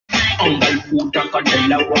Uncle food and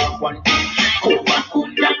control a walk one.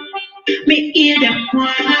 Kunda. Me hear them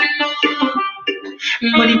one.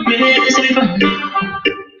 But the place is from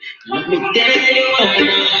let me tell you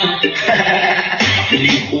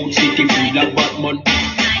Liverpool City feel a Batman.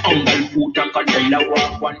 Uncle food and control a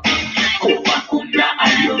walk one. Kunda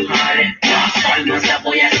and you are it. Almost a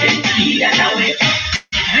boy I said he and away.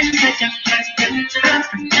 I'm such a Christian. I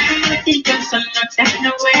think I'm so not that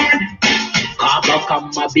nowhere.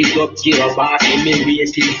 Come a big up your boss, me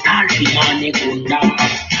waiting starting money Kunda.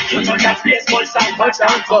 You know that place called Sanko. I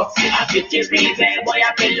fit the river, boy I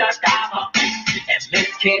feel a star.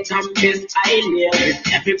 MSK Campus Island.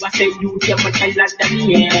 Everybody say you get my child like them,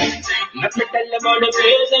 yeah. Let me tell about the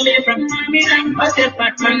place I'm here from. Me like myself,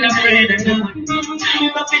 but man, I'm afraid of no. But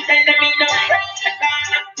me tell them me no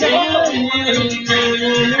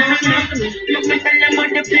let me tell them about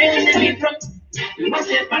the place I'm here from.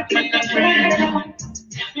 Myself, but man, I'm afraid of no.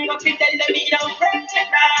 But me tell them me no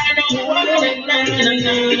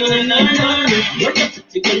you're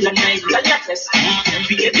just a girl and I like this.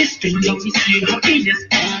 Be a mystery, you will see happiness.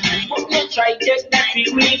 But you try just that we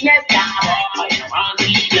weakness. I want to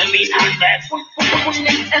see me and that.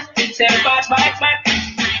 Let's say bye.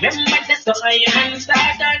 Remember the story and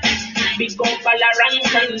started. Big up all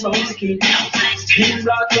around and monkey. Skin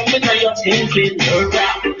blood, you know you're thinking.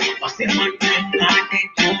 What's the man that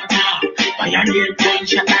take you now? Pioneer point,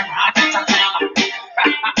 shut up,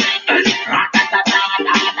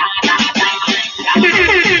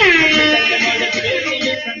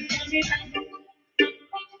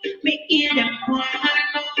 me hear them one,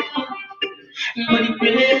 but the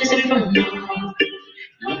place is from now.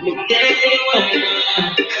 Let me tell you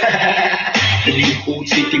Liverpool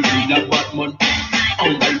City feel a Batman.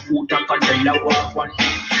 Uncle food and control a walk one.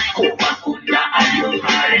 Kunda and you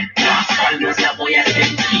are it. Almost a boy I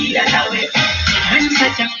said he and away. I'm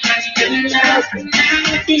such a Christian. I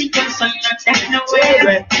think I'm so not that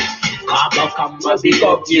nowhere. Come a big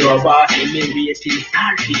up your boss, me waiting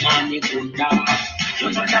starting money Kunda.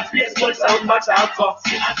 You know that place called Sanko.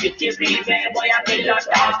 I fit the river, boy I feel a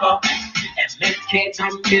star. MSK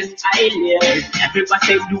Campus Island. Everybody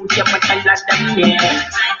say you get my child like them, yeah.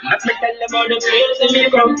 Let me tell them about the place I'm here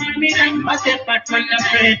from. Me like myself, but man, I'm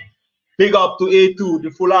afraid. Big up to A2, the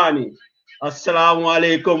Fulani. Assalamu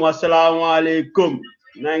alaikum.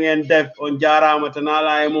 Nangen def on Jara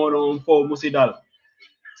Matanala Emono on 4 Musidal.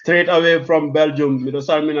 Straight away from Belgium, with the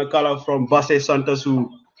Salmina color from Basse Santasu,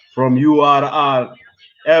 from URR,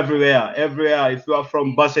 everywhere. If you are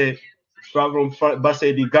from Basse, from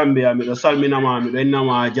Basse di Gambia, with the Salmina ma, with the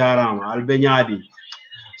Nama Jarama, Albenyadi,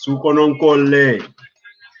 Sukonon Kole,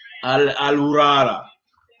 Al Urara,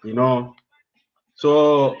 you know.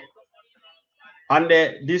 So, and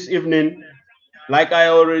this evening, like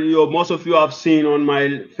most of you have seen on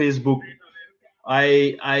my Facebook,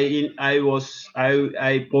 I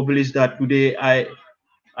published that today I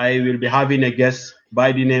will be having a guest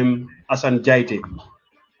by the name Assan Jaiteh.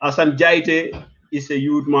 Assan Jaiteh is a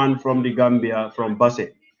youth man from the Gambia, from Basse.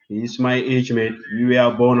 He is my age mate. We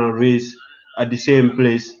were born and raised at the same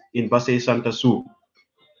place in Basse Santasu.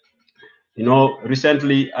 You know,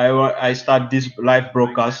 recently I started this live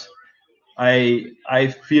broadcast.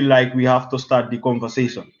 I feel like we have to start the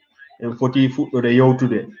conversation. And 40 foot to the yo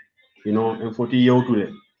today, you know, and 40 yo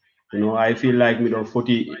today. You know, I feel like me don't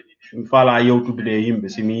 40 fala yo today him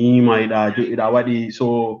see me already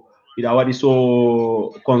so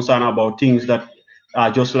concerned about things that are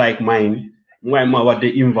just like mine. What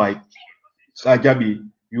they invite. Sajabi,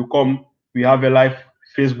 you come, we have a live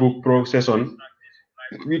Facebook pro session.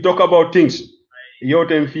 We talk about things.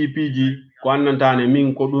 Yotem fi PG kwannantane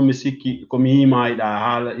min ko dum sikki ko mi yima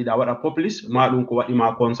ida wada populist ma dum ko wadi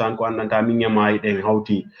ma concern ko annanta min yema iden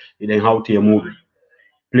hawti e mudu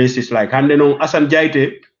places like hande non Assan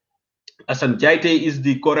Jaiteh is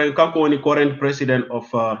the current president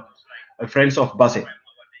of Friends of Basse.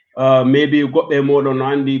 Maybe you got a more than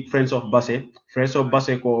Andy Friends of Basse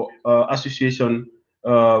ko association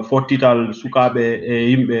for title sukabe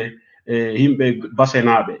himbe Basse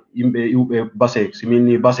nabe himbe Basse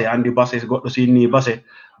simini Basse andi Basse goddo sinni Basse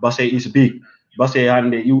is big Basse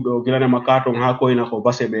hande yudo gilana makaton ha koina ko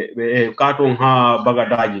Basse be katon ha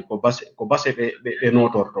bagadaji ko Basse be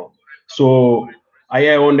notorto. So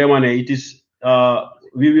I wonder man it is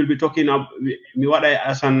we will be talking up mi wada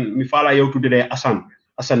Assan mi fala yow today Assan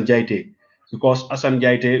Jaiteh, because Assan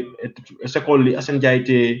Jaiteh secondly Assan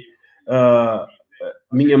Jaiteh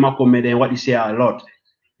minge mako meden what say a lot.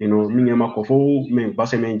 You know,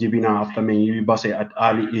 Basse men jibina after men Basse at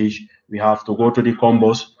early age. We have to go to the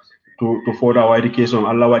combos. to further our education.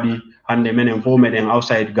 Allah wadi hande menen fo meden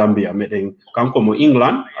outside Gambia meden kanko mo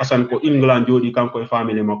England asan ko England jodi kanko e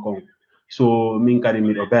family makon. So min kadi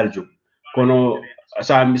mi do Belgium. Kono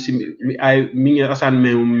asan mi asan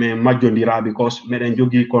me majjondira because meden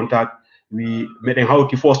jogi contact we meden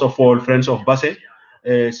hawti first of all friends of Basse.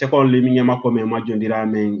 Secondly mi makko me majjondira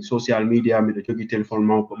men social media mi do jogi telephone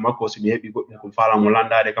makko si mi hebi goddum ko fala mo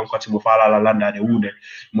landade kanko mo fala la landade hunde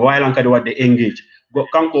mo waylan kadi wadde engage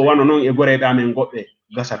kanko wano non e goreɗa men goɓɓe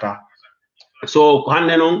gasata so ko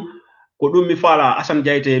hande non ko ɗum mi fala Assan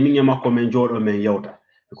Jaiteh min e makko men jooɗo men yewta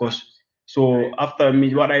because so after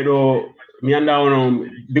mi waɗay ɗo mi anda ono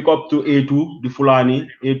big up to A2 di Fulani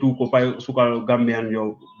A2 ko pay sukal Gambian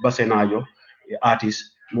yo basenajo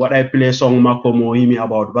artist mi waɗay play song makko mo yimi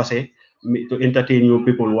about Basse to entertain you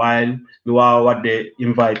people while mi wawa wadde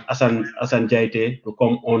invite Assan Jaiteh to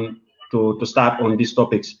come on to start on these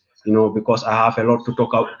topics, you know, because I have a lot to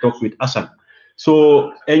talk with Assan.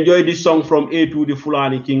 So enjoy this song from A2 the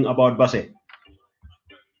Fulani King about Basse.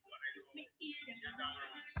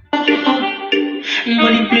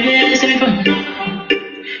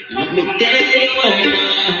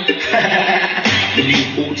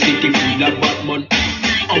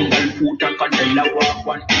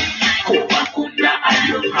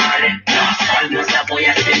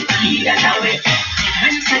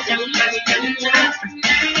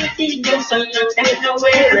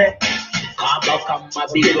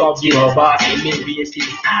 Big up your boss, immediately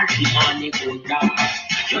party money good down.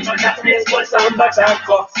 You know that place was some butter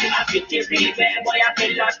cuff. I fit the river, boy, I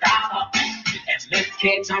feel lost up. MSK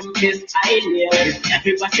and this island.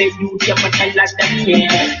 Everybody say you never tell us them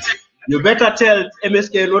yet. You better tell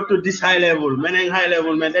MSK not to this high level. Men high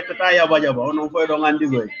level, men that taya bajaba. No for don't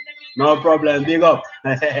andigo. No problem. Big up.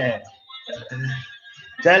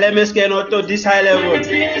 Tell MSK not to this high level.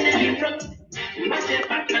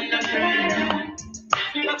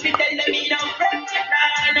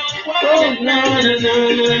 Oh, no.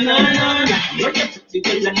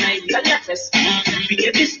 Because the night is a fest. Be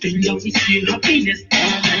a distant, you will feel happiness.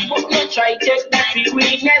 But no try take that we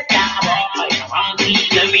weakness. I want to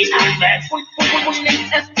be and that.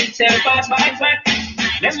 It's a bad.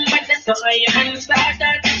 Remember the story and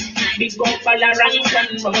started. Big up all around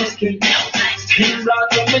and mosque. Skin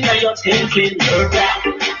blood, you know you're thinking.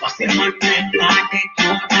 What's the man that party to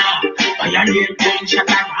by your name, don't shut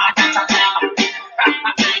up.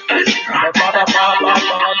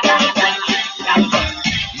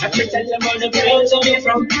 I can tell you about the girls of me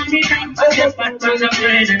from I just want to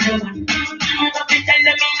afraid of them. I can tell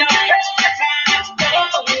them it's I can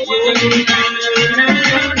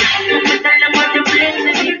tell them about the place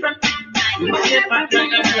of me from I just want to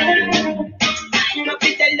afraid of them. I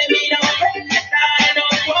can tell them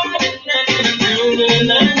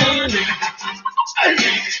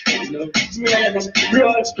it's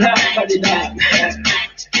blood black body dog.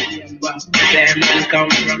 Them come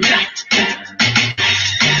from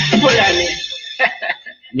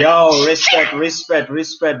Yo, respect.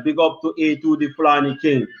 Big up to A2 the Fulani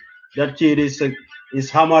King. That kid is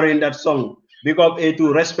hammering that song. Big up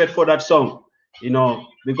A2, respect for that song. You know,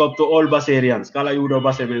 big up to all Basserians. Kala Yudo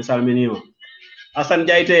Basse men salminio. Assan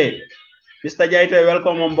Jaiteh, Mr. Jaiteh,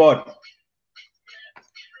 welcome on board.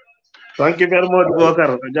 Thank you very much,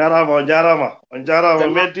 Bokar. Jarama.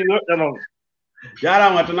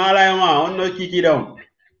 Jarama, tunala ma, on no kiki down.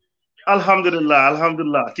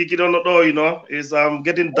 Alhamdulillah. Kiki don't know, you know, is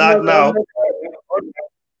getting dark now.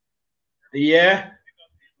 Yeah.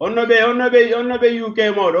 On no be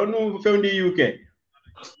UK mode, on no found the UK.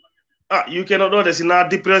 You cannot know this in a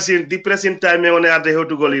depressing time when I have to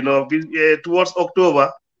go, you know, towards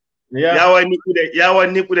October. Yeah. Yawa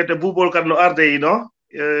Nikude the bubble can no arde, you know.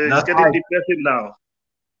 It's getting depressing now.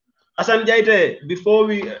 Assan Jaiteh, before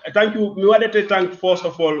we thank you, we wanted to thank first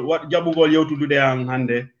of all what Jabugol you to do there and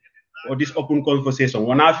or this open conversation.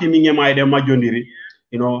 When I feel majondiri,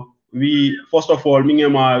 you know, we first of all,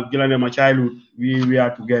 my childhood, we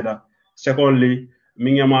are together. Secondly,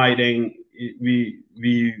 then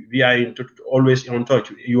we are always in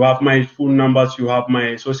touch. You have my phone numbers, you have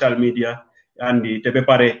my social media, and the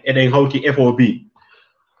Tepepare Eden Houti FOB.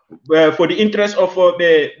 For the interest of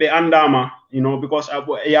the Andama, you know, because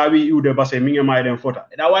we you the Basse then photo.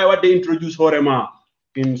 That's why what they introduce Horema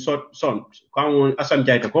in son. Come on, Assan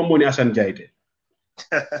Jaiteh.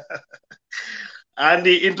 And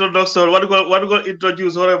the introduction, what go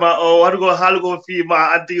introduce Horema or what go halgo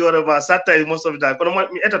fima anti Horema Saturday most of the time.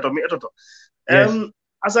 Kono me etoto.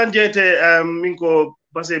 Assan Jaiteh minko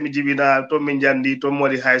Basse mi jibina to minjandi to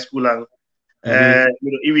modi high school ang.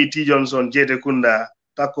 Iwi T Johnson Jaiteh Kunda.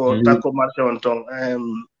 Tako marche on tong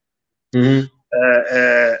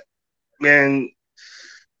men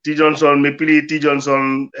T Johnson me play T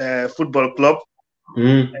Johnson football club.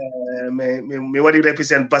 Me wadi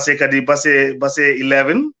represent Basse kadi Basse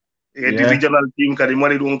 11. The regional team kadi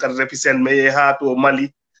mari dum kadi represent me ha to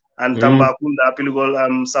Mali and Tambacounda Pilgol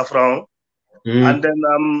Safran. And then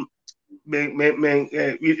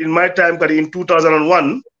in my time kadi in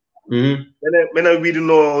 2001 when I we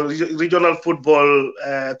know regional football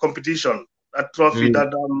competition, a trophy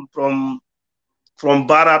that from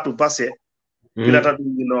Bara to Basse,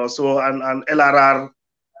 so and LRR,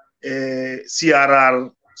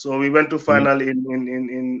 CRR. So we went to final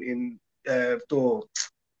in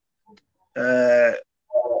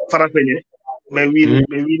Farafenye. Me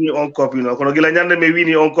wini on cup, Kono gila nyande me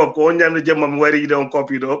wini on cup. Ko nyande jemma wari ide on cup,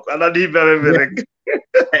 And I did very.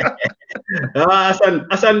 Assan,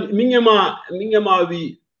 mingema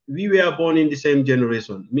we were born in the same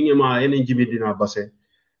generation. Mingema enen jimidina Basse.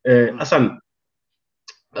 Assan,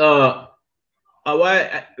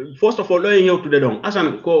 first of all, going here to the dong.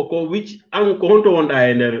 Assan, which ko honto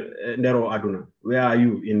wonda ndero aduna. Where are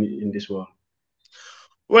you in this world?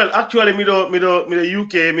 Well, actually, mido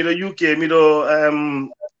UK,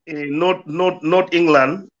 North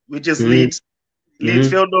England, which is Leeds. Leeds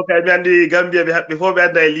failed no Gambia before we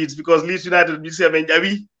had Leeds because Leeds United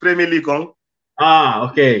be Premier League.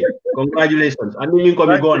 Okay. Congratulations. And me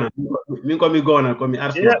gonna come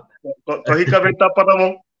Arsenal.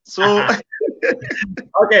 Yeah. So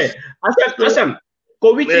okay. Assan,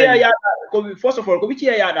 first of all, which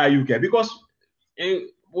year you UK? Because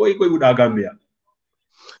boy go with Gambia.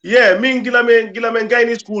 Yeah, me Gilamen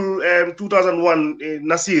Gaini School 2001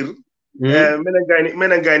 Nasir.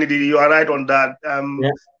 You are right on that.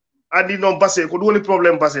 I did not pass it. Could only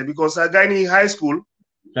problem pass it because I Gaini High School.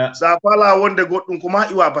 So Pala won the got Nkuma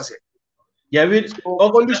Iwa pass it. Yeah,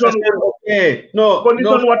 condition. Okay, no.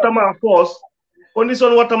 Condition waterma force.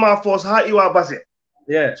 Condition waterma force. Ha Iwa pass it.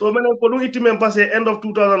 Yeah. So when I could itimen pass it end of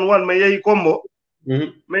 2001. Me ye combo.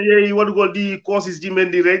 Me ye what go the courses the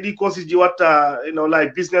mendi ready courses the water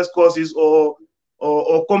like business courses or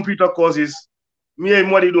computer courses. Me ye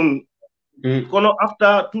mwadi dung.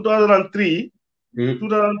 After 2003,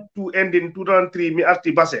 2002 ending 2003, me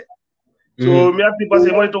active basse. So me active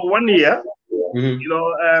basse monitor 1 year,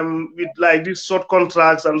 with like these short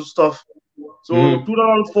contracts and stuff. So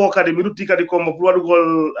 2004 kadi me ruti kadi come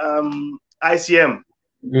ICM.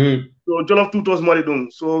 So Jollof Tutos money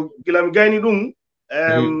dung. So gilam gaini dung.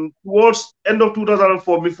 Towards end of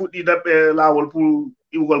 2004, me foot that lawol pour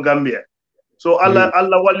Ugol Gambia. So Allah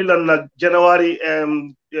walilan na January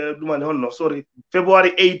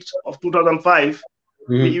February 8th of 2005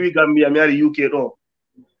 me Gambia me are UK do.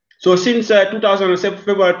 So since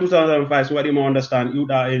February 2005, so what do you understand? You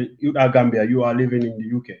are Gambia, you are living in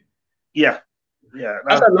the UK. Yeah.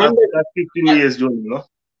 That's 15 years doing,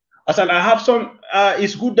 Assan, I have some.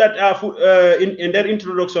 It's good that in that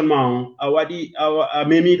introduction,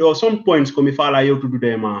 maybe or some points come follow you to do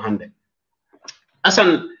them hande.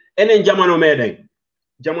 Assan, enen jamano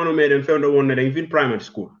meden found one even primary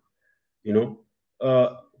school,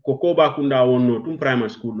 Kokoba kunda wonno tum primary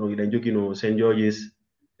school no iden jogino St George's,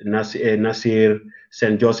 Nasir,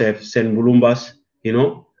 St Joseph, St Bulumbas,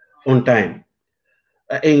 on time.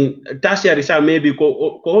 And tertiary sa maybe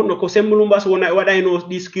ko St Bulumbas wona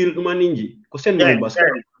this skill maninji ko St Bulumbas.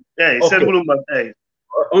 Yeah, St Bulumbas.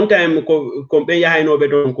 On time ko be yahino be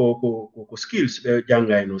don ko skills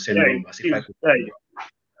janga St Bulumbas.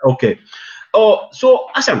 Okay. Oh, so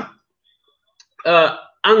Assan,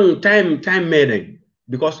 ang time made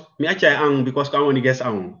because me actually because I want to guess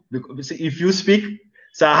because if you speak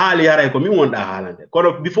sa hali haray ko mi wonda halande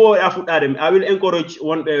kono before I put them I will encourage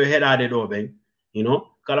one headade do ben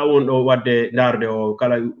kala wondo wadde darde o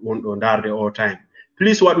kala wondo darde all time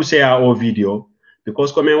please what to say our video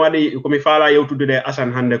because come follow you to do the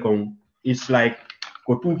Assan hande kon it's like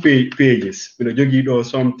ko 2 pages jogi do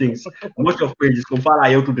some things much of pages come follow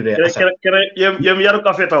you to do the Assan yem yaru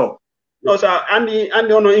cafe taw. No, sir. Andy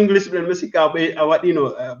ono English ben mesika be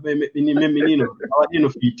awadino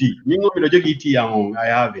PT. Mingo mi jogi tea I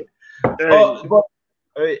have it. But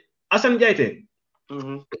Assan Jaiteh.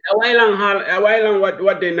 Why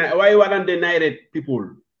waran denied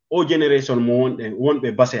people o generation mo won't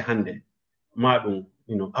be basse hande. Madum,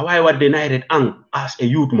 why were denied as a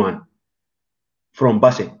youth man from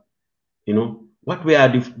Basse? What were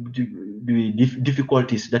the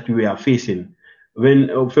difficulties that we are facing when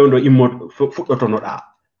found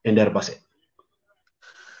in their Basse?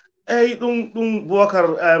 Dung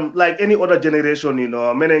Walker, like any other generation,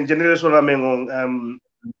 many generation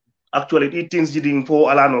actually it things didn't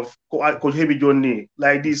for a lot of heavy journey,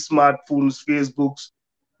 like these smartphones, Facebooks,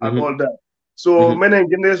 and all that. So many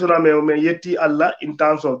generation ame yetti Allah in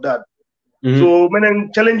terms of that. So many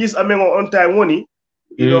challenges ame on time woni.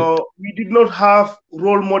 You know, we did not have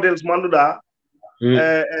role models manduda.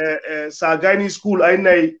 Sa gani school I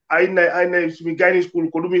sumi gani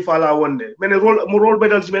school ko dumi fala wonde. Many role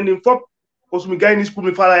models men in fop ko sumi gani school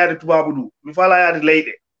mi fala yade tubabudu. Mi fala yade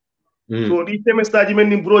leyde. So the semester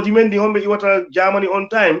jimendi bro jimendi hombe iwata Germany on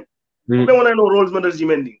time. Hombe wona no roles models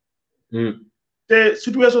jimendi. The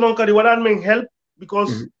situation on kadi wadan men help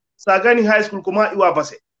because Sagani High School koma iwa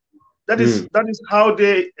base. That is how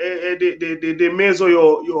they measure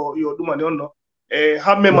your dumani onno.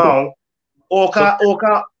 Hamme mao oka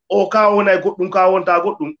ona goddum ka wonta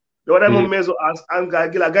goddum. The wadan mo measure as anga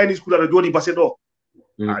gila gani school ada jodi base do.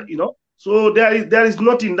 You know. So there is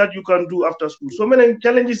nothing that you can do after school. So many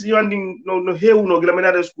challenges you no here no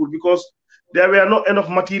gila school because there were not enough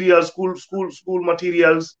materials, school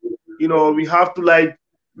materials. You know, we have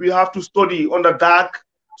to study on the dark.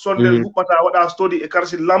 Sunday hupata what I study a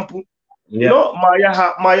karsi lampu. You know,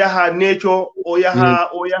 mayaha nature or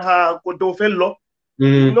yaha kodo fellow.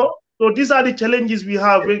 You know, so these are the challenges we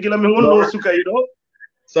have. Regular me no suka, you know.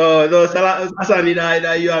 So those Asani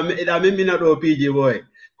that you are maybe not PG boy.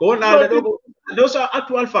 Those are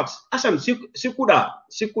actual facts. Assan, sikuda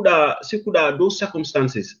those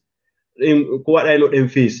circumstances in what I know them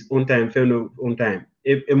face on time.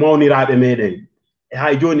 If money rabe made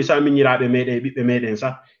high Johnny Sami rabe made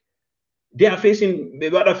sir. They are facing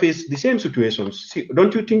the same situations.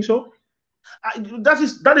 Don't you think so? That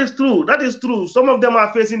is true. That is true. Some of them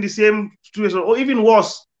are facing the same situation or even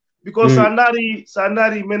worse because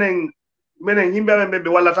Sandari meneng himbe maybe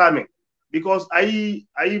wala time. Because I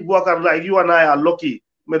work like you and I are lucky.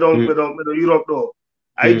 Me don't Europe though.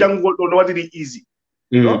 I jungle don't know it easy.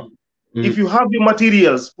 You know? If you have the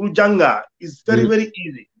materials, Janga is very, very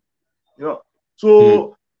easy. You know.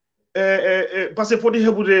 So parce for the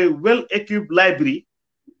have a well-equipped library,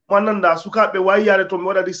 mananda suka be wayare to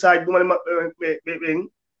moda decide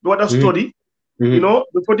study. You know,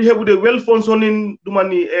 before the have a well-functioning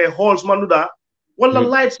dumani halls manuda, wala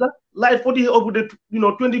light for the over the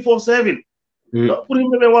 24/7. No, put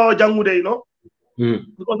him jangude, you know.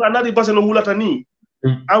 Because another person who latani,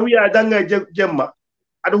 and we are danga gemma.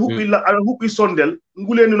 Ada hupi sondel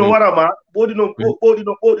ngule no warama body no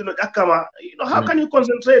akama. You know, how can you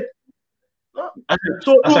concentrate? No?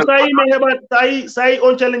 So sai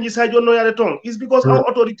on challenges I don't know at tongue is because our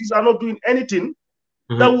authorities are not doing anything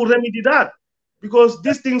that will remedy that. Because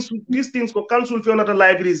these things go council for not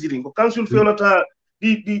libraries dealing, go council for not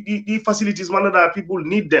the facilities man that people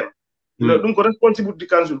need them. You know, don't go responsible to the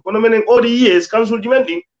council. Kono menen all the years council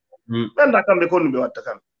demanding, and that can be konbe what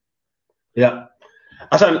can. Yeah.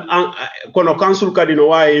 Assan, kono council kadino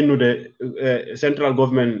why into the central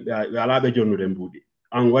government alabe jonu dembudi.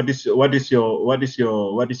 And what is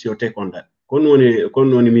your take on that? Kono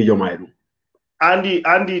ni mijo maidu. And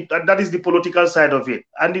that is the political side of it.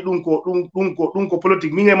 And dunko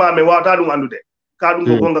politic minge mame wata dum andude. Ka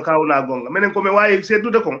dunko gonga ka una gonga. Menen ko me waye se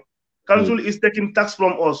dude kon. Council is taking tax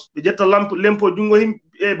from us. We get a lempo jungo him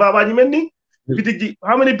babaji menni.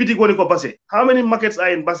 How many bitig woni ko passe? How many markets are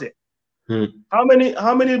in Basse? How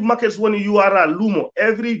many markets when you are at Lumo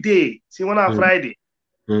every day? See one on Friday.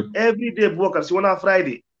 Every day workers, see one on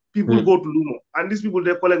Friday. People go to Lumo and these people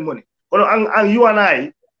they collect money. And you and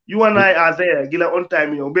I are there, gila on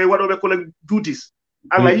time, you know, be what we collect duties.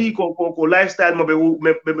 And I ko lifestyle mo be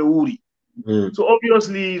wuri. So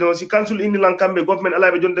obviously, you know, the council in the Lankambe government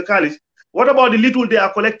alive John the college. What about the little they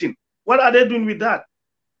are collecting? What are they doing with that?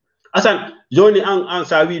 Assan, Johnny and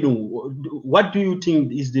Savidung, what do you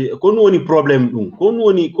think is the konwoni problem?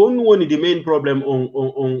 Konwoni the main problem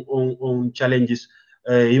on challenges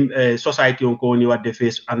society on koni what they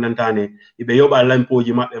face andantane ibe yoba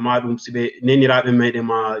lampoji mabbe madum sibe nenirabe mede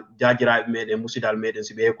ma jajirabe mede musidal mede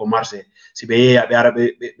sibe ko marché sibe yeya be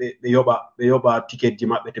arabe be yoba ticket ji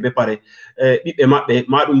mabbe te be pare bibbe mabbe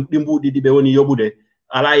madum dimbudi dibe woni yobude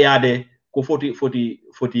ala yaade ko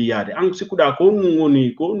foti yaade an sikuda ko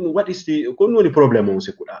ngoni ko what is the ko woni problem on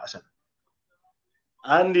sikuda Assan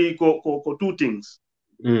andi ko two things.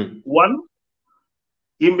 One,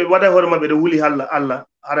 imbe wada horma be wuli Allah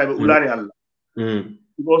arabe ulani Allah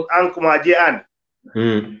because an kuma je an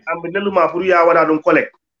ambe neluma pour ya wada dum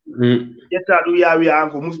collect yetta du ya wi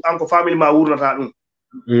anko family ma wurnata dum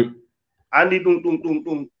andi dum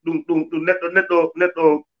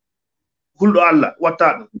neddo huldo Allah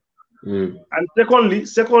watta dum. And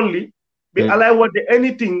secondly be allow what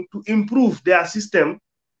anything to improve their system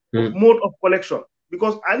of mode of collection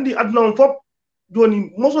because andi adna fop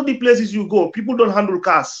Johnny, most of the places you go, people don't handle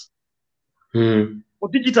cars or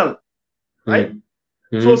digital, right?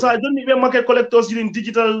 So sa jonni be market collectors in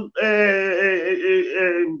digital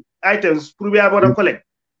items pour be about collect.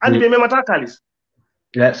 And be memata kalis.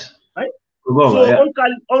 Yes. Right? So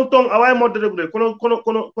on tong away moderate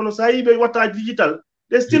kono sa be wata digital,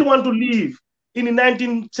 they still want to live in the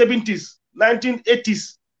 1970s,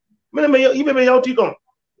 1980s. Kono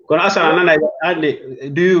Assan,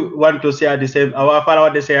 do you want to share the same? Our father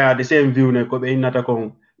they share the same view ne ko be inata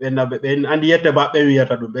ko ben andi yette ba be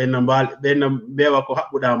wiyata dum ben mbal ben bewa ko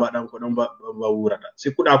habbuda mbadam ko don ba wurata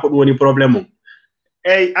sikuda ko dum woni problème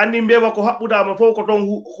eyi andi mbewa ko haɓɓudama fof ko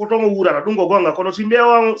ton wurata ɗum ko gonga kono si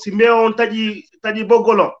mbewa on taƴi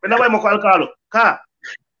boggolon ɓe nawaymo ko alkalo ka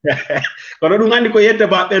kono ɗum andi ko yette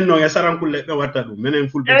ba ɓenno e sarankulle ɓe watta ɗum minen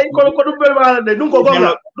fulɓe eyi ko ɗum ɓelma de ɗum ko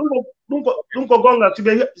gonga ɗum ko gonga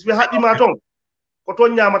siɓe haɓɓima toon ko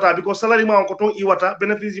toon ñamata because salary ma on ko toon iwata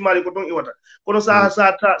bénéfice mari ko toon iwata kono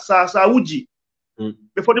sa wujji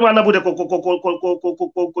ɓe foɗima nabude ko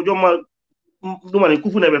jomma ɗumani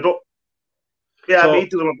kufuneɓe to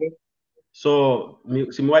so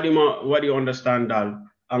si mi waɗi understand dal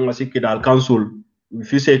anga sikki dal council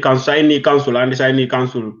if you say council sayni council andi sayni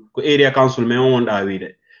council ko area council mais on wonɗa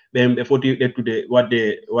wiide ɓe foti ɗettude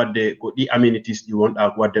wadde ko ɗi amenities ɗi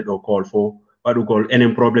wonɗa wadde ɗo call fo waɗugol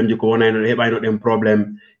enen probléme ji ko wonayno heɓayno ɗen probléme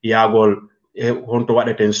yaagol honto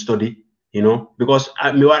waɗeten study you know because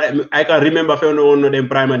I can remember fewno wonno ɗen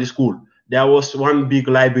primary school there was one big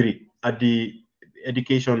library at the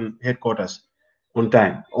education headquarters on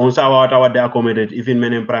time on sawata wadde accommodate even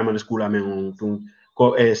men in primary school amen on tun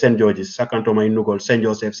ko St George's sakantoma innugol St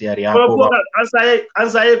Joseph area ko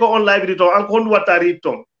ansaye ko on library to an ko hondu watta read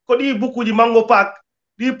ton ko ɗi bukkuji Mango Park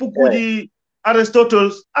ɗi bukkuji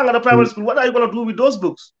Aristotle's angada primary school what are you going to do with those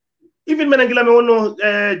books even men gila me wonno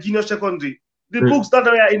junior secondary the books that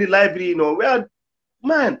are in the library you know where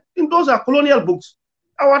man in those are colonial books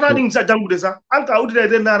awata ding sa jangude sa anka udire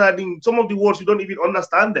den nara ding some of the words you don't even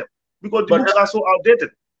understand them because the books are so outdated.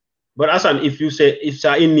 But Assan, if you say if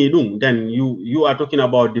in Nidung, then you are talking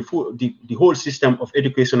about the whole system of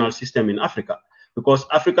educational system in Africa, because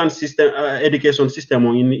African system education system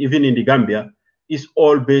even in the Gambia is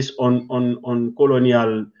all based on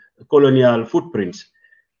colonial footprints.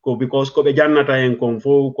 Because ko be jannata en kon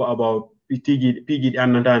fo ko about pigi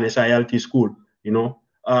annata ne sayalti school, you know,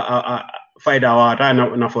 faida wata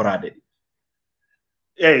na forade.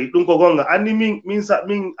 Hey, ɗum ko gonga andi min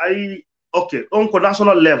ay okay on ko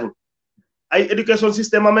national level ay education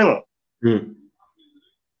system amen o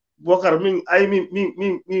bokar min ay min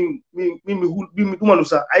ɗumalu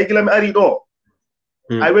sa ay gila mi ari ɗo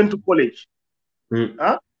I went to college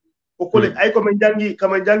ko college ay ko min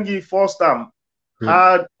jangi first term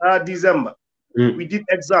ha December we did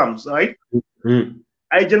exams right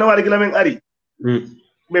ay January gila min ari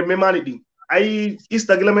me mani ɗin ay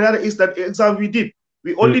Easter gila min ari Easter exam we did.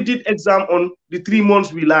 We only did exam on the 3 months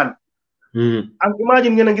we learned. And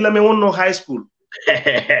imagine when I won no high school.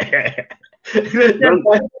 I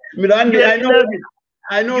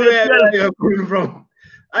know where you're coming from.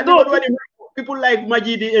 I know what people like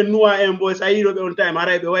Majidi and Noah and boys. I hear on time.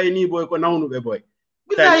 I why any boy ko naunu be boy.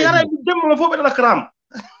 I dem fo be la kram.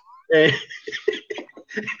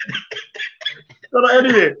 So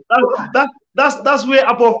anyway, that's way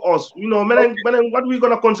above us. You know, man, what we're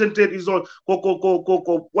gonna concentrate is on what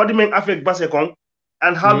do you affect Basekong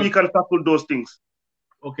and how we can tackle those things.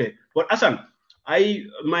 Okay, but Assan,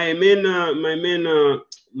 my main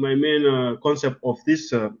concept of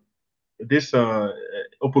this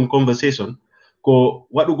open conversation,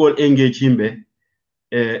 what we go engage him be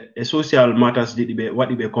social matters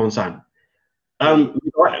what be concern.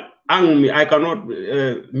 I cannot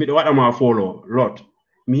what am I follow lot.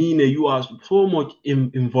 You are so much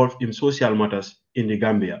involved in social matters in the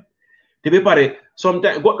Gambia. To be pare,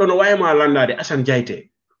 sometimes God don't know why am I landa de Assan Jaiteh.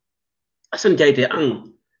 Assan Jaiteh,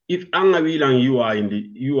 if you are in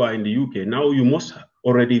the UK now, you must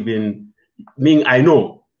already been. I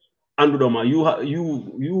know, Andudoma, you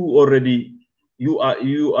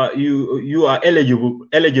are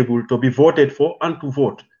eligible to be voted for and to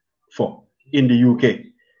vote for in the UK.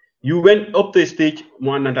 You went up the stage,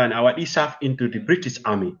 our served into the British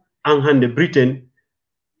Army, and the Britain,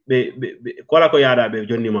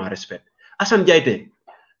 respect. Assan Jaiteh,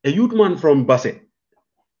 a youth man from Basse,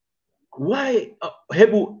 why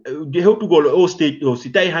have to go to stage? A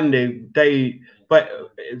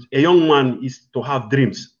young man is to have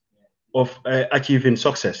dreams of achieving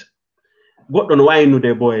success. God don't know why no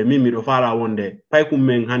the boy, Mimi do fara one day, Pai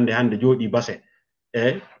kumeng hande jodi Basse.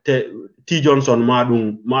 T. Johnson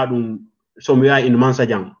Madung somewhere in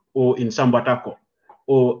Mansajang or in Sambatako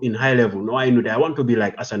or in high level. No, I know that I want to be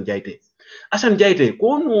like Assan Jaiteh. Assan Jaiteh,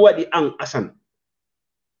 ko no wadi ang Assan.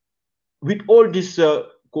 with all this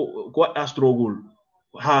ko struggle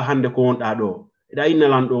ha hande ko wonda do da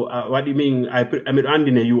inalando what do you mean I mean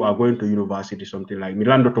andine you are going to university something like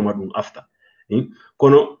milando to madum after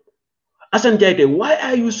kono Assan Jaiteh, why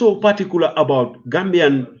are you so particular about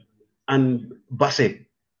Gambian and Basse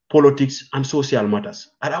politics and social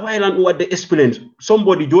matters? Adawailan what the explains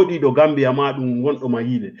somebody jodi do Gambia madum wonto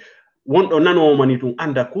mayide wonto nano manitum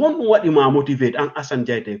anda kon what ima motivate and Assan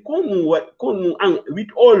Jaiteh kon what kon with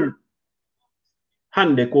all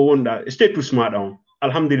hande ko wonda status madam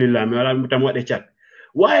alhamdulillah mi wala mutam wade chat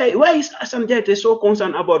why is Assan Jaiteh so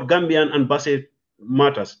concerned about Gambian and Basse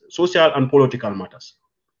matters, social and political matters?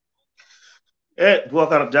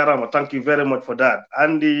 Bukar Jarama, thank you very much for that.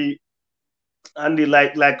 And the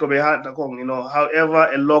like you know, however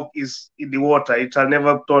a log is in the water, it shall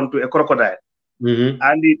never turn to a crocodile.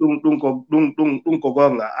 And the dung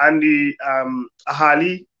gonga. And the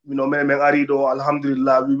ahali, you know, arido,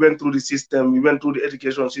 alhamdulillah, we went through the system, we went through the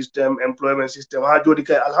education system, employment system.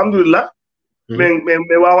 Alhamdulillah, we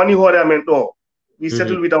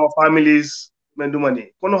settled with our families,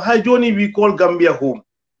 mendumani. Kono hajoni we call Gambia home.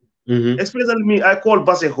 Especially me, I call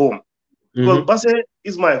Basse home because Basse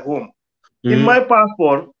is my home. In my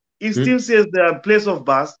passport, it still says the place of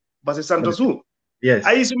birth, Basse Santosu. Yes.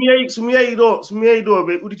 I sumia ido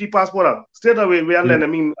uditi passport straight away we are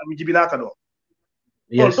I'm Jibinaka do.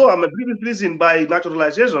 Yes. Although I'm a British citizen by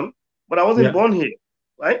naturalization, but I wasn't born here,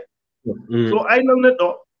 right? So I know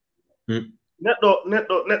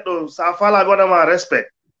neto safala wada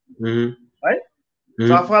respect, right?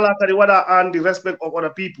 Safala kari wada and the respect of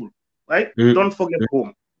other people. Right? Don't forget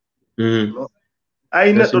home. No?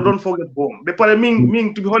 I don't forget home. But to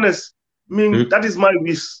be honest, that is my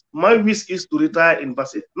wish. My wish is to retire in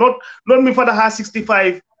Basse. Not me father has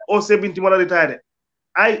 65 or 70 when I retired.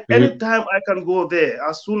 Anytime I can go there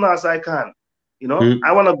as soon as I can. You know,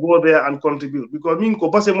 I want to go there and contribute because ko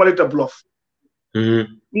Basse malita bluff.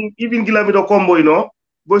 Even Gilamido combo, you know,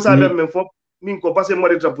 boys are them for ko Basse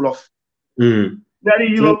malita bluff. Dari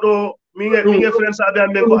Europe do minge friends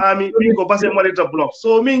abe ko army ko Basse monitor block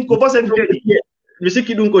so ko Basse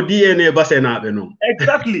misiki dun ko DNA Basse na be no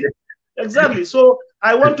exactly so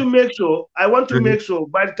I want to make sure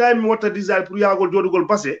by the time what desire pour ya go jodugol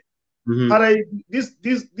Basse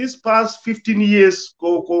this past 15 years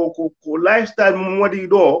ko lifestyle modi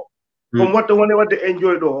do from what they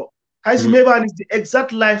enjoy do has never is the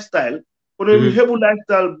exact lifestyle kono mi hebu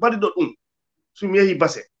lifestyle body do so mi hi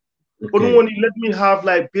Basse. Let me have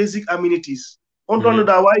like basic amenities. Onto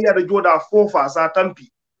da why ya the joda fofa sa tampi.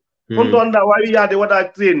 Onto da why ya the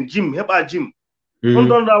wada train gym, heba gym.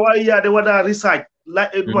 Onto da why ya the wada research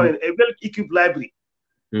like a well equipped library.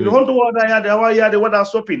 You know onto wada ya the why ya the wada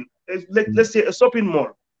shopping. Let's say a shopping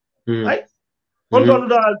mall. Right? Onto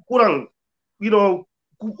da kurang, you know,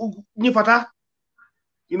 nifata.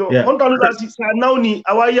 You know, onto da now ni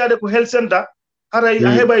awai ya the health center. I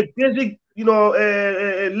have a basic, you know,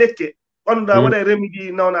 leke on the what I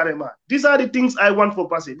remedy now. These are the things I want for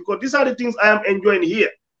Basse because these are the things I am enjoying here.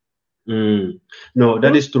 No,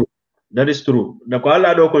 that is true. That is true. The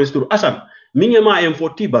Kuala Doko is true. Assan, Minyama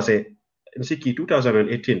M40 Basse in Siki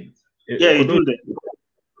 2018. Yeah, you do that.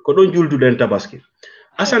 Kodon Jul to the Tabaski.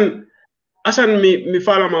 Assan, me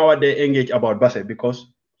follow what they engage about Basse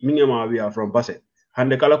because Minyama we are from Basse.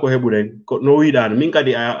 Hande kala ko hebulen ko no widan min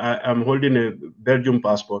kadi I am holding a Belgium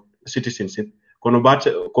passport citizenship kono bat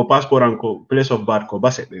ko passport and ko place of birth ko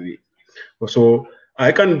Basse baby so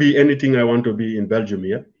I can be anything I want to be in Belgium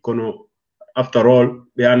here kono after all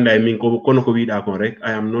be anda min ko kono ko wida ko rek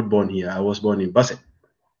I am not born here I was born in Basse.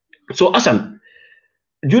 So Assan,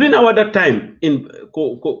 during our that time in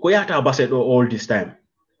ko yata Basse all this time,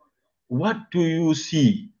 what do you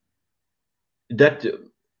see that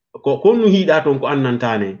ko he that on ko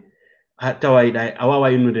annantane tawai dai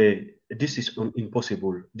awawa inude this is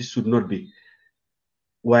impossible, this should not be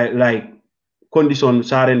why like condition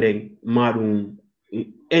sarendeng madum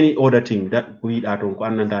any other thing that we that on ko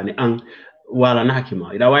annantane an wala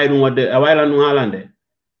nakima ida way dum wadde awayla no halande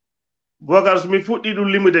Bokar mi fuddi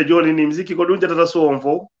dum limite joni ni miziki ko dum jatata so on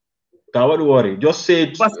fo ka wadu worry just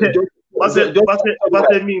say Basse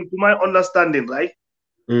mean to my understanding right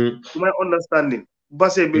to my understanding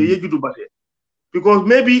Basse be yejudu Basse because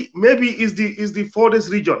maybe is the farthest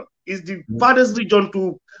region is the farthest region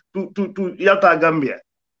to Yalta Gambia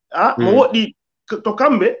mo wodi to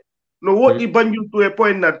kambe no wodi Banjul to a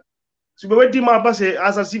point that so be wedi ma Basse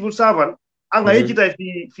as a civil servant anga yejita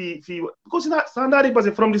fi because standard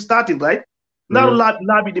Basse from the starting right now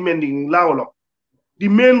labi demanding lawolo the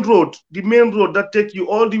main road that take you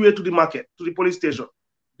all the way to the market to the police station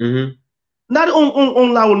not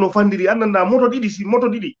on lawol no fandiri ananda moto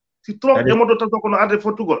didi si trop e modo tato kono arde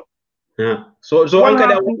Portugal. Yeah. So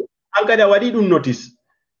ankada wadi dum notice.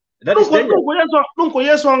 That is dangerous. Ɗum ko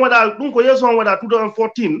yeso an waɗa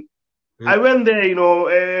 2014. I went there, you know,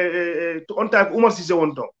 on time Umar Sise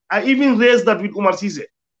won to. I even raised that with Umar Sise.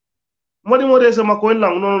 Modi raise Makoen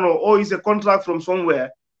lang, no. Oh, it's a contract from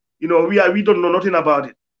somewhere. You know, we don't know nothing about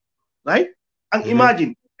it. Right? And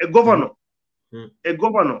imagine a governor,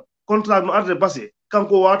 contract no arde base,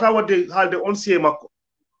 kanko wata what they halde on say mako.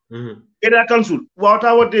 Area council,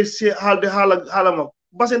 wata what they say halde hala mako.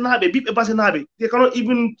 Base nabe, bipe base nabe. They cannot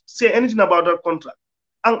even say anything about that contract.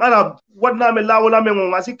 Ang Arab, what name lawola me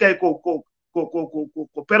ngasikai ko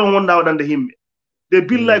pero wonda than the him. They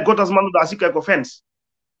build like Gotas Manu Asikai ko fence.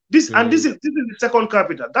 This is the second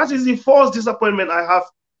capital. That is the first disappointment I have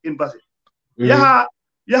in Basi. Yaha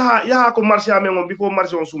ko marché amengon before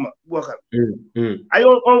marché on suma buakar. I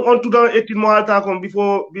on 2018 mo halta kon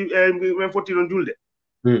before when 14 on julde.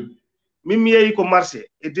 Mimi ko marché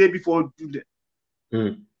a day before julde.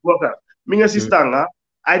 Buakar. Minga sistanga.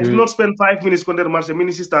 I did not spend 5 minutes on the marché.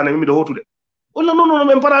 Mini sistanga mimi do hotude. Oh no,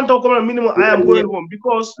 me paranto come minimum I am going home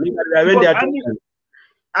because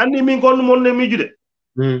Andi min kon mon ne mijude.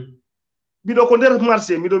 Bido ko der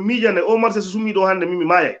marché, mido mijane o marché sumi do hande mimi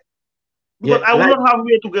maye. Because I will not have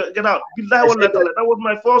way to get out. Billahi wallahi ta'ala. That was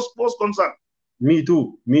my first concern. Me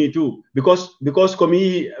too. Because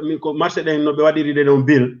komi marché den no be wadi de don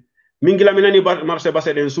bill. Mingila minani marché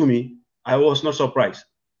basse den sumi, I was not surprised.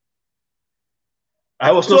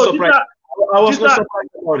 I was not surprised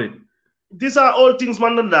about it. These are all things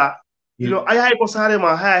mandanda. You know, I ko sare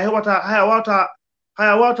ma haya what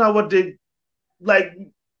they like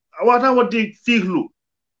what they feel.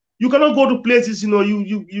 You cannot go to places, you know,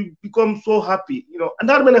 you become so happy, you know, and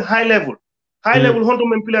that means high level hunto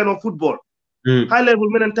men play no football. High level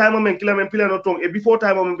men time men kila men play no tongue. Before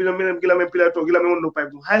time men kila men play tongue, kila men no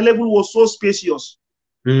pipe. High level was so spacious.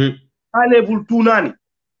 High level tunani.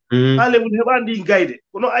 High level hebandi guide.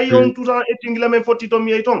 Kono ayon 2018 kila men 40 to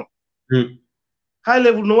mi tongue. High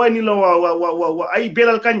level no wani lo wa ay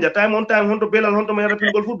belal kanja time on time honto belal honto me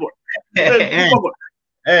rapid football.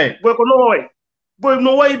 Boy ko no way. Boy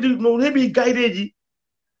no way no heavy guideji.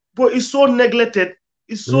 Boy is so neglected,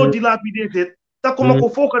 is so dilapidated. Takoma ko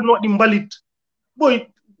foka not in balit. Boy,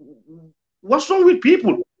 what's wrong with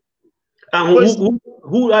people? And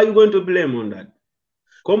who are you going to blame on that?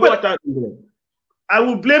 I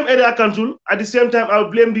will blame area council. At the same time, I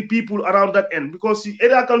will blame the people around that end because the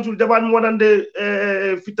area council they want more than the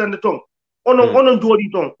fit and the tongue. Ono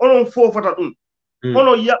jodi tongue. Ono fo fata tongue.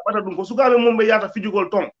 Ono ya fata tongue. Sukabe mumbe yata fijugol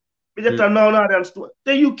tongue. Bijeta now na and sto.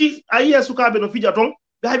 Te you ki aye sukabe no fija tongue.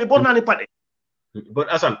 They have a nani pade. But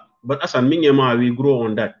Assan, Mingema, we grow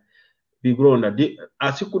on that.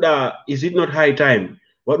 Asikuda, is it not high time?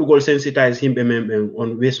 What we call sensitize him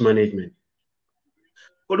on waste management?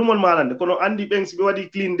 Kodumon malande, kono andi banks be wadi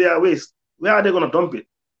clean their waste. Where are they going to dump it?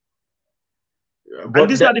 And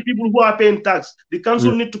these are the people who are paying tax. The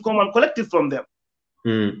council need to come and collect it from them.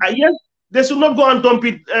 Yes, they should not go and dump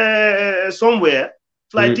it somewhere,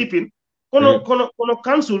 fly tipping. Kono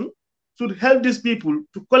council should help these people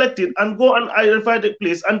to collect it and go and identify the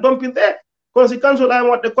place and dump it there. Because the council I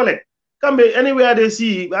want to collect. Can be anywhere they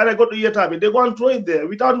see, where I go to Yetabi, they go and throw it there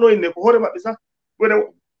without knowing when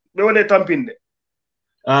they dump in there.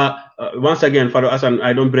 Once again, Father Assan,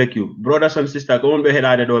 I don't break you. Brothers and sisters, come on, be head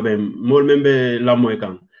at the more member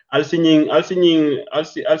Lamoikan. I'll sing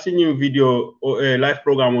video or live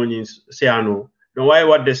program on Seano. Don't why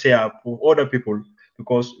what they say for other people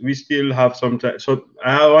because we still have some time. So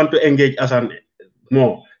I want to engage Assan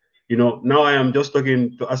more. You know, now I am just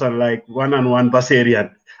talking to Assan like one-on-one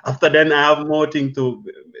Basarian. After then, I have more thing to.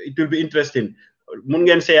 It will be interesting.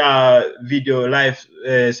 Mungen say a video live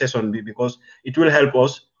session because it will help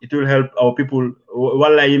us. It will help our people.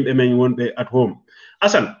 While I won't be at home.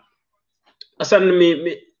 Assan,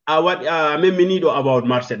 me need about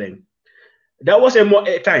Marseille. That was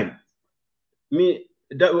a time.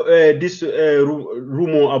 This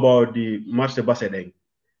rumor about the Marseille Bassedeng.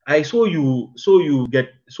 I saw you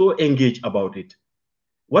get so engaged about it.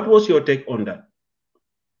 What was your take on that?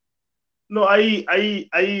 No,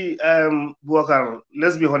 Buakar,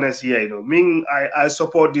 let's be honest here, you know, I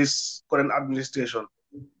support this current administration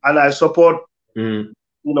and I support, you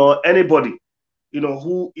know, anybody, you know,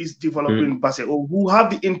 who is developing Basse or who have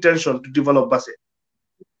the intention to develop Basse.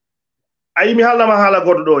 I mahala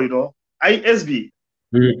godo, you know, ISB,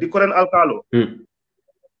 the current Alcalo,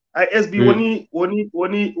 ISB,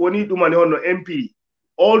 woni do money on MP,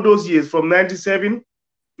 all those years from 97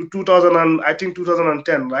 to 2000 and I think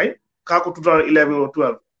 2010, right? Kako 2011 or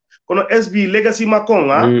 12. Kono SB legacy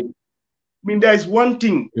makonga mean, there is one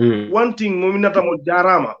thing, Mominatamo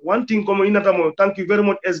Jarama, one thing, Mominatamo, thank you very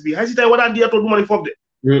much, SB. Has it what I did to do money for the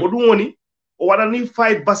Odumoni, or what I need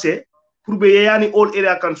fight Basse, Purbeani all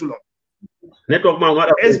area council. Network man,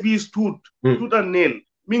 SB stood and nail.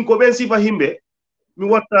 Min Kobensi for himbe, me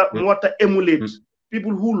what to emulate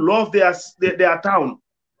people who love their town.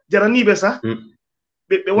 Jarani Besa,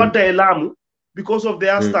 be what they lamu because of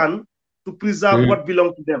their stand to preserve what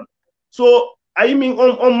belongs to them. So, I mean,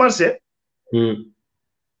 on Marseille,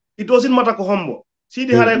 it doesn't matter ko hombo. See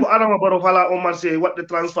the Hareko Arama Barofala on Marseille, what the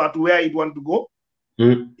transfer to where it want to go.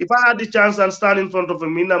 If I had the chance and stand in front of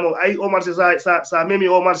him, I Omar sa memi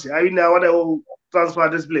Omar I will know what I will transfer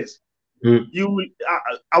this place. You will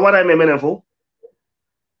what I mean for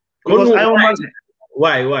because I Omar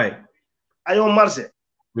why I Omar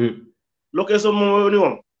location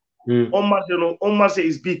mo Omar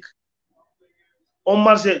is big.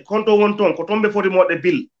 Omar konto wonton ko tombe for the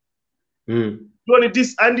bill. Johnny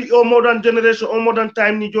this and the modern generation or modern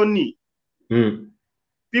time ni Johnny.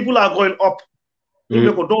 People are going up. I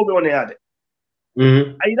don't need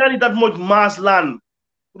that much mass land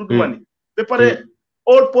for the money. Prepare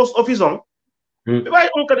old post office on. Why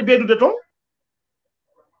on can be do the tongue?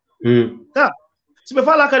 Yeah. Si me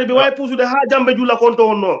fala can be why push the hard jambe jula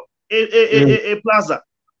konto no a plaza.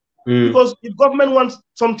 Because if government wants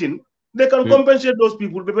something, they can compensate those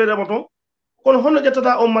people. Prepare them on. Kon hono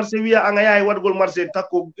jetta on marché wiya anga yaay wadgol marché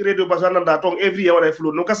takko radio basana da tong every year wala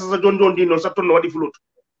float no kasa sa jon dino satton no wadi float.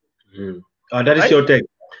 That is your take.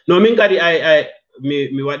 No, minkadi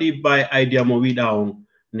me wadi by idea mo we down.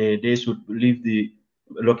 They should leave the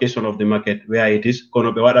location of the market where it is.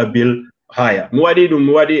 Kono be wada bill higher.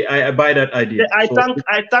 I buy that idea. I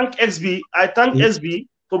thank SB. I thank SB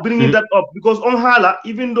for bringing that up because on Hala,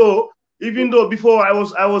 even though before I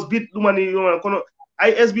was beat money, kono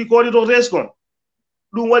SB called it a race con.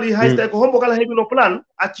 Do what the high stake hombo kala hebi no plan,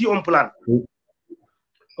 achi on plan.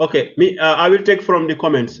 Okay, I will take from the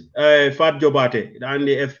comments. Fat Jobate, and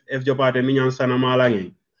the F Jobate, Minyan Sana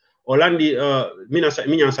Malangi. Orlandi,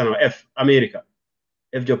 Minyan Sana, F, America.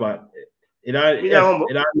 F Jobate.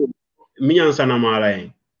 Minyan Sana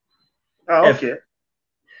Malangi. Okay.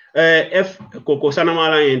 F, Koko Sana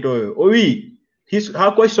Malangi. Oui,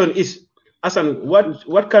 her question is, Assan,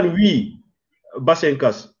 what can we,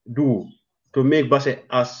 Basenkas, do to make Basse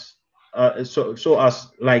as, so as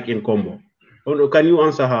like in Combo? Can you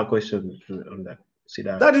answer her question on that?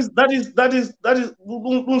 That is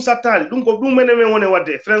satali.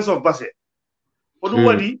 Mene friends of Basse. Odu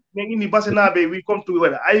wadi ngini Basse nabe we come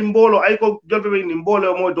together. I mbolo I ko jolbe ni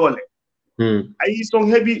mbolo mo dole. I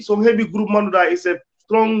some heavy group manuda is a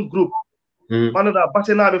strong group. Manuda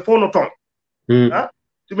Basse nabe fono ton. Ha?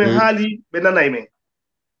 To me hali benana ime.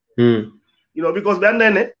 You know because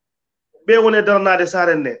benane be wone darna de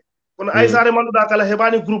sarenne. I sare manuda kala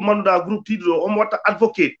hebani group manuda group tidro on what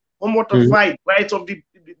advocate on what fight rights of the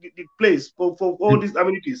place for all these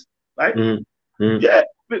amenities, right? Yeah,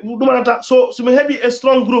 so we have a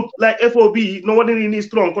strong group like FOB. No one is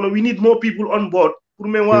strong. We need more people on board.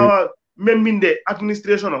 The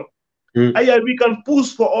administration. We can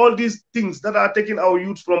push for all these things that are taking our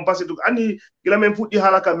youth from Basse to Ani Gilamen put the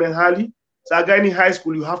halaka menhali. Sagani High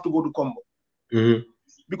School, you have to go to Combo.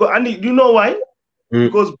 Because Ani, do you know why?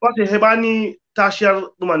 Because Basse Hebani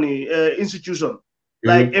tertiary institution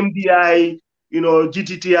like MDI,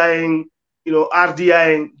 GTTI,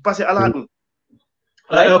 RDI, Basse Aladun.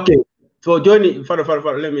 Okay. So Johnny,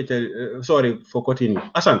 let me tell you, sorry for cutting you.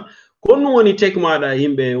 Assan, when take mada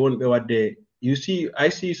himbe won't be what they you see. I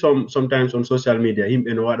see sometimes on social media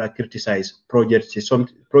himbe no wada criticize projects. Some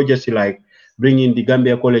projects like bringing the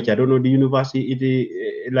Gambia College. I don't know the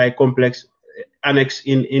university, like complex annex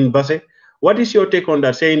in Basse. What is your take on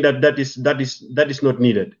that? Saying that is not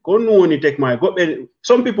needed.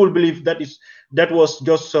 Some people believe it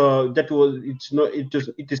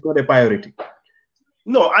is not a priority.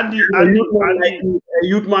 No, a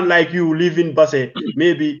youth man like you live in Basse,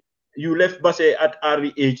 maybe you left Basse at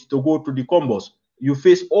early age to go to the combos. You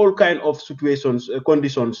face all kind of situations,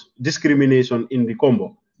 conditions, discrimination in the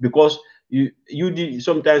combo because you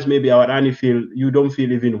sometimes maybe our Annie feel you don't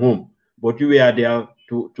feel even home, but you were there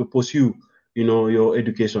to pursue your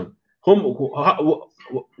education.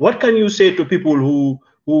 What can you say to people who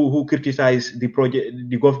criticize the project,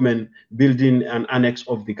 the government building an annex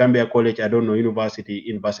of the Gambia College, I don't know, university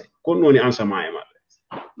in Basse? Answer my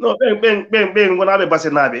no, Ben, when I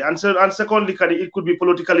Basse Nabe, and secondly, it could be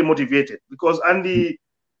politically motivated because Feundo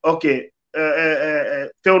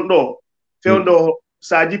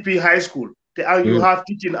Sajipi High School, you have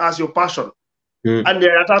teaching as your passion, and they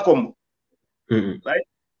attack right.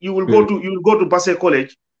 You will go to Basse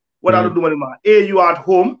College. what are do ma? A, you are at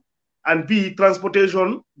home, and B,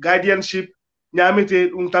 transportation, guardianship, nyamete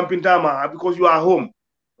tampintama because you are home,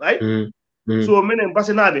 right? So menen Basse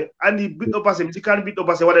nabe and the bit of Basse, you can't beat of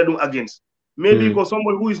Basse what I do against. Maybe because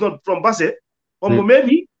somebody who is not from Basse, or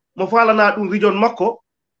maybe Mofala na region Mako,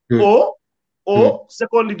 or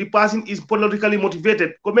secondly, the person is politically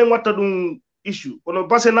motivated. Comment what to issue? Kono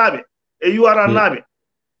Basse nabe, you are a nabe.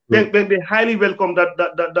 Then they highly welcome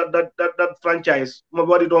that franchise.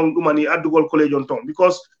 Mabadi don't do money at the Gold College on Tom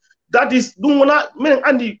because that is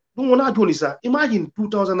imagine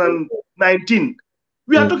 2019.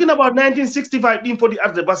 We are talking about 1965 for the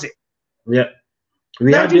Art de Basse. Yeah.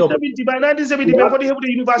 We 1970 by 1970 for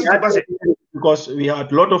the University of Basse. Because we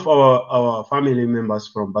had a lot of our family members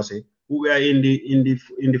from Basse who were in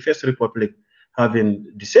the First Republic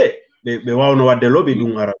having the say. They want to know what the lobby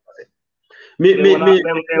doing around Basse.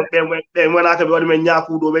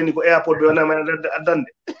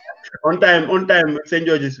 On time, St.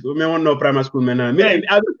 George's, me want no primary school mena. Me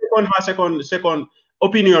second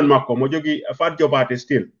opinion mako mojogi fat job artist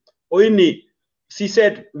still. Oini, she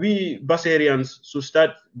said we Basserians should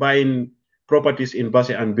start buying properties in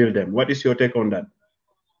Basse and build them. What is your take on that?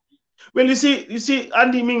 Well, you see,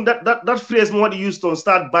 Andy, mean that phrase what you used to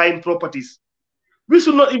start buying properties. We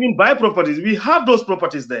should not even buy properties. We have those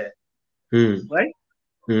properties there, right?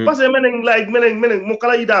 Basse like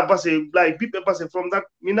mokala ida Basse like people Basse from that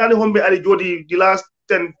minani hombe ali jodi the last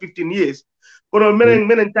 10-15 years. But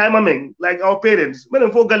menen time like our parents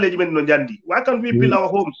menen fo galleji men no jandi. Why can't we build our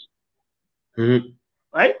homes?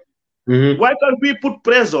 Right? Why can't we put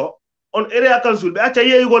pressure on area council? Be acha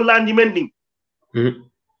ye go land mending.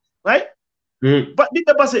 Right? But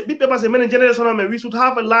bipe Basse menen generation we should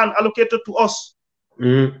have a land allocated to us.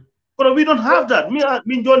 But we don't have that. I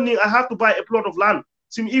have to buy a plot of land.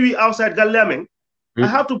 Sim iwi outside Galliameng, I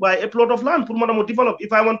have to buy a plot of land for Madamo develop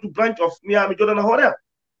if I want to branch off Miami Jordan Horea.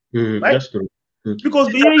 Right? That's true. Because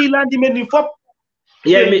the land made in FOP.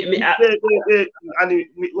 Yeah,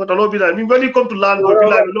 what I love is that when you come to land, go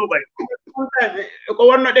to nobody.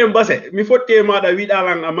 One of them Basse, me fote mother with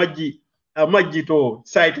alang amaji to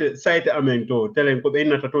site amen to telling ko be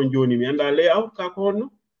na taton joni mi anda layout ka ko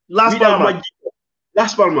no.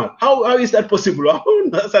 Las Palmas. How is that possible?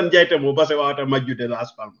 Assan Jaiteh mo Basse wata majude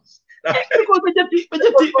Las Palmas. Because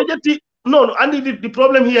no, and the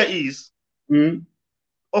problem here is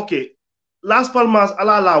okay, Las Palmas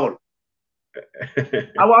ala lawol.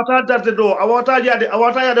 Awata that the door, awata ya the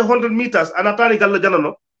 100 meters and atani galla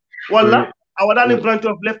janano. Walla awadani branch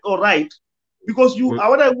of left or right because you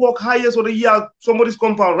awada walk highest or the year somebody's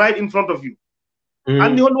compound right in front of you.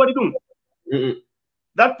 And the whole what you do?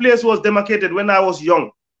 That place was demarcated when I was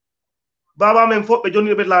young. Baba men fought be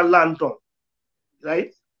Johnny land tong,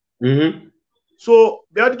 right? So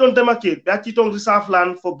they don't demarcate. They actually don't reserve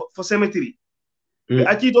land for cemetery. They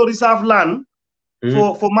actually don't reserve land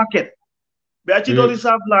for market. They actually don't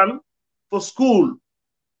reserve land for school.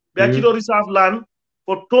 They actually don't reserve land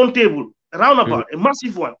for turntable. Roundabout, a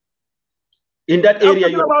massive one. In that area,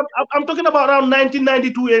 I'm talking about around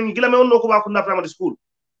 1992 in Gilame Onoko Primary School,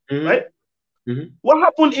 right? What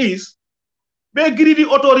happened is, be greedy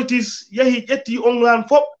authorities, yahi eti onglan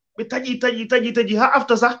fop, be taji ha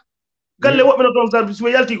after sa, galle what me not service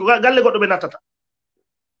we yalti galle got to be natata.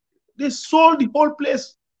 They sold the whole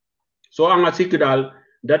place. So Angasikidal,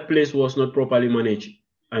 that place was not properly managed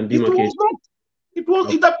and demarcated.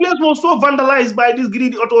 That place was so vandalized by these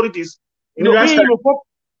greedy authorities. You know,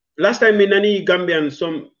 last time in any Gambian,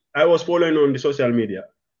 I was following on the social media.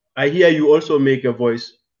 I hear you also make a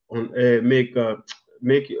voice on raise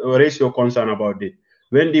your concern about it.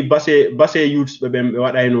 When the Basse youths,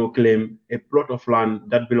 what I know, claim a plot of land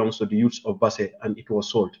that belongs to the youths of Basse and it was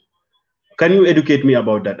sold. Can you educate me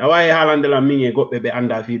about that? Why Halandela Minge got baby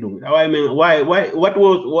under feeding? What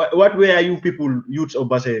were you people youths of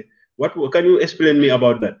Basse? Can you explain me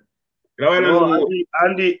about that? No,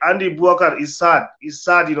 Andy Buakar is sad. It's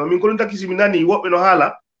sad, you know. Min kolunta kisiminani what no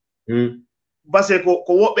hala. Basse ko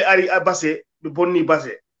what be ari Basse be bonni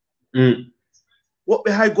Basse. What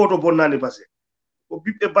be high go to bonnani Basse. Ko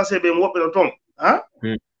bippe Basse be what be no tom. Huh?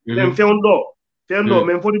 Them feundo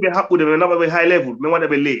men fodi be hapu dem na be high level. Men wada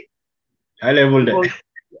be lay. High level there.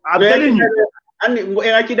 I'm telling you. I'm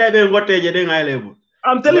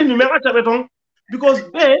telling you, men acha beton because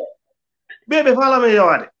be fala me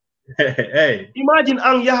yawade. Hey. Imagine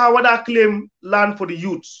ang yaha wada claim land for the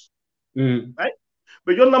youths. Right?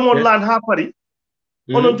 But you know more land hapari.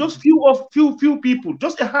 On just few people,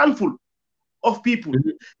 just a handful of people.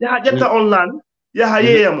 Yaha jetta on land, yaha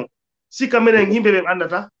yeyamo. Sika meneng himbe be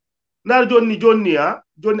andata. Now Johnny, I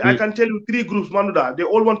can tell you 3 groups, Manuda. They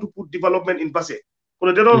all want to put development in Basse.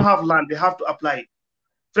 But they don't have land, they have to apply.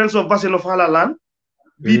 Friends of Basse no fala land,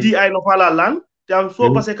 BDI no fala land, they are so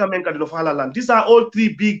Basse Kamenka no fala land. These are all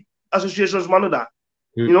three big associations, Manoda.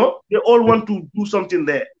 You know, they all want to do something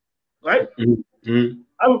there, right?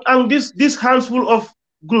 And this handful of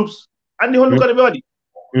groups, and the whole look at the body.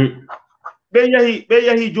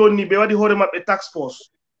 Beyahi Johnny, Bewadi Horema a tax force.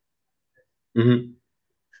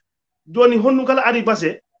 Johnny Honukala Adi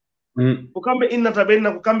Basse, Ukambe Innata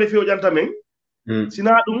Bena, Ukambe Fio Jantamen,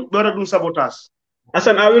 Sinadum, Beradum Sabotas.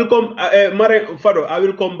 Assan, I will come, Mare Fado, I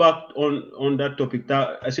will come back on that topic.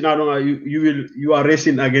 You are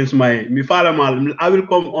racing against my Mifala. I will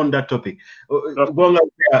come on that topic.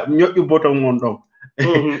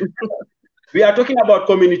 We are talking about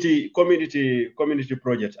community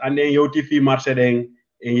projects, and then Yoti fi Marsedeng,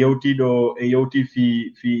 and Yoti do, and Yoti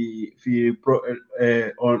fi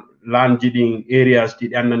on land digging areas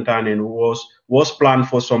did and was planned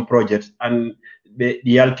for some projects, and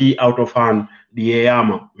the LT out of hand, the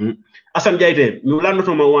EAMA. Assan Jaiteh, me will not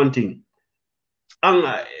know one thing. Ang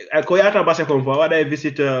Koyata Basse Comfort, what I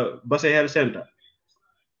visit Basse Health Center.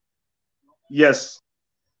 Yes.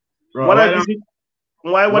 What I visit.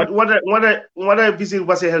 What I visit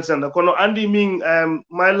Basse Health Center, Kono Andy Ming, the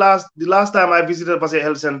last time I visited Basse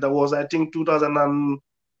Health Center was I think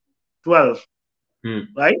 2012,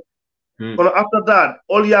 right? Kono after that,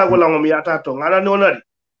 all ya go lang miyata tong. I don't know nari.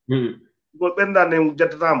 But when that name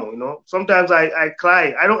you know, sometimes I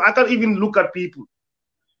cry. I can't even look at people.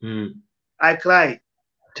 I cry.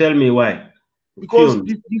 Tell me why. Because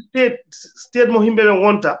the state mohimbe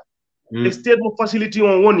wanta, the state mo facility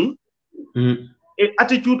on woni.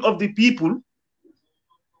 Attitude of the people.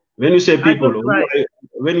 When you say people, who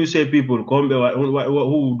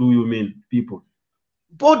do you mean people?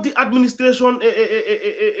 Both the administration, health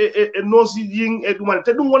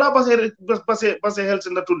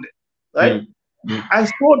center tunde, right? I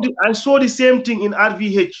saw the same thing in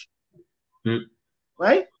RVH,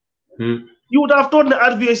 right? You would have thought the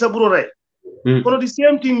RVH saburo right? But the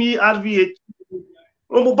same thing in RVH,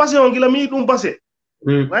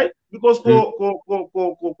 right? Because ko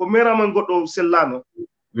meraman goto sellano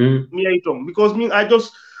because I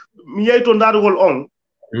just that whole on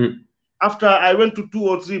after I went to 2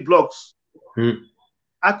 or 3 blocks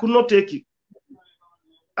I could not take it.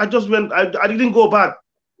 I just went. I didn't go back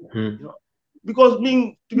you know, because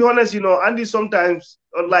to be honest, you know, Andy sometimes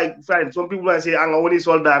like fine. Some people might say anga woni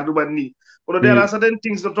soldat do ni, but there are certain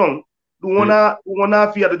things that do wanna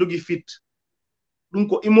fear the dogi fit,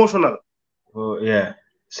 dunko emotional. Oh yeah.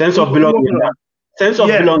 Sense of belonging. Sense of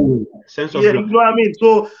belonging. You know what I mean?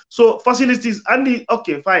 So facilities and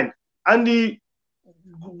okay, fine. And the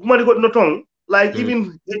money got no tongue. Like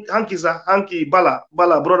even Hanky Bala,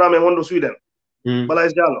 brother me wando Sweden. Bala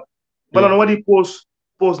is Jalo. Bala nobody post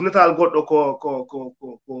natal got ko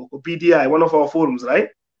PDI, one of our forums, right?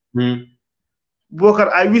 Bokar,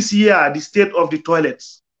 I wish here the state of the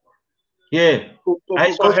toilets. Yeah. That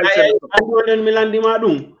is part of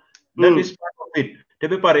it.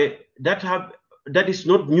 That is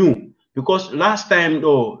not new, because last time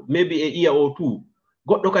though, maybe a year or two,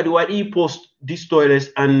 got look at what he post these toilets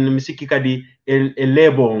and Misiki Kadi a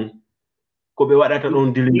labor kobe what that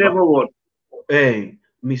don't deliver. Hey,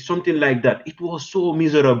 me something like that. It was so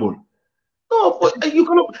miserable. No, but you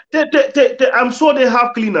cannot. I'm sure they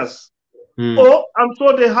have cleaners, or I'm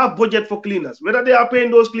sure they have budget for cleaners. Whether they are paying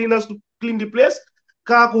those cleaners to clean the place,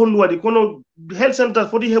 health centers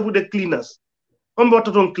for the cleaners.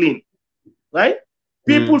 Clean, right?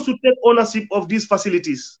 People should take ownership of these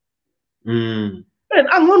facilities. And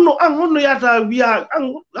how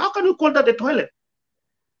can you call that a toilet?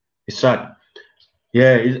 It's sad.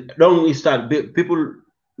 Yeah, it's sad. People,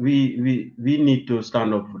 we need to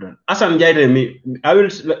stand up for that. Assan Jaiteh,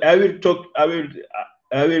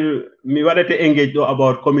 I will wanted to engage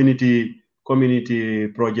about community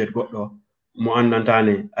project.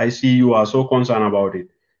 I see you are so concerned about it.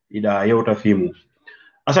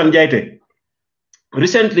 Assan Jaiteh,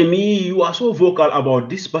 recently you are so vocal about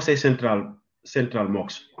this Basse Central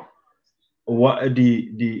Mosque. What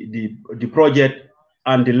the project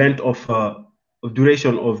and the length of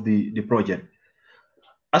duration of the project.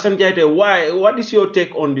 Assan Jaiteh, what is your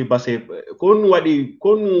take on the Basse? What you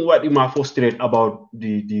are frustrated about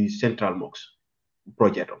the Central Mosque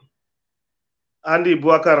project? Andy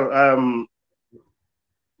Buakar,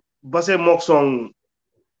 Basse Mosque,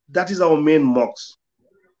 that is our main mosque.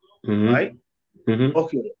 Right?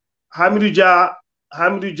 Okay. Hamidou Jah,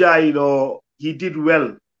 you know, he did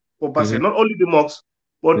well for Basse. Not only the mosque,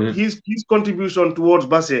 but his contribution towards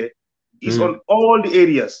Basse is on all the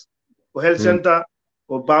areas. For health center,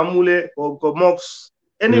 for Bamule, for mosques,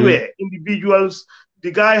 anywhere, individuals,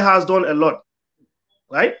 the guy has done a lot,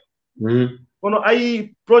 right? A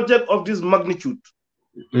project of this magnitude,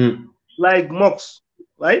 like MOX,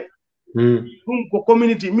 right?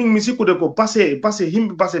 Community, ming misi ko de ko passe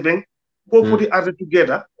him passe ben ko foti arde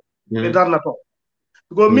together be darna to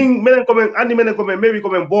because ming menen ko men andi menen ko men maybe ko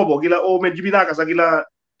men bobo gila o men jibina ka sa gila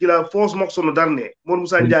force MOX no darne Mon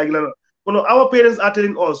Musa Njai gila no. Our parents are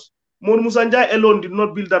telling us Mon Musa Njai alone did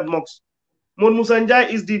not build that MOX. Mon Musa Njai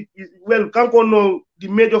is the kanko no the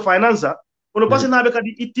major financer kono passe na be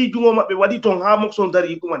kadi itti jungo mabbe wadi ton ha MOX on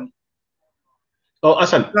dari kumani. Oh,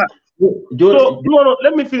 Assan. So, no,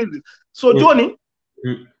 let me finish this. So, Johnny,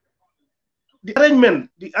 the arrangement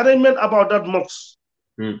about that MOX,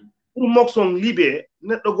 MOX on Libe,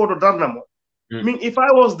 net to go to Darnamo. I mean, if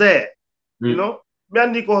I was there, you know, I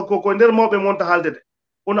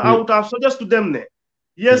would have suggested to them,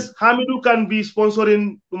 yes, Hamidou can be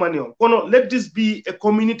sponsoring Tumanion. Let this be a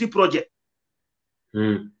community project.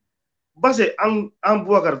 Base,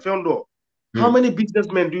 Buakar, Fiondo. How many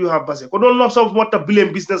businessmen do you have, Base? Don't know some what a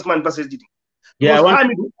billion businessman Base did. Yeah, I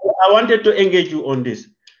wanted to engage you on this.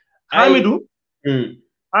 Hamidou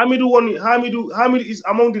is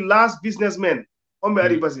among the last businessmen on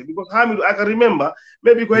Base because Hamidou, I can remember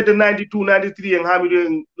maybe go ahead the 92, 93 and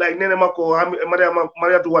Hamidou like Nene Mako,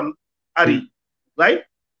 Maria Tuan Ari, right?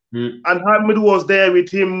 And Hamidou was there with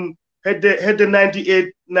him. Had the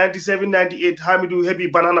 98, 97, 98 Hamidou heavy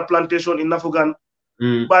banana plantation in Nafugan.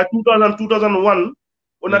 By 2000, 2001,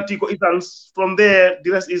 Onatiko Isans, from there, the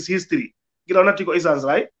rest is history. Onatiko Isans,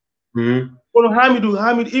 right?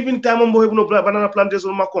 Hamidou, even time on Bohebuno banana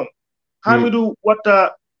plantation Makon. Hamidou, what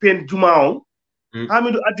pen Jumao,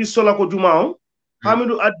 Hamidou at the solar ko Jumao,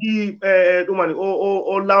 Hamidou at the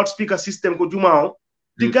or loudspeaker system ko Jumao.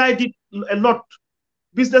 The guy did a lot.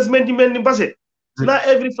 Businessmen demand in Basse. Not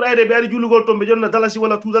every Friday, you go to $1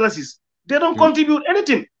 or $2. They don't contribute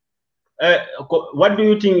anything. What do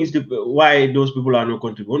you think is why those people are not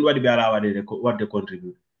contributing? What they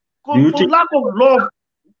contribute? Do you think lack of love,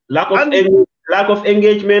 lack of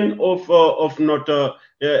engagement, of not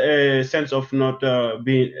sense of not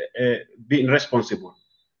being responsible?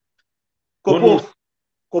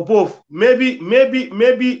 Kopov. Maybe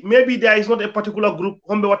there is not a particular group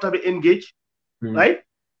who what have engaged, right?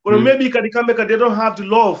 Or maybe they don't have the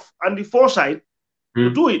love and the foresight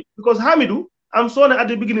to do it because Hamidou. I'm sorry at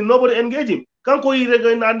the beginning, nobody engage him.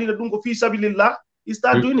 He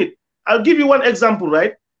start doing it. I'll give you one example,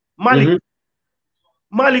 right? Malik.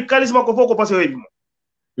 Malik, Kalisma Kofoko Paseo.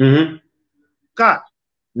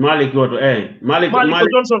 Malik go to Malik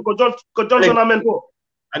Johnson Amento.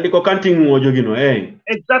 And the canting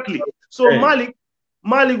Exactly. So Malik,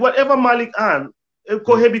 whatever Malik and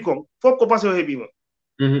Kohebikon, Foko Paseo Hebimo.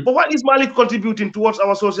 But what is Malik contributing towards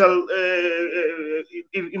our social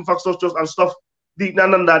infrastructures and stuff? I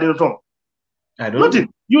don't Nothing.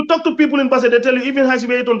 know. You talk to people in Basse, they tell you even has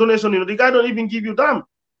a donation, the guy don't even give you damn.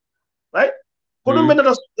 Right?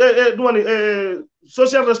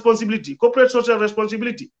 Social responsibility, corporate social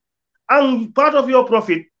responsibility. And part of your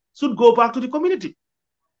profit should go back to the community.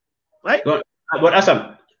 Right? But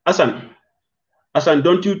Assan,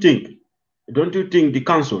 don't you think the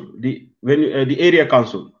council, the area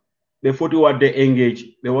council, they 40 what they engage,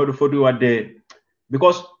 they want to 40 what they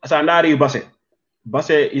because Sandari Basse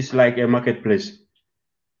is like a marketplace.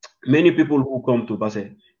 Many people who come to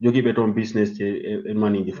Basse, you give it on business and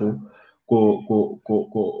money before ko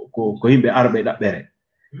himbe arbe da bere.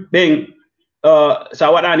 Beng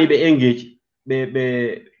sa wadani be engage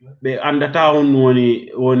be under town woni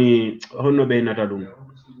honno be nata dum.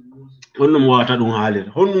 Honno mo wata dum halir.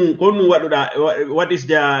 Honno waduda what is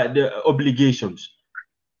the obligations?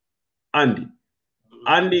 Andy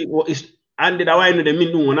da wayno de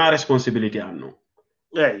min dum wona responsibility anno.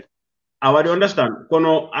 Right. I would understand.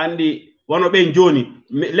 Kono Andy one of Ben Joni,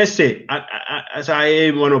 let's say as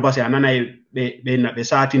I one of us anana be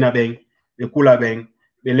satina beng, be kula beng,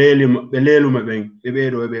 be lelum beng, be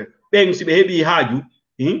bedo beng si be hebi haju,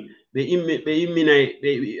 be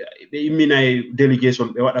imminent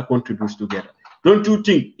delegation be what contributes together. Don't you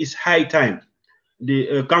think it's high time the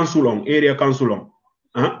area council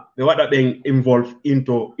be what being involved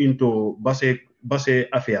into Basse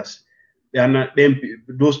affairs? And then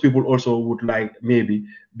those people also would like maybe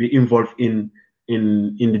be involved in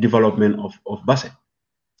the development of Basse.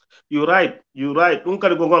 You're right.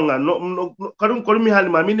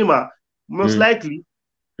 Most likely,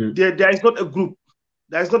 there is not a group.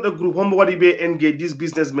 There is not a group. Somebody be engage these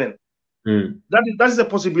businessmen. That is a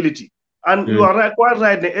possibility. And you are right, quite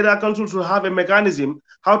right. The area council should have a mechanism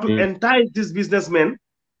how to entice these businessmen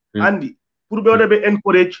and be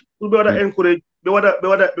encouraged. Be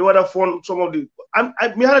fund some of the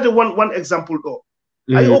me had one example though.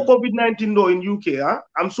 I owe COVID-19 though in UK, huh?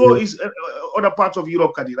 I'm sure it's other parts of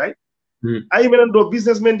Europe, right? I even do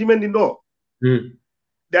businessmen demanding though.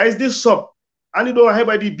 There is this shop, and you know, I have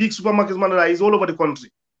by the big supermarkets man that is all over the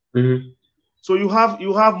country. So you have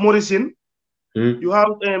Morrison, you have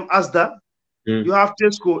Asda, you have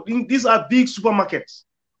Tesco. These are big supermarkets,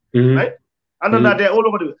 right? And then they're all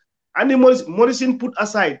over the. And the Morrison put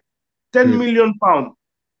aside 10 million pounds.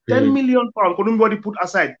 10 million pounds. Nobody put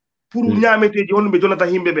aside. Pour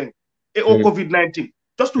COVID-19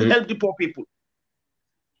 just to help the poor people.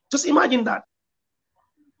 Just imagine that.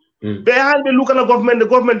 They look at the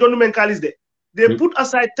government don't make there. They put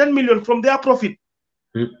aside 10 million from their profit.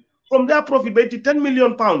 From their profit, by 10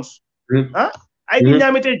 million pounds. Huh? I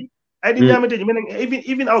didn't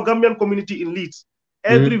even our Gambian community in Leeds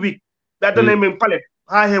every week. That the name in pallet.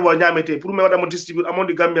 I have one Yamete. Put me what I'm distribute among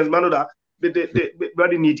the Gambians, Manoda, they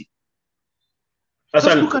very needy.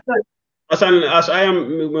 Assan, as I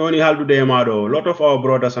am only held today, a lot of our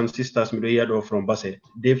brothers and sisters from Basse,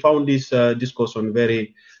 they found this discussion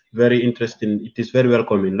very, very interesting. It is very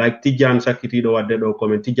welcoming. Like Tijan Sakitido what they do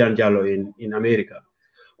comment Tijan Jalo in America.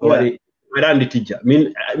 Or I don't Tija.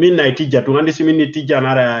 Mean Tija to understand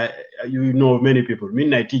Tijan you know many people.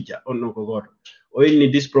 Mean Tija on no God. Or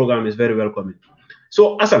in this program is very welcoming.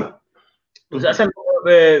 So Assan,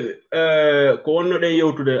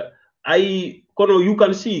 you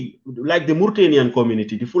can see like the Mauritanian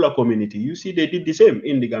community, the Fula community. You see, they did the same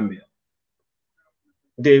in the Gambia.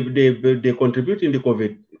 They contribute in the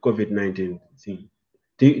COVID-19 thing.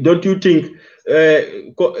 Don't you think?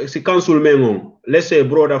 Council Mengon, let's say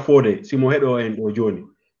brother Fode, Simohedo and Ojoni,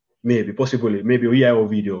 maybe possibly, maybe we have a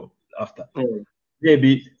video after.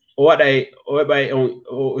 Maybe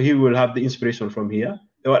he will have the inspiration from here.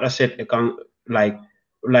 What I said, like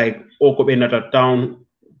Okobenata town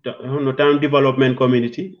development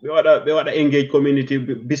community. We want to engage community,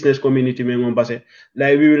 business community.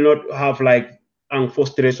 Like we will not have like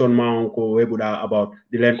frustration about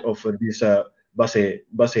the length of this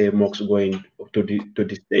Basse mocks going to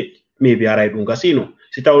the state. Maybe I write casino.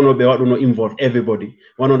 Sita no be what no involve everybody.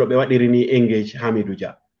 One no be what they really engage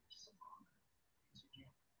Hamiduja.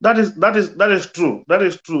 That is true. That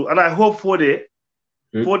is true. And I hope for the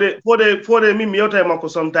me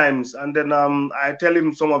sometimes, and then I tell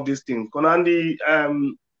him some of these things. Andy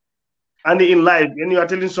in life, when you are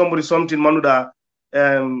telling somebody something, Manuda,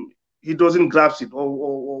 he doesn't grasp it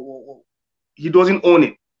or he doesn't own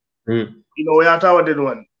it. You know, what they do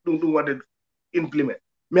what they implement.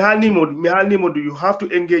 You have to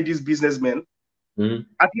engage these businessmen.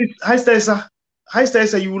 At least high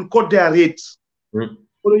you will cut their rates.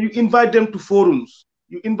 Or you invite them to forums.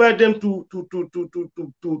 You invite them to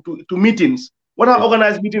meetings. What are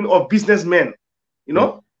organized meeting of businessmen? You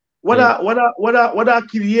know, what are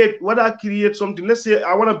create something. Let's say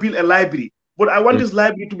I want to build a library, but I want this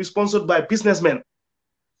library to be sponsored by businessmen,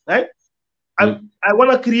 right? I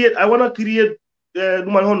want to create a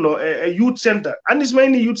youth center, and this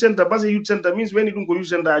mainly youth center. But a youth center means when you don't go youth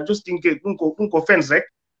center, I just think don't go fence, right?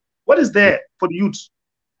 What is there for the youths?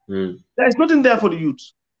 There is nothing there for the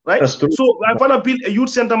youths, right? So I want to build a youth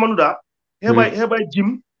center, Manuda. Hereby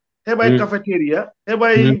gym, hereby cafeteria,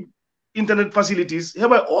 hereby internet facilities,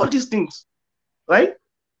 hereby all these things, right?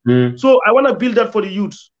 So I want to build that for the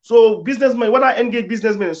youths. So businessmen, when I engage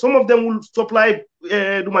businessmen, some of them will supply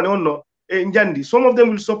Njandi, some of them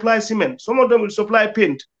will supply cement, some of them will supply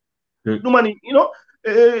paint. Money, you know,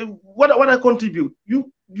 what I contribute.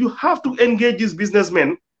 You have to engage these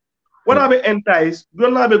businessmen. What are the entice?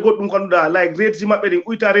 Don't have a good like rates in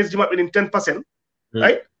 10%,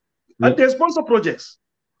 right? And they sponsor projects.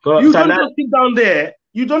 You don't just sit down there.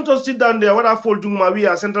 You don't just sit down there. What I told you,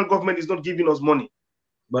 our central government is not giving us money.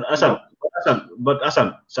 But Assan,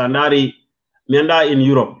 Sanari, Mianda in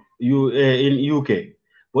Europe, in UK,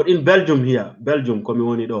 but in Belgium here,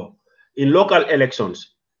 community in local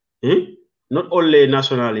elections, not only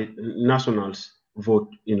nationals vote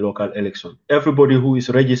in local election. Everybody who is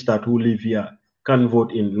registered who live here can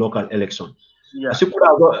vote in local election. Yeah.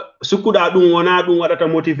 Sukuda what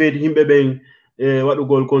motivate him what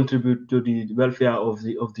will contribute to the welfare of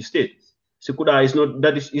the state. Sukuda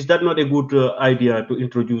is that not a good idea to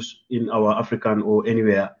introduce in our African or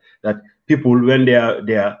anywhere, that people when they are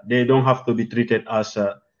there, they don't have to be treated as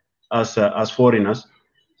foreigners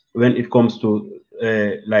when it comes to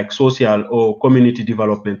like social or community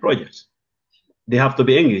development projects. They have to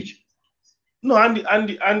be engaged. No, Andy,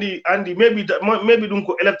 maybe don't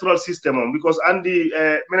go electoral system because Andy,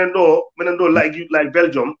 Menendo like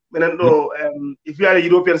Belgium, Menendo, if you are a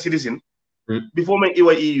European citizen, before me you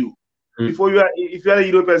are EU, before if you are a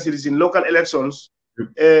European citizen, local elections,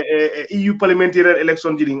 EU parliamentary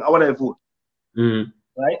election during our vote.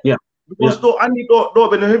 Right? Yeah. Because to andi do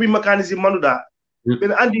be no heavy mechanism manuda.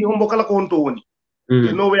 Ben andi hombo kala ko honto woni.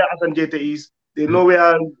 They know where Assan Jaiteh is. They know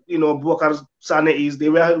where Bokar Sane is. They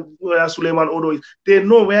know where Suleiman Odo is. They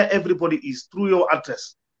know where everybody is through your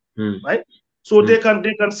address, right? So they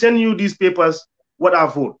can send you these papers. What I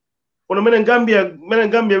vote. When men in Gambia,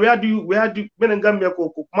 where do you men in Gambia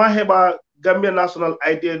ko maheba Gambia national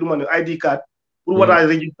ID card for what I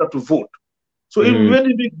register to vote. So it's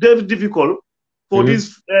very difficult for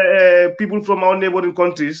these people from our neighboring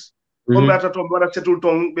countries. Because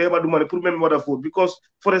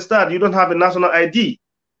for a start, you don't have a national ID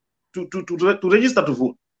to register to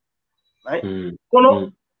vote, right?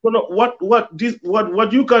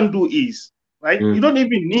 What you can do is, right? You don't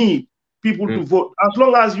even need people to vote as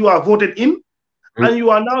long as you are voted in and you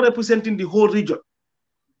are now representing the whole region,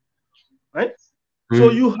 right? So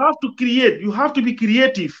you have to create. You have to be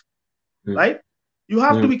creative, right? You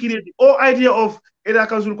have to be creative. All idea of area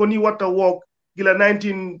council koni water work gila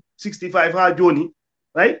 1965 ha Joni,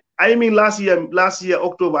 right? I mean last year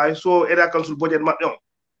October I saw area council budget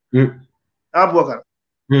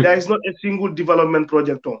there is not a single development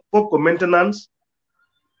project on pop maintenance,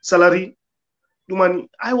 salary, money.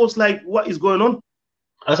 I was like, what is going on?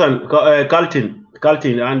 Assan, Kaltin,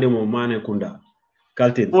 andemo mane kunda.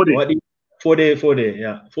 Kaltin. For day,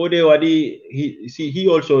 yeah. For day, he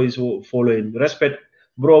also is following. Respect,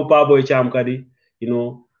 bro, Paboy Cham Kadi,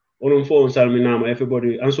 Onum phone Salminama,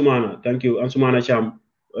 everybody, Ansumana, thank you, Ansumana Cham,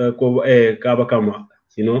 Kabakama,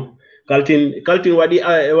 Kaltin,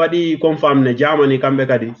 wadi confirm ne Germany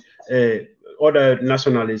Kambekadi, other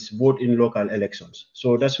nationalists vote in local elections.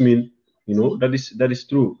 So that's mean, that is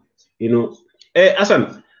true,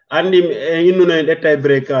 Assan. And that time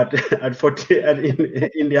break at 40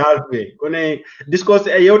 in the halfway. Kone discuss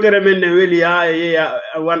a yotere men really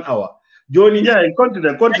 1 hour. Johnny. Yeah,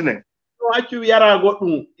 continent. So actually, you are got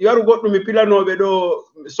to me pillar no bedo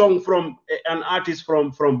song from an artist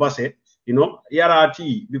from Basse. Yara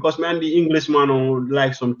tea because man the Englishman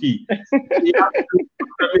like some tea. No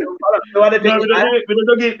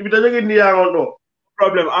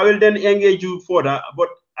problem. I will then engage you further, but.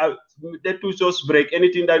 That to just break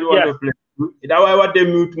anything that you want to play. That why what they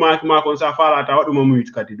mute mark on Safari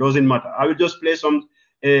mute cut. It doesn't matter. I will just play some.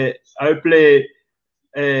 I will play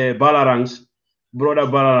Balarangs, brother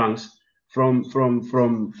Balarangs from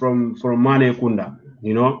Mane Kunda.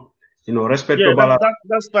 Respect to Balarangs.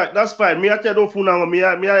 That's fine. Me actually don't funa me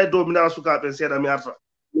I do me na suka pe say me after.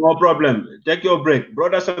 No problem. Take your break,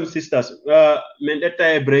 brothers and sisters. Men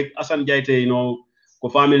that break. Assan Jaiteh,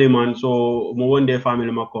 family man, so mo one day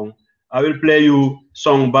family makong. I will play you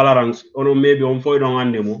song Balarangs. Maybe on foy don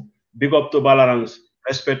andemo. Big up to Balarangs.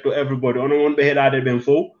 Respect to everybody. On beheda de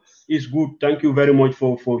benfo. It's good. Thank you very much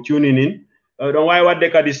for tuning in. Don't why what they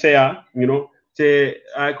can say, say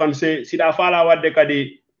I can say sida fala what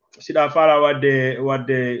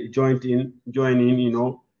they join in,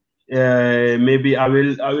 maybe I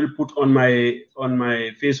will put on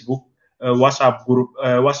my Facebook WhatsApp group,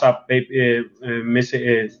 WhatsApp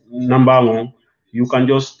message number one. You can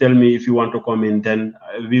just tell me if you want to come in. Then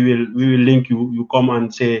we will link you. You come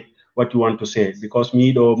and say what you want to say because a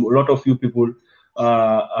lot of you people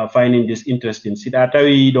are finding this interesting. See that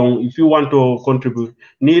if you want to contribute,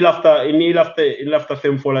 ni after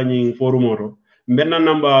fem following forum Mbena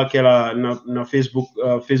number kela na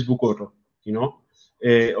Facebook auto,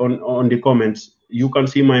 on the comments. You can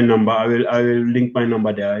see my number. I will link my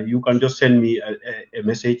number there. You can just send me a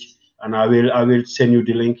message and I will send you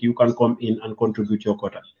the link. You can come in and contribute your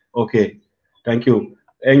quota. Okay. Thank you.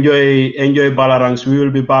 Enjoy Balarangs. We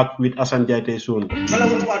will be back with Assan Jaiteh soon.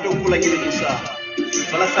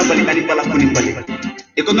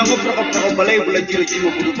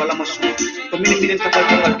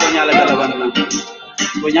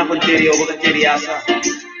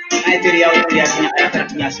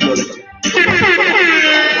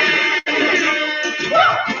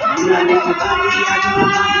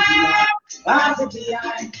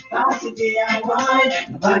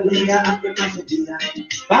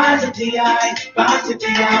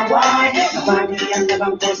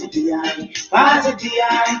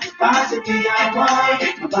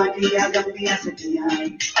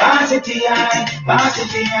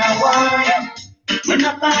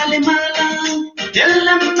 Manapale malang,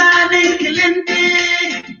 jalan balik kelente,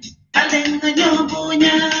 alenga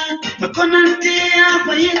nyobunya, makonante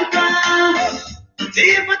apa yenta,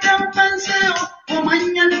 tiba tampan sao,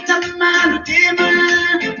 pemanyan taman tema,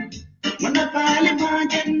 manapale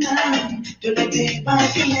majana, tulade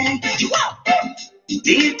bakile,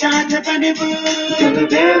 Dita Tapanibu,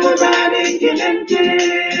 Tulubewa Bari Gilente,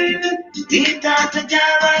 Dita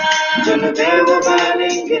Tajara, Tulubewa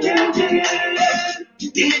Bari Gilente,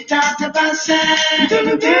 Dita Tabasa,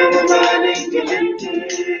 Tulubewa Bari Gilente,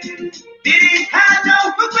 Dita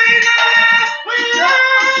Topapina,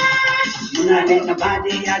 Munadina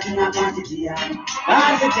Badi Yadina Badidia,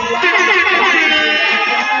 Badidia,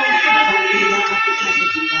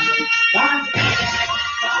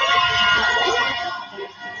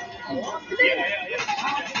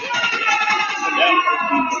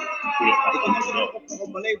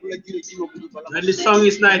 When the song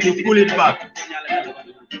is nice, you pull it back.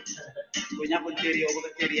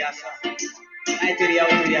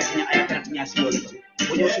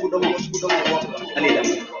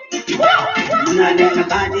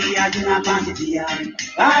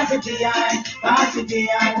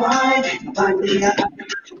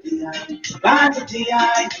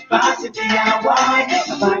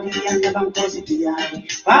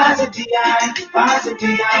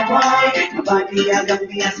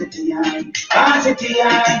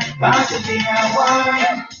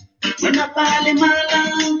 Manapali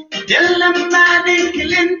malang, jalan bading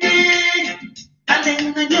kilente,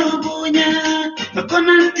 aling nyobunya, ako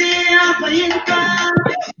nanti apa yinka,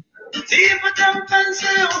 si patang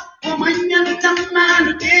pansao, umanyang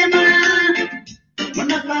tamano tema,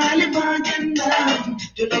 manapali maganda,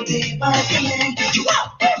 julabi bagilente,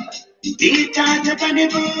 Dita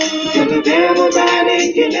Tapanibu, Tulubewa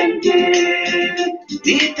Bari Gilente,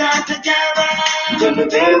 Dita Tajara,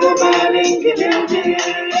 Tulubewa Bari Gilente,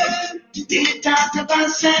 Dita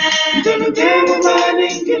Tabasa, Tulubewa Bari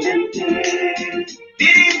Gilente,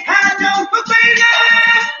 Dita Topapina,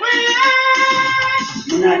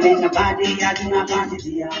 Munadina Badi Yadina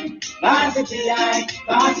Badidia, Badidia,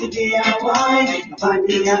 Badidia, why?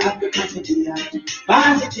 Badia Abdukasidia,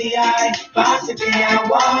 Badidia, Badidia,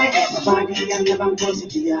 why? Badia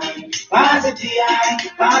Nabangosidia, Badidia,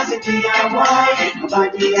 Badidia, why?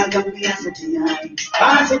 Badia Gambiasidia,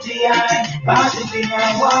 Badidia, Badidia,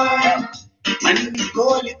 why? Mani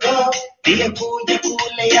koli ko, dia puja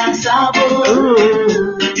kule ya sabu.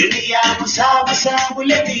 Dunia musabu sabu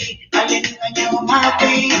leti, alinga nyo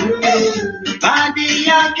mapi. Badi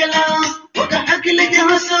ya kela, uka akile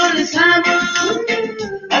jaha sole sabu.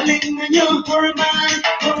 Alinga nyo horma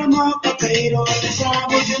kakairo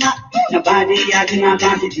sabu juna. Na badi ya juna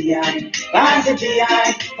badi diai, badi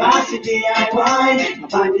diai, why?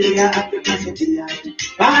 Badi ya Afrika diai,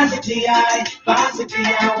 badi diai,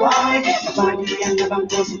 why? Badi ya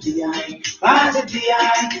Nabangko diai, badi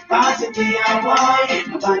diai, why?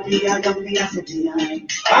 Badi ya Gambia diai,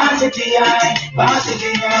 badi diai,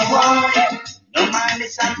 why? No man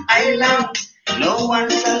is an island, no one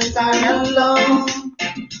shall stand alone.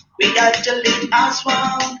 We got to live as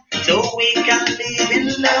one, so we can live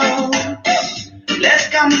in love. Let's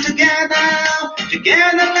come together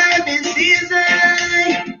life is easy.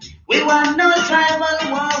 We want no tribal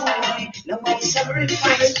war, no more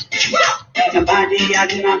sacrifice. Nobody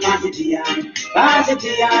yagina basidia,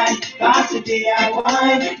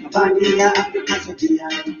 why? Nobody Africa sidia,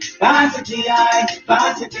 basidia,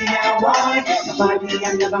 why? Nobody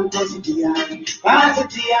Yangabangko sidia,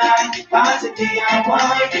 basidia,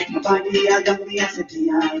 why? Nobody Gambia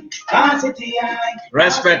sidia, basidia.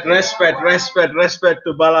 Respect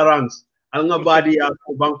to Balarangs. Ang nga body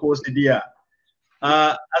ako bangko sidia.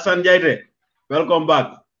 Assan Jaiteh, welcome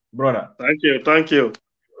back, brother. Thank you.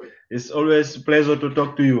 It's always a pleasure to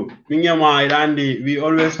talk to you. Minyama Irandi, we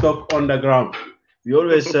always talk on the ground. We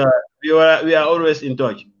always we are always in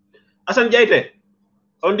touch. Assan Jaiteh,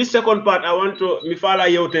 on this second part, I want to mifala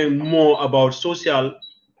yote more about social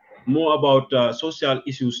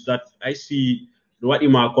issues that I see what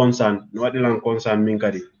ima concern, what ilang concern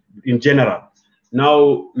minkari in general.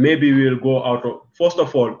 Now maybe we'll go out of, first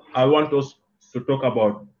of all, I want us to talk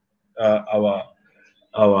about our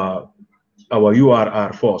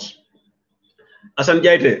URR force. Assan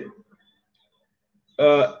Jaiteh,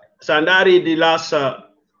 Sandari, the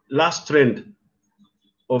last trend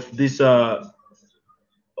of this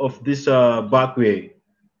backway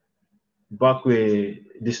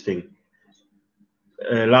this thing,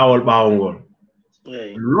 Lawal Baongol.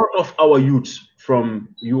 A lot of our youths from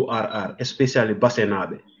URR, especially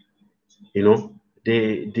Basenabe, you know,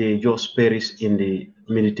 they just perish in the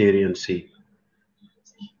Mediterranean Sea.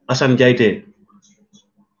 Assan Jaiteh,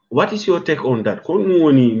 what is your take on that?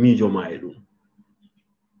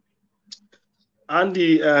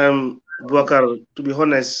 Andy, Boubacar, to be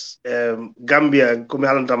honest, Gambia, come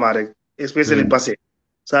Halantamarek, especially Basse.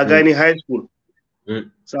 Sa gani high school.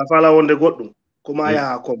 Sa fala wonde goddum, kuma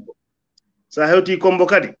ya kombo. Sa hewti kombo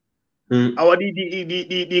kadi. Our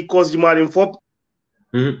the cause the fop.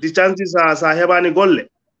 The chances are sa hebani golle.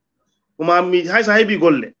 Kuma mi hay sa hebi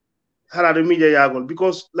golle. Harado media yagol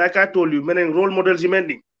because like I told you, many role models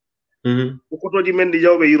jimendi. Ukoto jimendi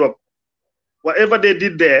jawbe Europe. Whatever they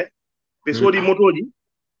did there, they saw the motoji,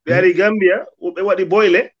 they are Gambia, they were the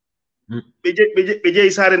boile, beje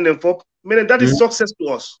isaren them fop. Menen that is success to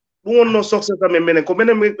us. We want no success to menen. Ko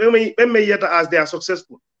menen me yeta as they are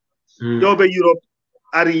successful. Jawbe Europe,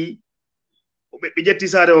 Ari, beje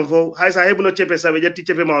tisare on fo. Hay sa hebu no chepe sa beje ti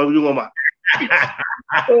chepe ma yungoma.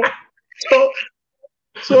 So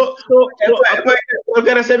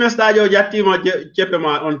okay, semester jo jatti ma chepe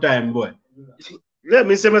ma on time boy. Yeah,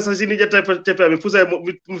 me semester sini jetta chepe mi fusay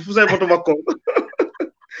moto makko.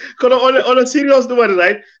 On a serious note,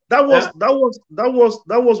 right? That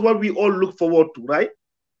was what we all look forward to, right?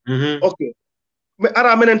 Okay. Me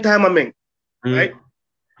ara menen time ameng, right?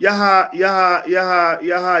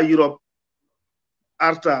 Yaha Europe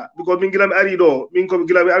arta because mingilami arido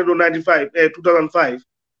 95 2005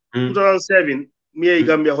 2007 me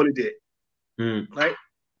Gambia holiday, right?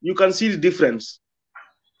 You can see the difference.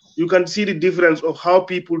 You can see the difference of how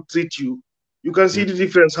people treat you. You can see the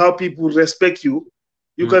difference how people respect you.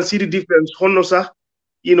 You can see the difference honosa,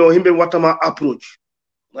 himbe watama approach,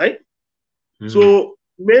 right? So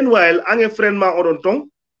meanwhile, I'm a friend ma odontong.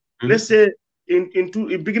 Let's say in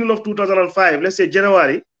beginning of 2005, let's say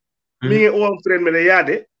January, me and one friend me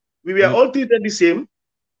yade, we were all treated the same,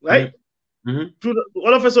 right?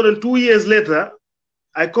 All of a sudden, 2 years later,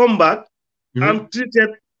 I come back, I'm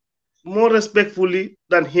treated more respectfully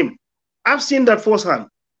than him. I've seen that firsthand,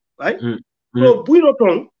 right? So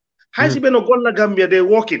Buinotong, Haisibeno Gola Gambia, they're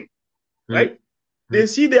walking, right? They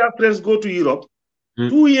see their friends go to Europe.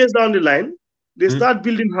 2 years down the line, they start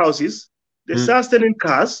building houses, they start selling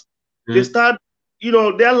cars, they start,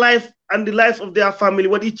 their life and the life of their family,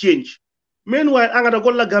 what it changed. Meanwhile, Angada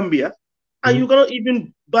Gola Gambia, and you cannot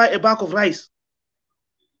even buy a bag of rice.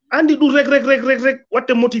 And they do reg, what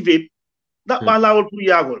they motivate, that Balawal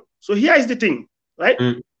Puriyagol. So here is the thing, right?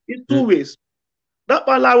 It's two ways. That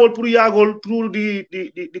Balawal Puriyagol through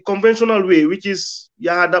the conventional way, which is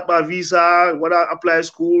Yahadapa visa, what apply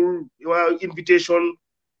school, invitation,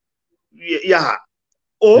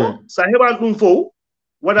 or Saheban Umfo,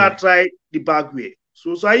 what I try the back way.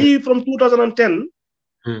 So I from 2010,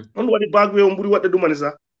 on what the back way what they do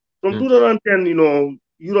manisa. From 2010,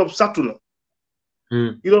 Europe Saturn.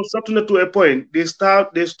 Europe Saturn to a point, they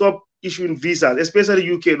stop issuing visas,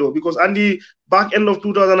 especially UK though, because on the back end of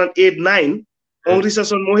 2008-9, on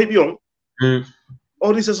recession Mohibion,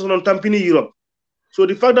 on recession on Tampini Europe. So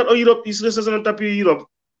the fact that Europe is recession on Tampini Europe,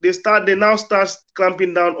 they now start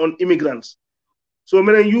clamping down on immigrants. So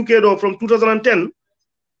in UK though, from 2010,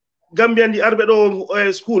 Gambia and the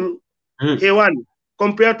Arbedo school, K1,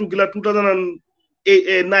 compared to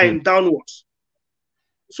 2008-9 downwards.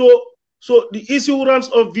 So the issuance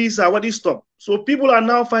of visa, what is stopped? So people are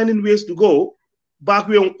now finding ways to go back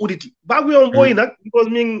way on Uditi. Back way on Boinak, because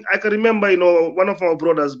I can remember, one of our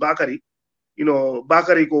brothers, Bakari,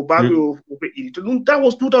 Bakari go back way of Uditi. That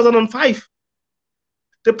was 2005.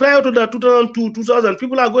 The prior to that, 2002, 2000,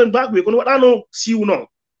 people are going back way. What I know, see you now.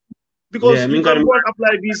 Because you can go and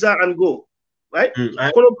apply visa and go, right?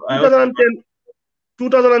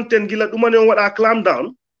 2010, Gila Dumane what are clamped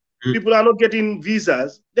down. People are not getting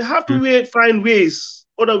visas. They have to find ways,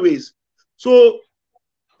 other ways. So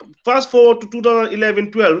fast forward to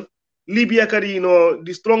 2011-12, Libya carry,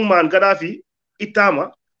 the strong man Gaddafi,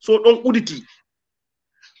 Itama, so on Uditi,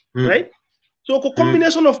 right? So a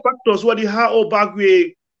combination of factors what the how back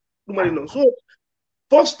way, so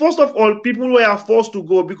first of all, people were forced to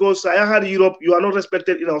go because I had Europe, you are not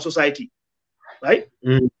respected in our society, right?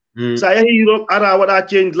 So I Europe, what I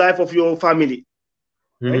change life of your family.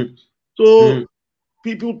 Right? So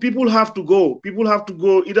people have to go. People have to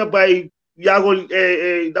go either by Yagol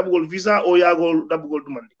double visa or Yagol double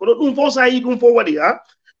money. Kono dum fo sa yi dum fo wadi ha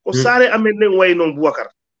ko sare amenden way non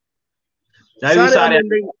Boubacar. Sare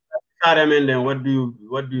amenden, what do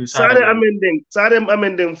you Sare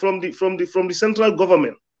amenden from the central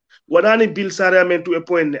government. Wadani bill sare amen to a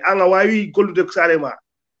point anga wawi golde sare ma.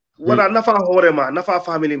 Wada nafa hore ma, nafa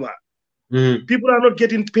family ma. People are not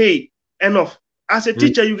getting paid enough. As a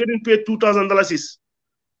teacher, you're getting paid $2,000.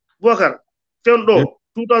 Boubacar,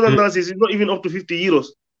 $2,000 is not even up to 50 euros.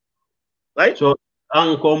 Right? So,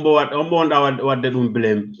 what they don't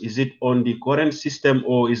blame, is it on the current system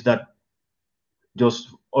or is that just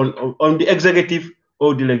on the executive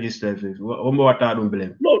or the legislative? What I don't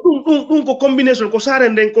blame? No, combination.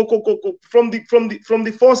 From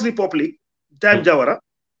the First Republic, time Jawara,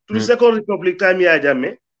 to the Second Republic, time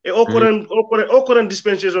Yajame, current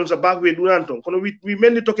dispensations are back with Duranton. We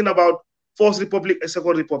mainly talking about First Republic and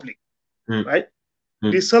Second Republic, right?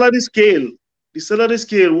 The salary scale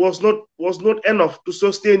was not enough to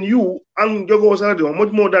sustain you and your salary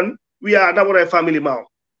much more than we are a family now.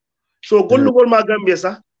 So go look ma Gambia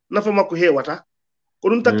sa nafa mako hewata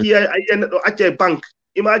konun taki ay acca bank,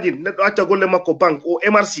 imagine net acca golle mako bank or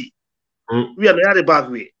MRC we are yare back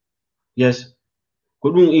way. Yes,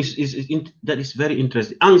 Kodung that is very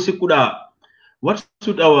interesting. Ang sikuda, what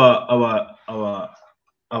should our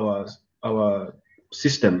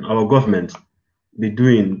system, our government be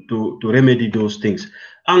doing to remedy those things?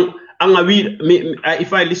 And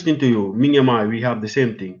if I listen to you, Mingema, we have the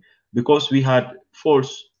same thing because we had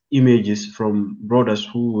false images from brothers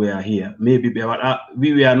who were here. Maybe we were not.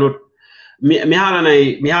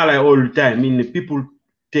 Mihala all the time. I mean, people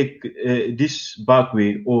take this back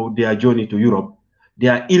way or their journey to Europe. They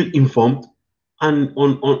are ill-informed and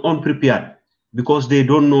unprepared because they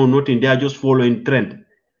don't know nothing. They are just following trend.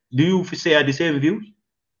 Do you say the same view?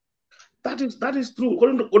 That is true.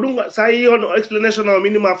 Say on explanation of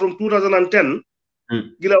minima from 2010.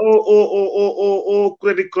 Gila o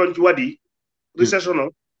credit crunch wadi recession.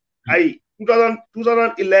 I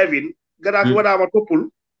 2011 Gaddafi wada ama topul,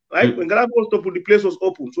 right? When Gaddafi was topul, the place was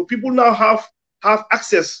open. So people now have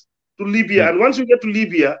access to Libya, and once you get to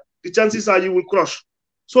Libya, the chances are you will crush.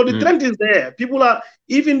 So the trend is there. People are,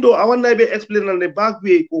 even though I want to explain on the back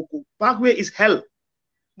way is hell.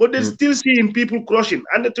 But they're still seeing people crushing.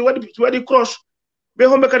 And where they crush, they're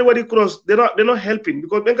not helping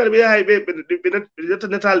because they're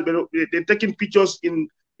taking pictures in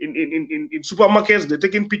supermarkets, they're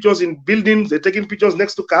taking pictures in buildings, they're taking pictures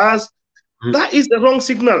next to cars. That is the wrong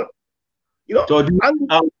signal. You know. So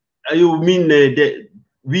you mean that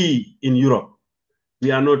we in Europe,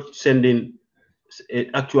 we are not sending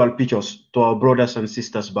actual pictures to our brothers and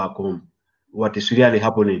sisters back home? What is really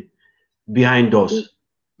happening behind us?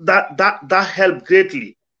 That helped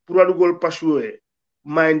greatly.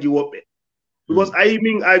 Mind you up. Because I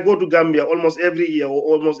go to Gambia almost every year or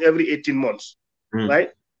almost every 18 months.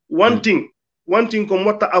 Right? One thing come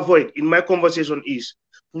what to avoid in my conversation is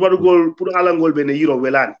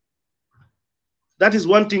that is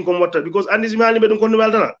one thing come what because and this man don't come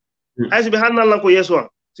well I see behind lanko yes one.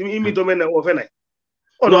 See me to men every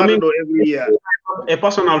year. A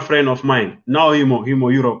personal friend of mine now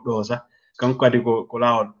himo Europe does kan kwadi ko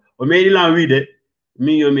laon o me la wide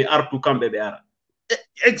mi yo mi artu kambe be ara.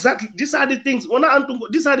 Exactly. These are the things.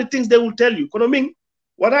 These are the things they will tell you.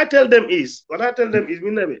 What I tell them is,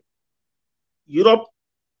 Europe,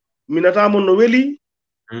 minatamun no weli,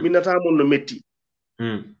 minatamun no meti.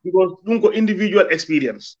 Because dunko individual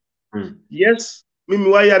experience. Yes, mimi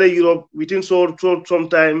wayare Europe within some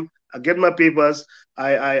time. I get my papers.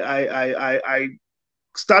 I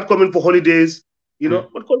start coming for holidays. You know,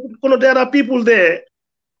 but there are people there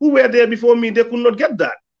who were there before me. They could not get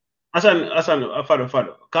that. Assan, fado.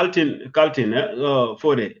 Kaltin,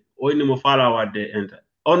 for the oinimo follow the enter.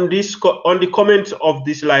 On the comments of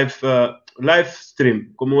this live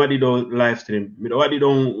stream,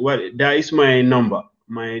 there is my number,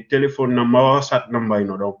 my telephone number, WhatsApp number,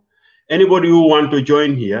 Anybody who want to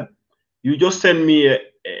join here, you just send me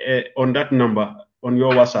on that number on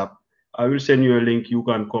your WhatsApp. I will send you a link. You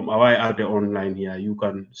can come. I add the online here. You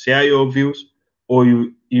can share your views or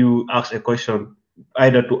you ask a question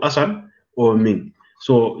either to Assan or me.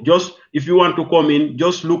 So just if you want to come in,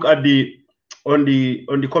 just look at on the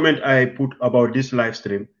comment I put about this live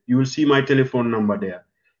stream. You will see my telephone number there.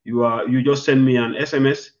 You just send me an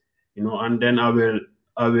SMS, and then I will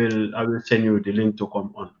send you the link to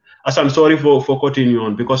come on. Assan, sorry for cutting you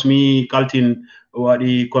on because me Kaltin what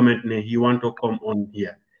the comment he want to come on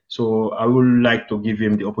here. So I would like to give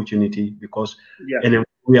him the opportunity because anyway,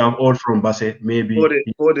 we are all from Basse. Maybe for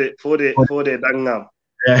the dangam.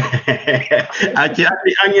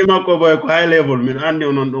 High level.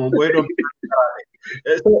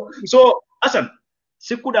 So Assan,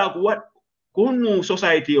 what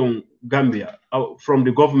society on Gambia from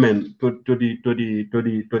the government to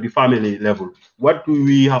the family level? What do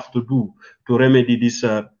we have to do to remedy this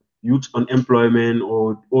youth unemployment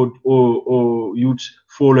or youth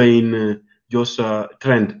following just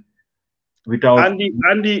trend without and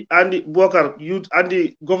the worker youth and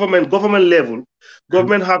the government level?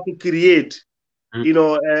 Government have to create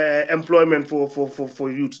employment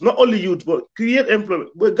for youth, not only youth, but create employment.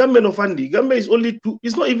 But Gambia no funding. Gambia is only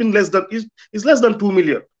it's not even less than it's less than 2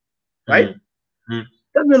 million, right?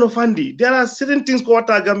 Gambia no funding. There are certain things called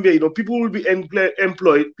Gambia. People will be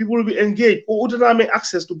employed, people will be engaged, or would not make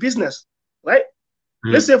access to business, right?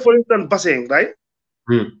 Let's say, for instance, busing, right?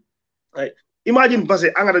 Right. Imagine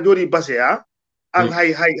base angada jori base ya ang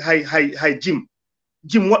hay Jim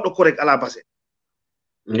what the correct ala base.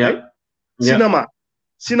 Yeah. Right?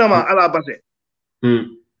 Cinema ala base.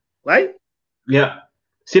 Right? Yeah.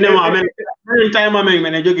 Cinema I mean time I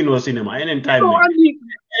mean jogging no cinema any time. No,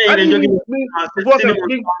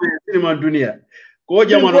 cinema dunia. Ko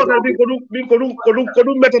jamono ko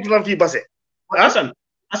dum method lan fi base. Assan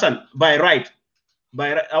by right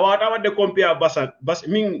our the compare bas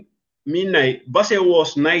mean base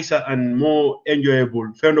was nicer and more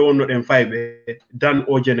enjoyable fendo on them five than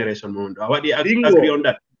our generation mondo. What do you agree on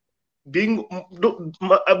that?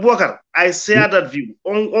 Buakar, I share that view.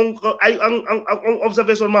 On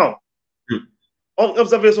observation now. On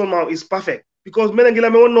observation now is perfect because men ngila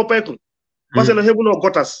me won no payku. Base no hebu no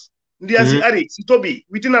gotas. Ndia si ari si tobi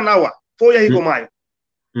within an hour 4 years go mayo.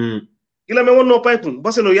 Gila me won no payku.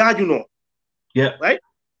 Base no yaaju no. Yeah. Right?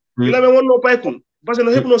 Gila me won no payku. Base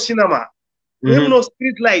no hebu no cinema. No hebu no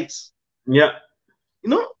street lights. Yeah. You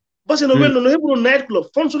know? Base no well no hebu no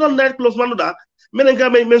nightclub. Functional nightclubs manuda. Men nga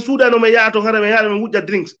me suda no me yaato ngara me yaade me wujja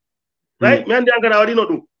drinks. Right? Me andi angara wadi no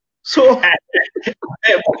dum. So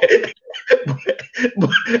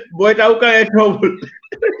boy taw ka trouble.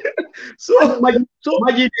 So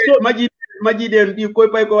maji den di koy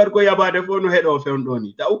pay ko war ko yabade fo no hedo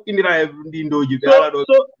fewndoni ta ukinira ndi ndoji be ala do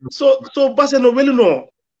so base no weluno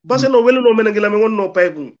men ngila me wonno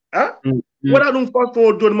paygu wala dum fast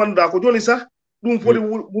forward don manda ko joni sax dum fodi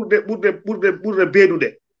burde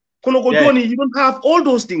bedude kono ko joni you don't have all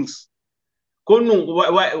those things. Kono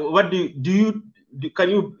what do you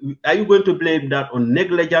are you going to blame that on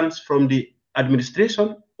negligence from the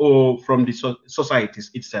administration or from the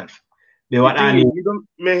societies itself? Me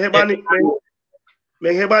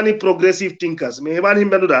hebani progressive thinkers. Me hebani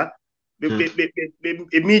himbenuda be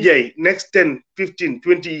media next 10, 15,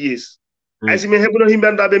 20 years. I see me hebuno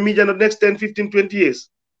himbenda be media the next 10, 15, 20 years.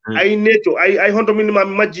 I neto I honto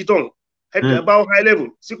minimum majitong about high level.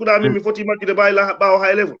 Sikuda mi 40 majji de about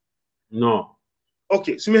high level. No.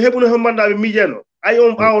 Okay, so me hebuno himbenda be media no. I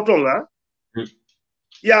aotonga.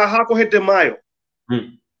 Ya hako hete mayo.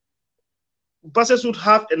 Buses should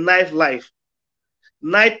have a night life,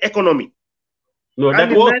 night economy. No,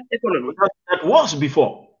 that was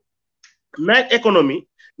before. Night economy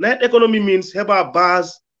means heba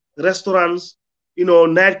bars, restaurants,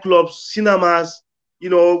 nightclubs, cinemas,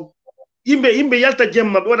 imbe yalta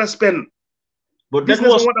jemma what a spend. But that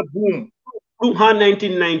business was what a boom.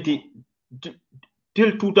 1990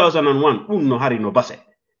 till 2001. No hari no base.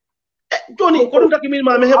 Johnny,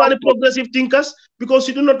 me have progressive thinkers because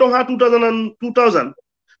you do not know how 2000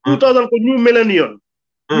 for new millennium.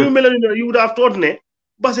 New millennium, you would have taught ne,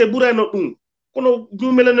 base bura no kono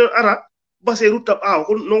new millennium ara, base root up out.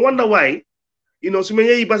 No wonder why, so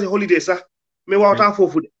me base holiday sa, me wata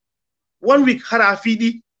for food. 1 week hara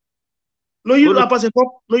fidi. No, you don't pass a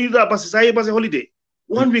pop, no, you don't pass a holiday.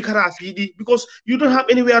 1 week hara fidi because you don't have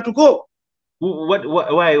anywhere to go.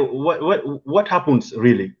 What happens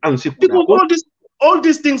really? Because all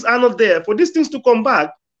these things are not there. For these things to come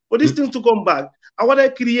back, I want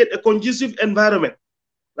to create a conducive environment,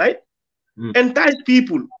 right? Entice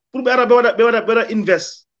people, better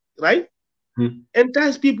invest, right?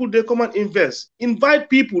 Entice people, they come and invest.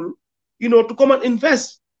 Invite people, to come and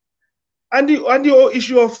invest. And the whole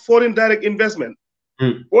issue of foreign direct investment.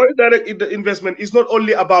 Foreign direct investment is not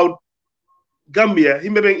only about Gambia,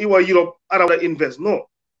 Europe, Arab invest. No.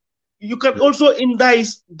 You can also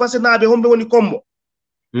indice Basenabe Hombe when you combo.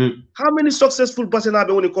 How many successful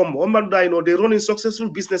Basenabe when you combo? They're running successful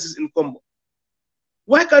businesses in combo.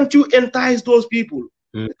 Why can't you entice those people?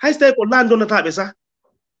 High step or land on the tabesa.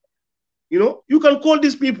 You can call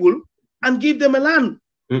these people and give them a land.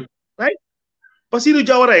 Right? Basiru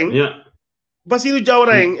Jawarang,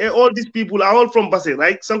 all these people are all from Base,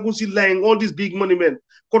 right? Sankusi Lang, all these big money men.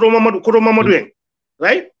 Koto Mamadou,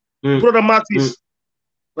 right? Brother Marxis,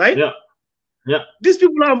 right? Yeah. These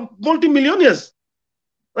people are multi-millionaires,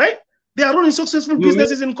 right? They are running successful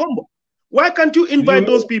businesses in Combo. Why can't you invite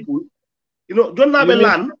those people? Don't have a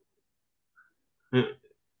land.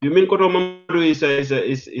 You mean Koto Mamadou is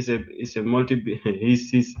a multi?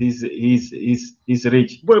 He's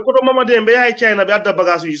rich. Boy, Koto Mamadou and China be at the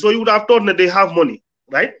bagage, so you would have thought that they have money,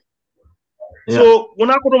 right? Yeah. So when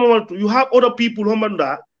I Koto Mamadou, you have other people who they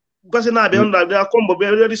are combo,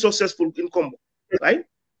 very successful in combo, right?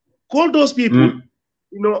 Call those people,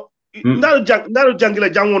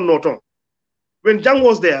 When Jang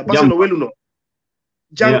was there,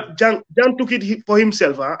 Jang took it for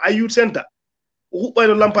himself, a youth center. Who by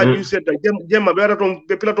the Lampard youth center, Gemma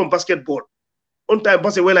Bearaton basketball. On time,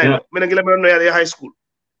 Basse Wella, Menangila high school.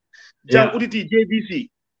 Jang Uditi JBC,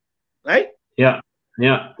 right? Yeah.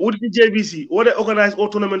 Yeah. Would the JVC or they organize all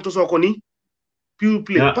tournament to Sokoni? People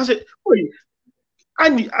play. Yeah. Parce que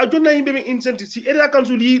and I don't know maybe incentive. See, area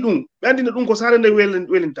council they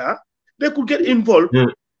could get involved,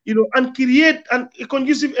 and create a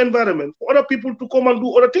conducive environment for other people to come and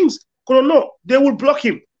do other things. No, they will block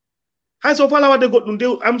him. So far, they got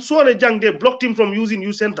I'm sorry, Jang, they blocked him from using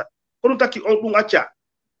youth center.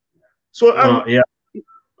 So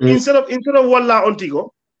instead of Walla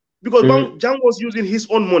Ontigo, because Jang was using his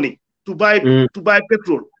own money to buy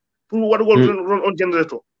petrol for what was run on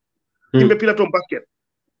generator. In the Pilaton basket.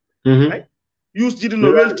 Right? Use the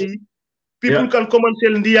novelty. People can come and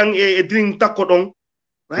tell Ndiang a drink takodong.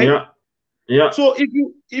 Right? Yeah. So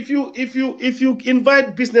if you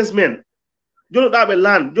invite businessmen, you don't have a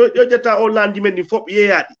land. You just have all land you made in FOP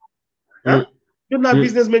You don't have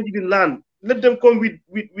businessmen in land. Let them come with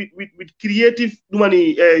creative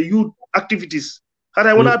money youth activities. And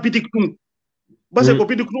I want to bitik tung. Base ko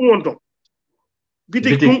bitik tung wonto.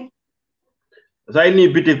 Bitik tung. Zaini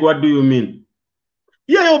bitik, what do you mean?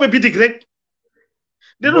 Yeah, you bitik rek.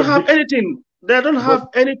 They don't have anything. They don't have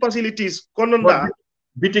any facilities.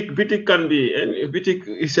 Bitik can be, and bitik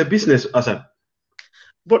is a business, Assan.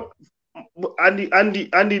 But Andy,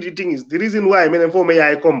 the thing is, the reason why I mean for me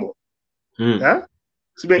I combo. So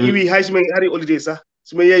when we have holidays,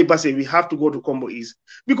 we have to go to combo is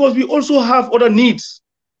because we also have other needs,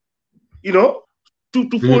 to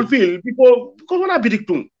fulfill because when I bitik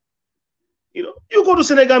tung. You go to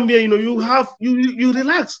Senegambia, you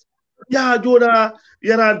relax. Yeah, Joda,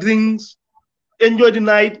 drinks, enjoy the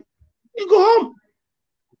night, you go home.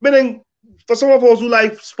 But then for some of us who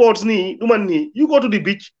like sports, you go to the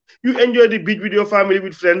beach, you enjoy the beach with your family,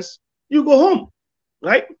 with friends, you go home.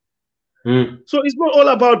 Right? So it's not all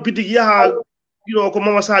about bitik, ko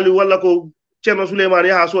Mama Sali, wala ko Cheno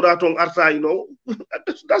Suleiman, soda tong arta,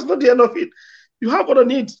 That's not the end of it. You have other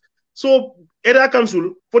needs. So area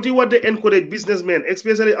council, what they encourage businessmen,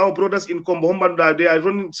 especially our brothers in Kombo, they are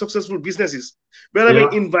running successful businesses. Where they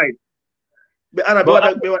invite.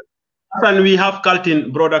 And we have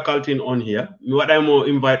brother Caltin on here. What I'm more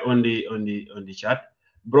invite on the chat.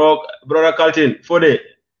 Brother Caltin,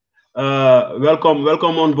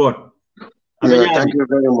 welcome on board. Yeah, thank you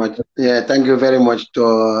very much. Yeah, thank you very much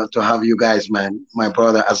to have you guys, man. My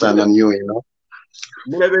brother Assan and you,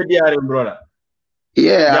 brother.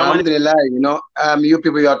 Yeah, alhamdulillah, you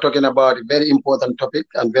people, you are talking about a very important topic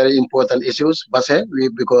and very important issues, Basse,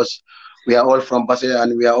 because we are all from Basse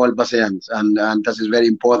and we are all Basseans, and that is very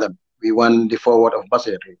important. We want the forward of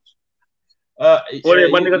Basse.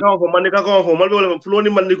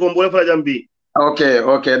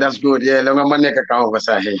 Okay, that's good. Yeah,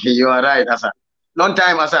 you are right, Assan. Long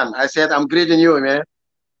time, Assan. I said I'm greeting you, man.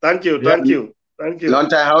 Thank you. Long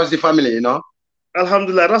time. How's the family,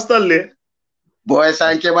 Alhamdulillah, Rastalle. Boy,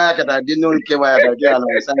 thank you, brother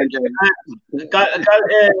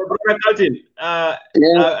Caltin. I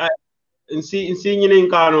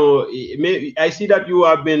see that you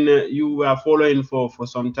were following for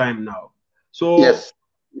some time now. So yes.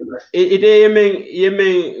 Intending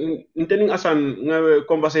Assan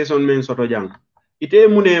conversation men soto jang. Ite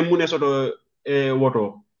mune soto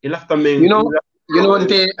woto.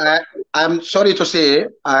 I'm sorry to say,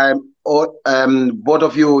 both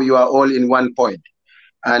of you are all in one point,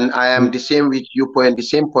 and I am the same with you point, the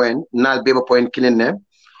same point. Nal Beba point killing them.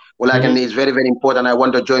 Well, it's very, very important. I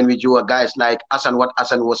want to join with you guys, like Assan, what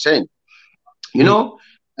Assan was saying. We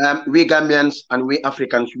Gambians and we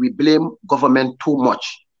Africans, we blame government too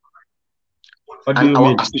much. What do you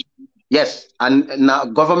mean? Yes, and now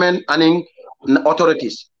government and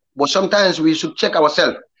authorities. But sometimes we should check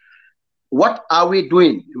ourselves. What are we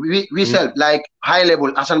doing? We self, like high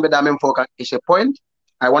level, Assan Bedamen Foka is a point.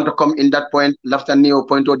 I want to come in that point, after Neo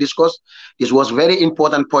point to discuss. This was very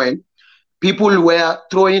important point. People were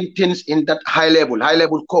throwing things in that high level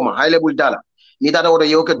comma, high level dollar. Neither order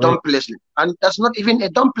you okay dumb place. And that's not even a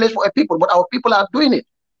dumb place for a people, but our people are doing it.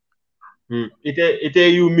 You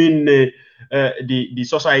mean the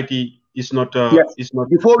society is not is not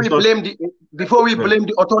before we blame the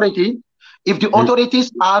authority. If the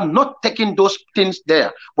authorities are not taking those things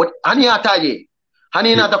there, but the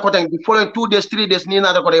following 2 days, 3 days,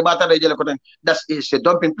 that's a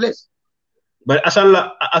dumping place. But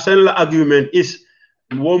Assan argument is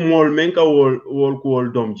one more menka wall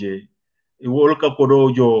domje. Wall kapodo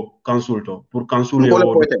jo consulto pour council.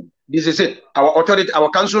 This is it. Our authority, our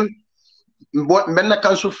council, men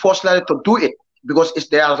council forced to do it because it's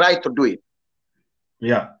their right to do it.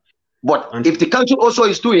 Yeah. But if the council also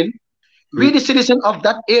is doing, we the citizen of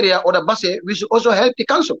that area or the Basse, we should also help the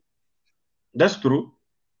council. That's true.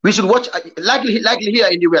 We should watch, likely here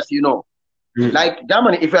in the West, Like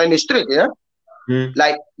Germany, if you're in the street, yeah,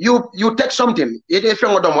 like you take something, it is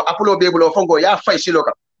from Odomo, Apollo Bible or Fongo, ya fight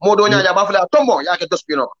siloka, Modonia Yabafla, Tombo, Yaka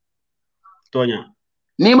Dospino. Tonya.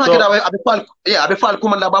 Nima Abefal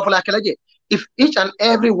Kumanda Bafala Kelaje. If each and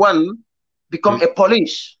every one become a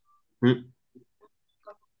police,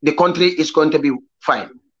 the country is going to be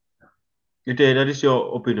fine. That is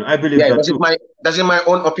your opinion. I believe that too. That's in my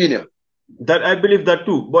own opinion. That I believe that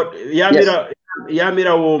too. But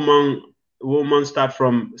Yamira woman start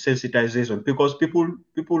from sensitization because people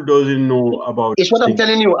doesn't know about. It's what I'm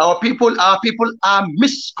telling you. Our people are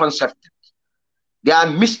misconcepted. They are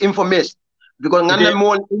misinformed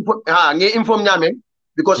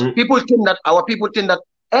because people think that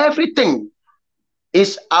everything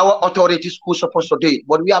is our authorities who supposed to do it,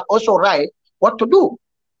 but we have also right what to do.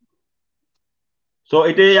 So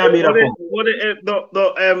it is Yamira.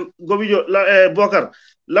 Bokar.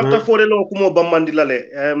 Lafta fode lo kumo bamandi lale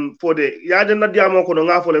fode yaade na diamo ko no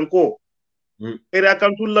ngafolen ko area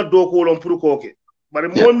council la do ko lon pour ko ke bari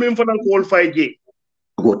mon min fanan ko wol fayje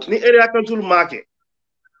ni area council make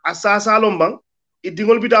asasa lombang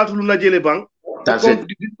idingol bidatul na jele bang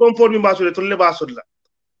comfort mi basule to le basud la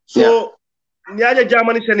so nyaaja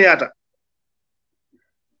jamani seniyata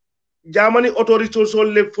jamani autorité so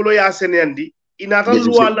le fulo ya seniyandi inata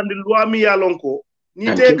loi landi loi mi ya lonko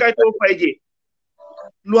ni te kay to fayje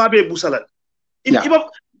loi be busalan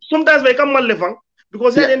sometimes they come malefang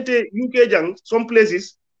because UK jang some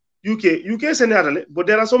places UK senatale but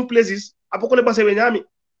there are some places apokole base be nyami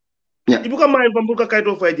ibuka mind pambuka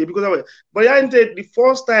kaito faije because but ya the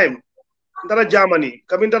first time ndara Germany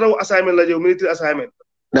kamin ndara assignment la military assignment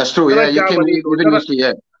that's true you can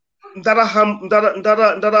even ndara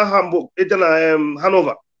Hamburg etana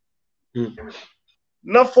Hanover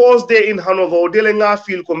na first day in Hanover o dele nga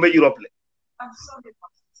feel ko be Europe le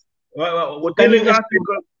because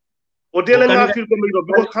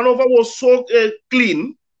Hanover was so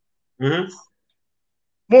clean.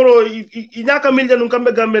 Moro inyaka milja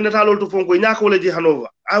nunkambe gambe netalo to fonko inyaka wala Hanover.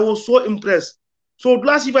 I was so impressed. So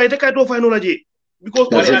last if I take to final because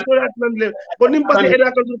but nimpase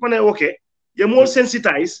area council fane okay. You more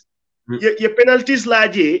sensitized. Your penalties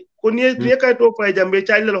laje ko ni kay to fay jambe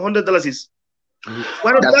charge $100.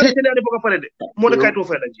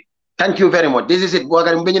 Thank you very much. This is it.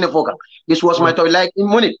 This was my toy. Like in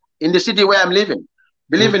Munich, in the city where I'm living.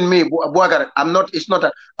 Believe in me, it's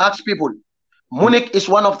not ask people. Munich is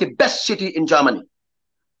one of the best city in Germany.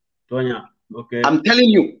 Okay. I'm telling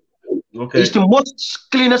you. Okay. It's the most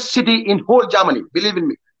cleanest city in whole Germany. Believe in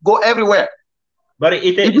me. Go everywhere. But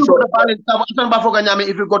if you go to Berlin,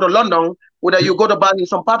 if you go to London, whether you go to Berlin,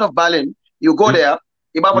 some part of Berlin, you go there,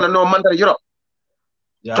 you know Mandar Europe.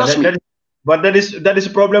 Yeah, trust me. But that is a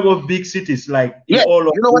problem of big cities, like all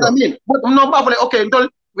of you know Europe. What I mean. But no, okay,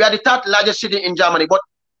 we are the third largest city in Germany, but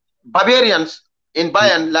Bavarians in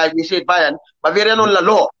Bayern, like we said, Bavarian on la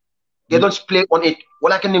law, they don't play on it.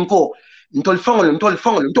 What I can go,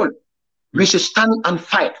 we should stand and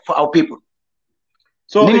fight for our people.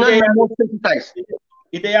 So thank you very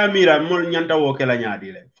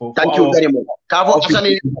much. Kavo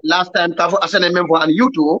Asani last time, Kavo Asani member and you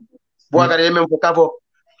too,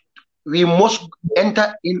 we must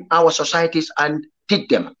enter in our societies and teach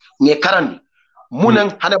them.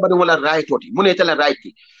 Munang hanabadu wala right oti, munetela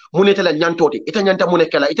righti, munetela nyantoti, ita nyanta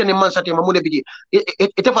munekela, ita ni mansa tema munebiji,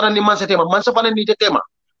 ita fana ni mansa tema, mansa fana ni tema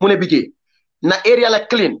munebiji. Na area like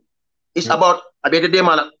clean is about abede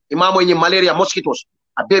demala, imamo ini malaria, mosquitoes,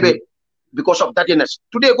 abebe because of dirtiness.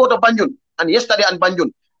 Today go to Banjul and yesterday and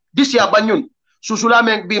Banjul. This year Banjul,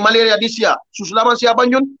 susulame be malaria this year, susulaman siya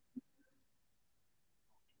Banjul.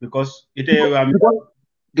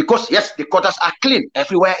 Because yes, the quotas are clean.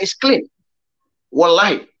 Everywhere is clean.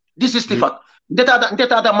 Wallahi, this is the fact.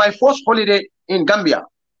 That my first holiday in Gambia.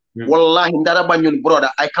 Wallahi, brother,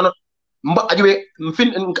 I cannot. How did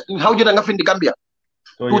I find the Gambia?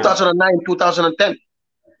 2009, 2010.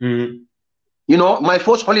 You know, my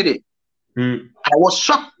first holiday. I was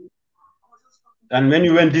shocked. And when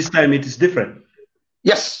you went this time, it is different.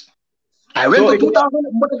 Yes, I went to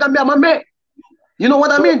 2000, but Gambia, my man. You know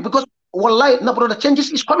what I mean? Because wallahi, no brother,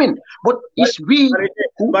 changes is coming. But it's we.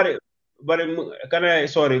 But can I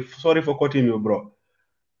sorry for cutting you, bro.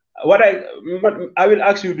 I will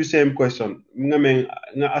ask you the same question.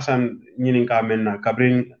 Assan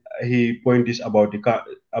Kabrin he point this about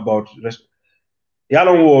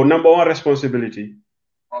number one responsibility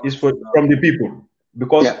is from the people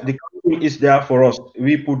because the council is there for us.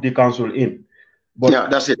 We put the council in. But yeah,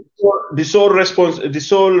 that's it. The sole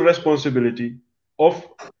responsibility of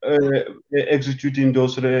executing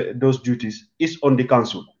those duties is on the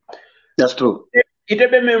council. That's true.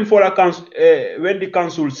 for a council, when the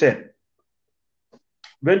council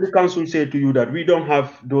said to you that we don't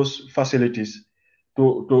have those facilities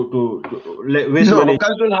to waste money. No,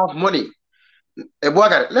 council have money.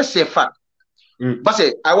 Let's say fact. But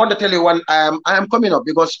I want to tell you one. I am coming up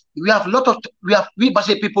because we have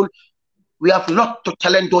people. We have lot to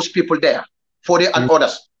challenge those people there for the and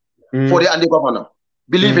others, for the and the governor.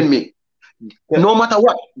 Believe in me. No matter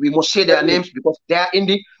what, we must say their names because they are in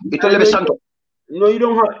the Itolebe Santo. No, you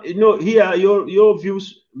don't have. No, here your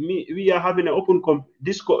views. We are having an open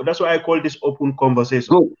that's why I call this open conversation.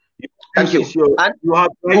 Good. Thank you. And you have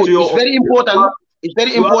good. It's very important. It's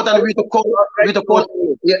very important. We to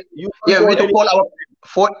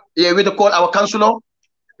call our councillor,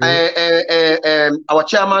 our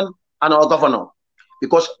chairman, and our governor,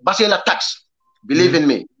 because Basela tax. Believe in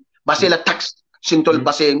me, Basela tax. Sintol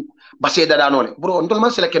Basela Danone. Bro,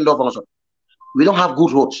 we don't have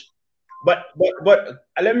good roads. But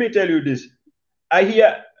let me tell you this. I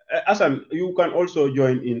hear Assan, you can also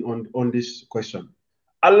join in on this question.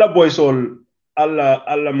 Allah boys all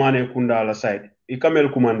Allah mane kunda side. Ikamel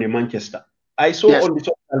Kumande Manchester. I saw on the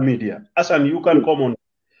social media. Assan, you can come on.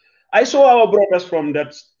 I saw our brothers from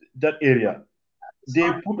that area.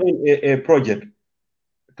 They put in a project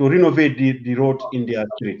to renovate the road in their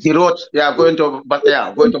streets. The road, going to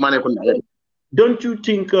Manekunda. Don't you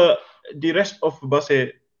think the rest of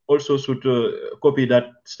Basse also should copy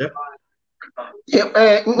that step?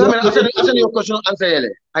 Yeah, Assan, your question answer.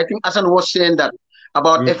 I think Assan was saying that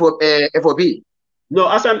about FOB. No,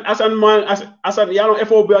 Assan,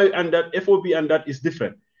 FOB and that is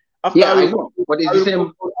different. After I know, but it's the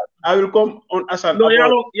same. I will come on Assan. No,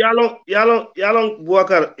 yalong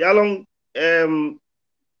Buakar, yalong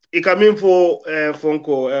ikamin for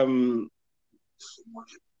Fonko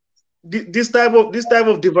this type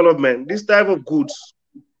of development, this type of goods,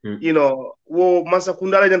 you know, wo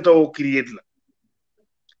masakundala janta wo create la.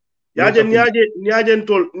 Nyajen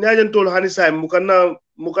tol hanisai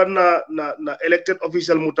mukanna na elected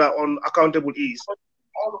official muta on accountable is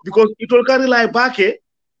because it will carry like back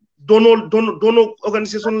dono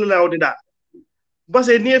organisation la odida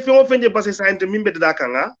base ni fe o fenje base sainte mimbe da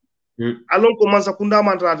kanga alon ko masakunda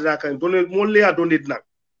mantra da kan donne mo le a donate nan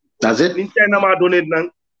that's it ni China ma donate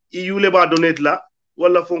nan EU le ba donate la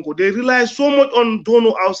wala fonko they rely so much on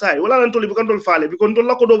dono outside wala nan toli bukan tol fale because tol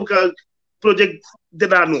la ko do ka project de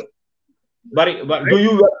da no. But do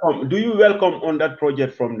you welcome on that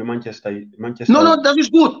project from the Manchester? No, that is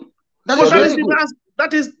good. That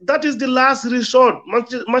is the last resort.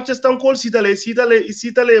 Manchester call Sitale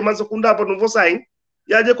Mazakunda but no sign.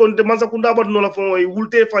 Yaje kon de Mazakunda but no la fon e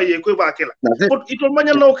wulte faye ko ba kela. But it will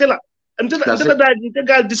manya no kela. I'm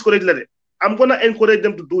discourage la. I'm gonna encourage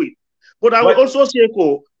them to do it. But I will also say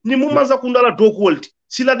ko ni mu Mazakunda la do quality.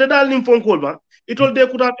 Sila de dal nim fon kolba. It will they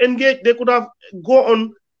could have engaged, they could have go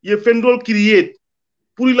on ye fendol create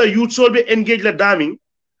pour la youth sol be engage la daming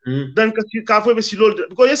dan ka fo be silol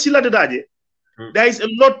because ye sila de daje there is a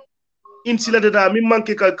lot in sila de da mi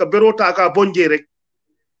manke ka berota ka bonje rek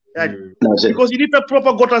because you need a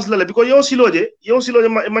proper gutters la because yo siloje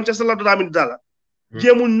Manchester la da min dala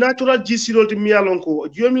jemu natural ji silol ti mi alon ko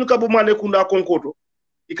jomil ka bu mane kunda konkoto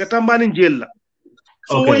ikatambani njella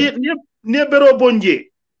so ne bero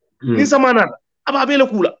bonje ni samana aba bele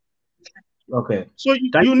kula. Okay. So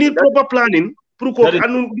you need proper planning. And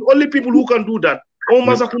the only people who can do that.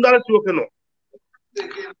 Okay.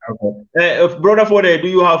 Brother Fode, do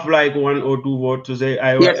you have like one or two words to say?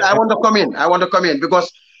 Yes, I want to come in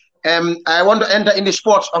because I want to enter in the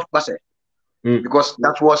sports of Basse because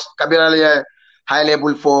that was capital high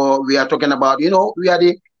level for we are talking about. You know, we are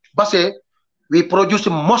the Basse. We produce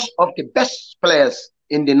most of the best players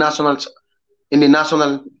in the in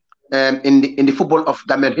the football of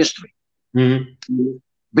Gambian history.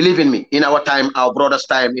 Believe in me, in our time, our brother's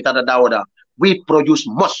time, we produce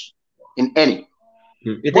most in any.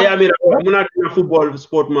 Football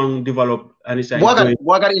sportman develop and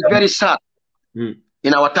Boagar is very sad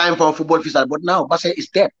in our time for football official, but now Basse is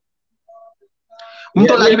dead.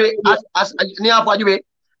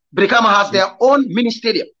 Brikama has their own mini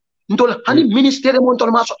stadium. Mini stadium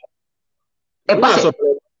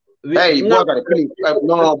Hey, Boagar, please.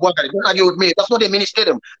 No, Boagar, don't argue with me. That's not a mini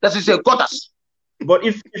stadium. That is a gutters. But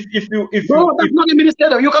if that's not a mini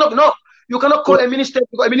stadium. You cannot call a mini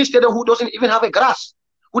stadium who doesn't even have a grass,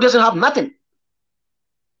 who doesn't have nothing.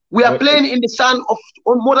 We are playing in the sun of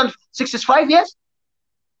more than 65 years.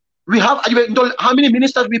 We have how many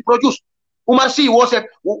ministers we produce? Umar Sy was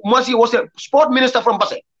a sport minister from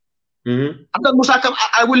Basse. After Musa come,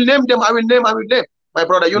 I will name them. My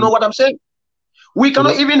brother, you know what I'm saying? We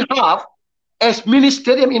cannot even have a mini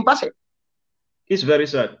stadium in Basse. It's very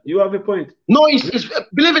sad. You have a point. No, it's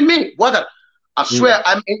believe in me, brother. I swear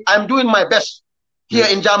I'm doing my best here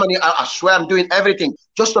in Germany. I swear I'm doing everything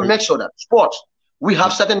just to make sure that sports, we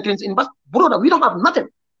have certain things in, but brother, we don't have nothing.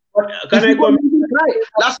 Can I come?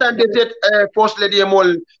 Last time they said First Lady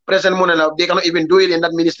Emol, President Monena, they cannot even do it in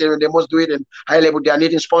that ministerium. They must do it in high level. They are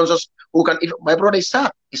needing sponsors who can. My brother is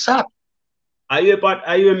sad. It's sad. Are you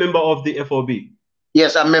a member of the FOB?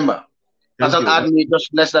 Yes, I'm a member. Assan added me just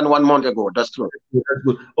less than 1 month ago. That's true. That's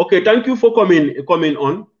good. Okay, thank you for coming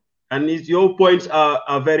on. And your points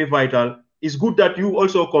are very vital. It's good that you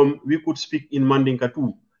also come. We could speak in Mandinka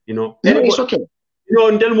too. You know. It's okay. You know,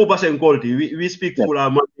 we speak full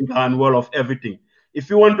Mandinka and all of everything. If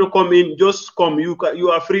you want to come in, just come. You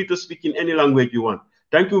are free to speak in any language you want.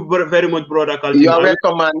 Thank you very much, brother Kaltin. You are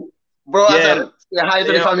welcome, man. Bro, Assan, say hi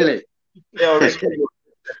to the family.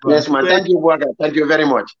 Yes, man. Thank you, brother. Thank you very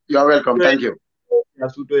much. You are welcome. Thank you.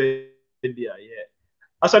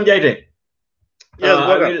 Assan Jaiteh.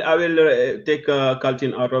 Yes, I will take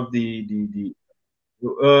Kaltin out of the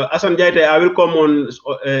Assan Jaiteh, I will come on.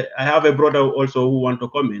 I have a brother also who want to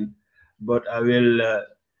come in, but I will.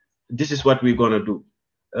 This is what we're gonna do.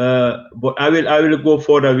 But I will go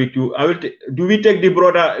further with you. Do we take the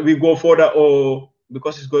brother? We go further, or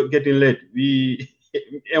because it's getting late?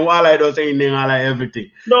 And while I don't say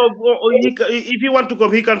everything. No, if you want to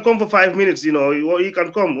come, he can come for 5 minutes. You know, he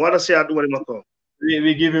can come. What I say, I do when he must come.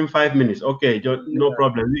 We give him 5 minutes. Okay, no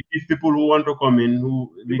problem. We give people who want to come in.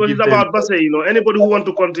 Because it's about Basse, you know. Anybody who want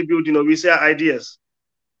to contribute, you know, we share ideas.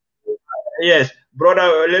 Yes,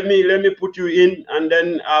 brother. Let me put you in, and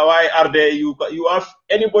then why are there? You have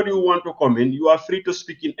anybody who want to come in. You are free to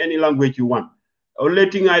speak in any language you want. Only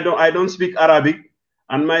thing I don't speak Arabic,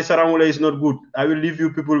 and my Sarangule is not good. I will leave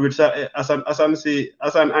you people with Assan ange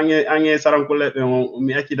Sarangule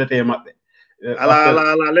mi akidate mappe.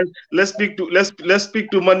 Let's speak to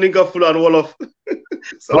Mandinka full and Wolof.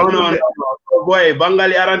 No, boy,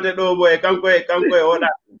 Bangali arante do boy, kankoy oda.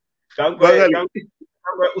 Kankoy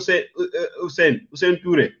Usain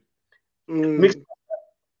Touré.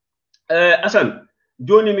 Assan,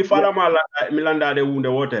 Johnny mi fala Milanda de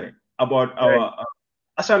Wunde Water about our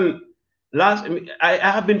Assan. I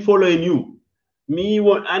have been following you.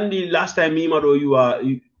 Andy, last time you are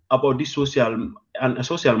about this social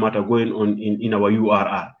matter going on in our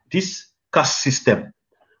URR. This caste system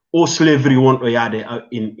or slavery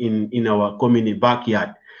in our community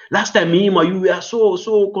backyard. Last time you were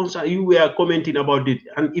so concerned, you were commenting about it,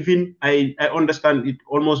 and even I understand it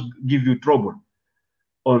almost give you trouble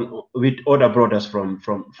with other brothers from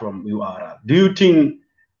URR. Do you think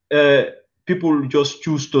people just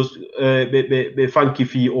choose to be funky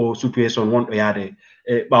fee or situation want to yade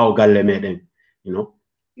galle meden, you know?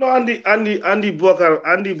 No, Andy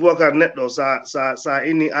Buakar netto sa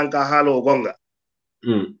ini anka halo gonga.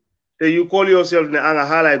 You call yourself ne anga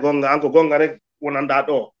hala gonga, anko gonga rek wonanda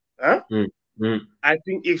do. Huh? I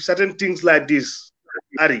think if certain things like this,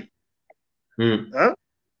 Ari,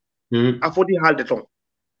 afodi hal de tong.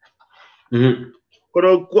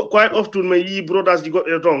 Quite often, my brothers you got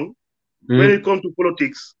the tongue. When it comes to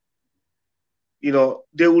politics, you know,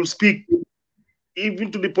 they will speak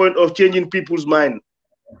even to the point of changing people's mind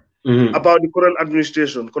about the current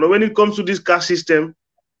administration. Because when it comes to this caste system,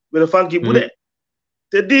 with the funky Bude,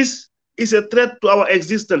 this is a threat to our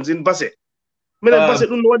existence in Basse. Basse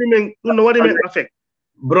don't know what it may affect.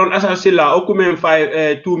 Bron Assan Silla, okumen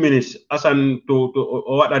 2 minutes. Assan to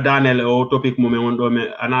what a Daniel or topic moment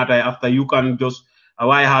another after you can just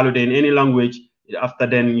why holiday in any language. After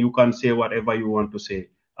then you can say whatever you want to say.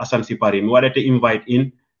 Assan Siparin, what to invite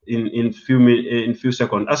in few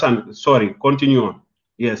seconds. Assan, sorry, continue on.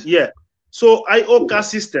 Yes. Yeah. So IOCA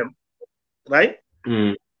system, right?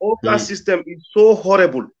 OCA system is so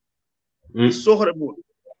horrible. It's so horrible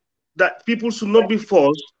that people should not be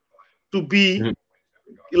forced to be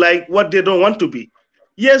like what they don't want to be.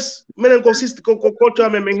 Yes, menen consist culture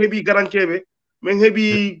men hebi garankebe, men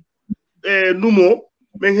hebi numo,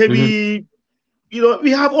 men hebi, you know,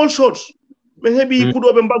 we have all sorts. Men hebi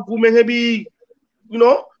kudo bembagu, men hebi, you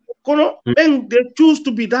know, kono, and they choose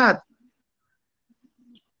to be that.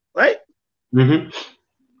 Right? Kono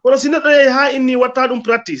sinata ha inni watadum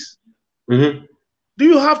practice. Do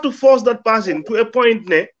you have to force that person to a point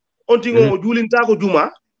ne onti go julinta ko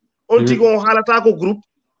juma, onti go halata ko group,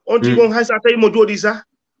 onti go haisata mo jodi sa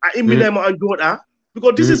a imina mo anjoda,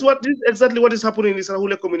 because this is exactly what is happening in these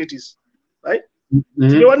Rahule communities, right? So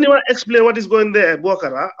they want to explain what is going there,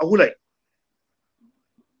 Bokara, Ahulai.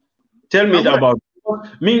 Tell me about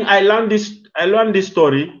me. I learned this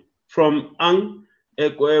story from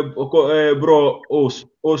bro Os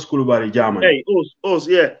school bari German. Hey, Os,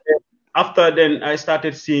 yeah. after then I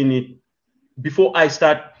started seeing it. Before I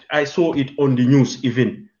saw it on the news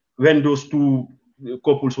even when those two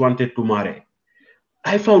couples wanted to marry.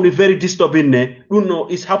 I found it very disturbing. You know,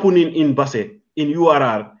 it's happening in Basse, in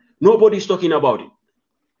URR. Nobody's talking about it.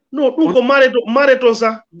 No, marathon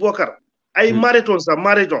sa Bokar. I marathon sa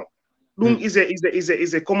marathon.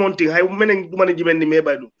 Is a common thing. What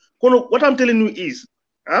I'm telling you is,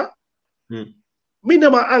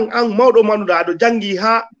 jangi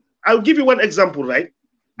ha. I'll give you one example, right?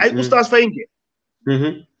 Ustaz Fainke.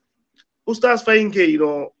 Ustaz Fainke, you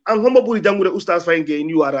know, ang homba buri jangure Ustaz Fainke in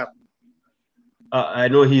URR. I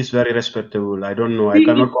know he is very respectable. I don't know.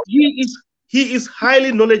 He is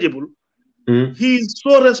highly knowledgeable. He is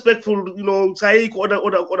so respectful, you know,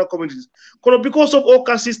 other communities. Because of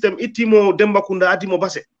Oka system, itimo Dembakunda, atimo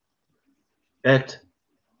Basse.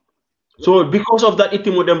 So because of that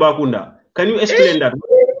itimo Dembakunda, can you explain that?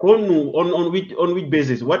 On which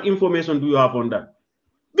basis? What information do you have on that?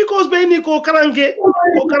 Because Beniko Karange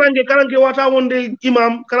wata wonde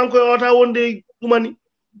imam, Karange wata wonde umani.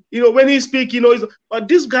 You know, when he speak, you know, but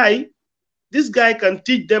this guy can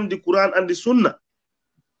teach them the Quran and the Sunnah.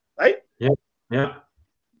 Right? Yeah.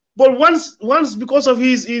 But once because of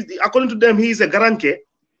his according to them, he is a garanke,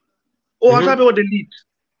 or whatever the lead.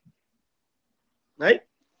 Right?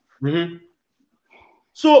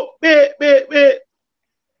 So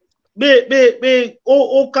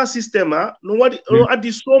Oka system, no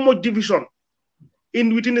so much division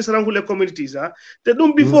within the Sarangule communities. They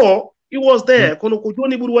don't before it was there. To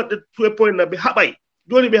a point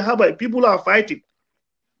that people are fighting.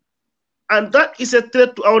 And that is a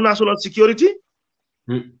threat to our national security.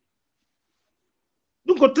 Threat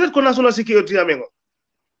to national security, amengo.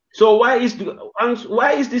 So why is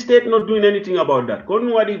the state not doing anything about that?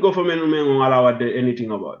 Why the government allow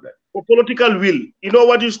anything about that? For political will. You know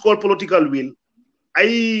what is called political will? At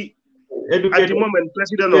the moment,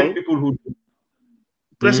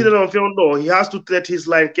 President he has to tread his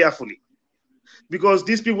line carefully. Because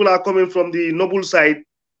these people are coming from the noble side,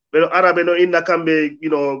 Arab in Nakambe, you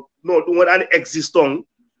know, no one existing.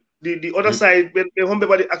 The other side, when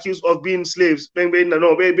everybody accused of being slaves,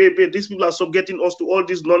 these people are subjecting us to all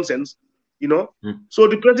this nonsense, you know. So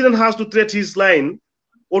the president has to tread his line,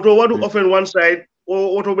 or to what often one side,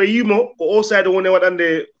 or to be or all side than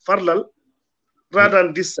the farlal, rather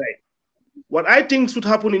than this side. What I think should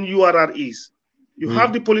happen in URR is you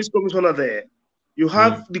have the police commissioner there, you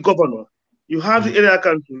have the governor, you have the area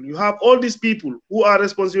council, you have all these people who are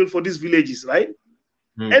responsible for these villages, right?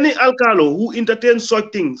 Any alcalo who entertains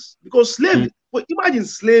such things, because slavery, imagine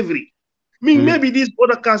slavery. Maybe these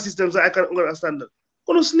other caste systems I can understand that.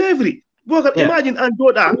 Slavery. Imagine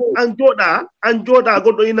Anjoda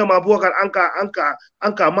go to inama buakan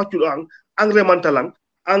anka matulang ang remantalang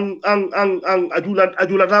ang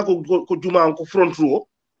ajulata ko juma ko front row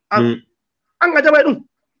ang ajabay dum.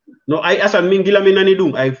 No, Assan mingila minani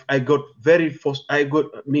dum. I got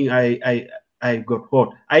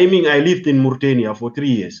hot. I lived in Mauritania for 3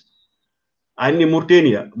 years. And in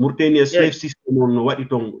Mauritania slave system on what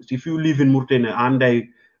it on. If you live in Mauritania and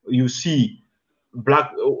you see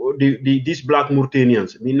these black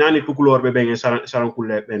Mauritanians, minani tukulor be benge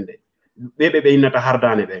sarankule bende. Bebe inata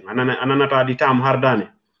hardane beng. Ananata di tam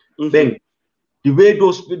hardane. Beng. The way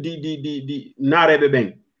those the nare be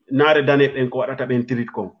beng. Nare dane beng ko atata ben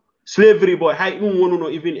tirit ko. Slavery boy,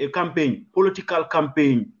 even a political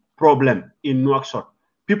campaign problem in Nouakchott.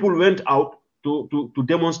 People went out to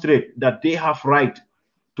demonstrate that they have right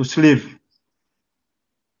to slave.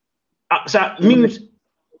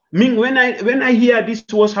 When I hear this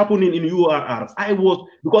was happening in URR, I was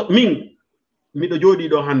because me the jodi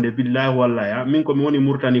do hande billahi wallahi ko woni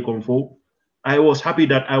Mauritanie kom fo. I was happy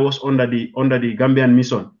that I was under the Gambian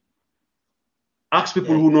mission. Ask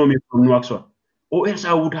people who know me from Nouakchott. Or else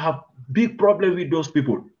I would have big problem with those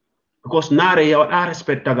people. Because I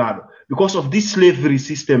respect Tagado. Because of this slavery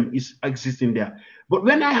system is existing there. But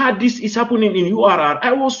when I had this is happening in URR,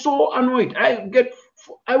 I was so annoyed. I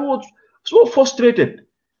was so frustrated.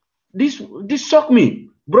 This shocked me.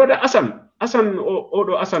 Brother Assan,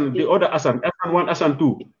 the other Assan 1, Assan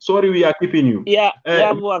 2. Sorry, we are keeping you. Yeah,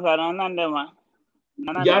 Jarama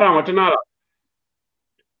Tenara.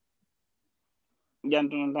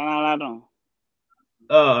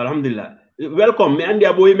 Alhamdulillah. Welcome. Me andi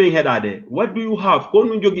aboy men hedade. What do you have?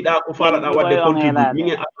 Kon jogi da ko fala da wadde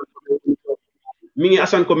contribute. Mingi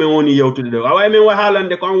Assan ko men woni yewtude do. Away men wa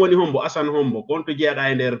halande ko woni hombo Assan hombo kon to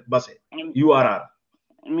jeeda e der Basse. URR.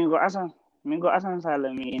 Mingo Assan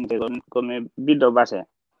sala mi inte ko me biddo Basse.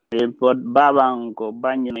 Pot baban ko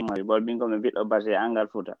banyi mo bol bingo me biddo Basse angal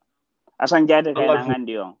futa. Assan Jaiteh kay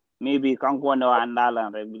ngandi on. maybe kanko no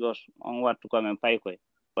andalan right because on what to come and pay ko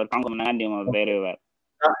but kanko nandi mo very well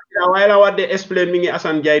wala wadde explain mi ngi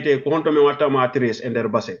Assan Jaiteh ko honto me watta ma trace ender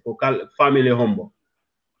base ko kal family hombo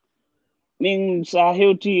min sa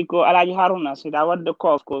hewti ko Alaji Haruna sida wadde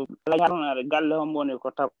ko Alaji Haruna galle hombo ne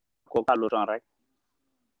ko ta ko kallo ton rek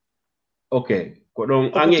okay ko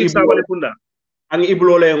don angi Sabale Kunda angi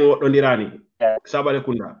iblo le ngo dondirani Sabale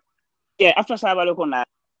Kunda yeah after Sabale Kunda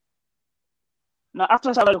no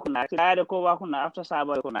after Sabale Kunda sida ko wa kuna after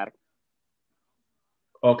Sabale Kunda rek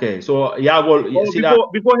okay so yagol sida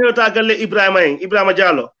before hewta galle Ibrahima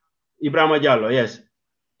Diallo yes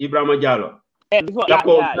Ibrahima Diallo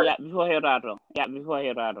before hewta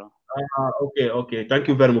okay thank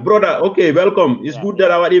you very much brother okay welcome it's good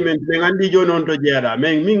that our men ngandi jonon to jeeda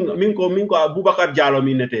men min ko Abubakar Diallo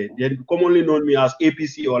minete commonly known me as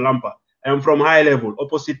APC or Lampa I am from high level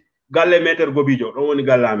opposite galle meter gobijo don woni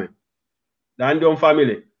gallame dan on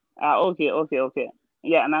family okay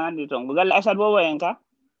yeah nangandi ton galle Asad bobo enka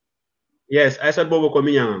yes Asad bobo ko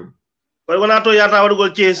minyang ko wona to yata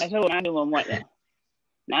wadugol Thiès Asad nandi mo moja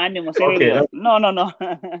nandi mo serious no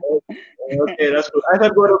okay that's good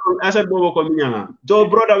Asad bobo ko minyang so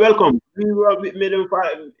brother welcome we made him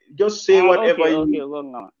just say whatever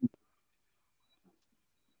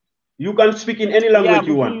you can speak in any language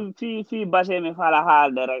you want fi base me fala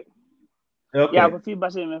halde rek okay ya ko fi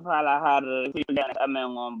base me fala halde fi den amen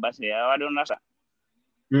ngom base wado nasa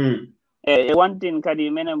one thing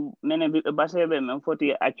kadi menen base be men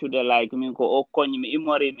foti accude like min ko o koñ mi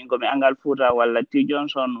imori min ko mi angal Fuuta walla T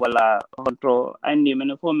Johnson walla hoto andi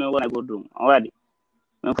menen fo men wona godum wadi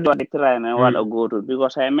men foti wadde try men wada goto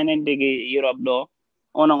because ay menen dege Europe do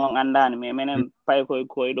ono ngon andani mais menen pay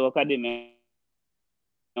koy do kadi men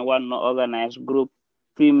wanno organize group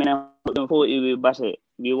fi menen fo iwi base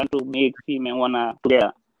we want to make fi men wana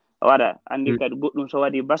together wada andi kadi goddum so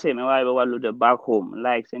wadi base men wawi wallude back home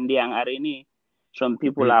like sendi ang arini some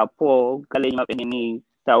people are poor kale mabbe ni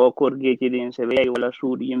tawo korgeji din se be wala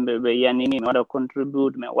suudi yimbe be yanini me wada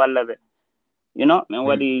contribute me walla be you know men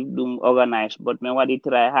wadi dum organize but men wadi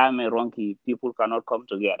try ha me ronki people cannot come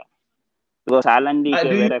together because alandi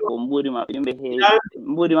ke bere ko mbudi ma yimbe he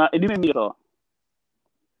mbudi ma dimi mi to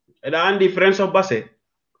eda andi friends of base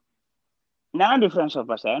na andi friends of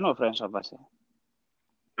base no friends of base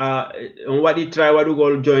what he try what we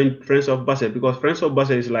go join Friends of Basse because Friends of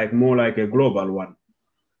Basse is like more like a global one.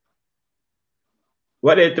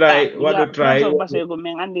 What they try, Friends of Basse go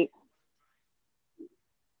men andi.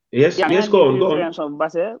 Yes, go on. Friends of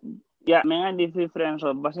Basse, yeah, men andi fi Friends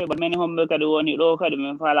of Basse, but many hombe kadi woni do kadi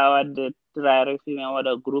men fala wadde try rek fi men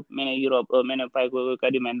wada group men Europe or men pay go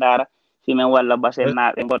kadi men dara fi men walla Basse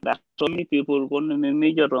na be godda. So many people go men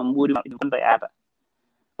major to mburi ma ko yata.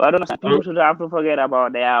 People should have to forget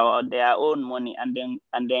about their own money and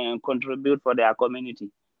then contribute for their community.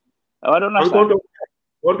 I don't know.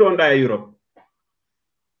 What on Europe?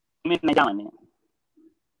 Germany.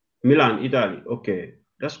 Milan, Italy. Okay,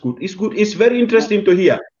 that's good. It's good. It's very interesting to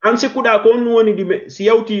hear. And se kuda kon woni di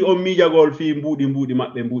siyawti on media gol fi mbudi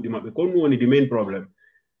mabbe kon woni the main problem.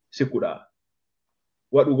 Se kuda.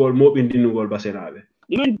 What we gol mo bindinu gol basenabe.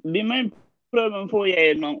 The main problem for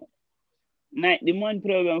you no. The main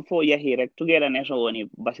problem for you here, together nation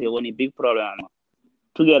woni big problem.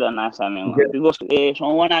 Together na same because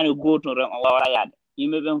someone and go to our yard. You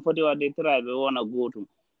may be 40 what they try we wanna go to.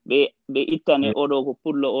 Be itane odo ko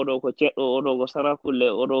pullo odo ko ceddo odo ko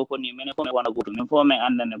sarakule odo ko ni mene ko me wanna go to. Me for me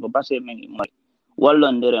andane ko base men moy.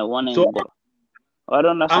 Wallondere wonen go.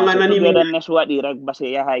 Wadon na together nation wadi rek base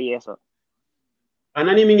yaha yeso.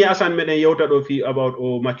 Anani mingi Assan meden yewta do fi about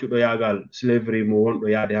o maccudo yagal slavery mo wondo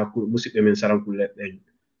yaade hakku musidbe men sarankule ben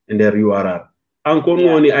ender URR an kon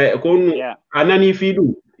woni anani fi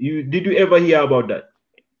dum did you ever hear about that?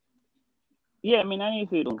 Yeah, minani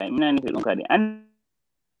fi dum kadi an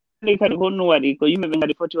ni kadi honno wadi ko yimbe ben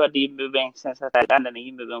kadi foti wadi yimbe ben sensata andana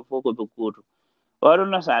yimbe ben foko be kutu waro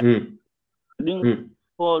na sa dum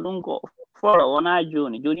ko for wona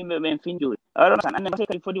joni yimbe ben finjuri waro na sa ande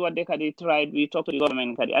kadi foti wadde kadi tried we talk to the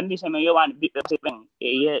government kadi andi sama yowan bibbe ben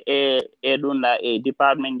e dunda e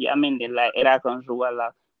department di amende la era council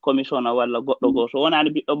wala commissioner wala goddo go so wona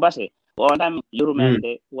bibbe base o dam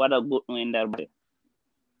yurmende wada goddo en der base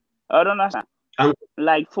waro na sa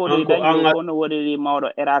like for the dañu kono wodi mawdo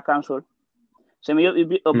era council so mi yobi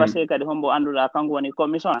biddo base kadi hombo andula kanko woni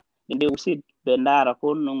commission de usid be ndara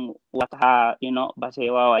kono wata base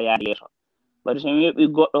wawa yaade yeso but so mi yobi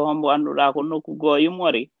goddo hombo andula ko nokku go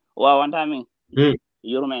yimori wawanta min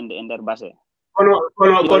yurmende e nder base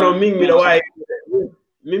kono min mi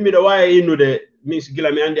do wawi innude min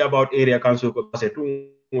gila mi andi about area council ko base tun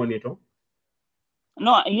woni to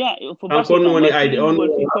No, yeah, for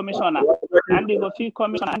commissioner. And the fee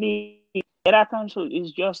commissioner and the area council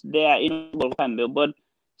is just there in but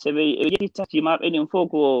so we touch him up in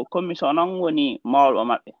folk commissioner woni mall or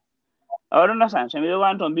map. I don't understand. So we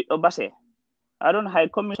want to be obase. I don't high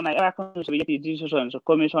commissioner area council we get decisions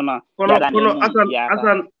commissioner.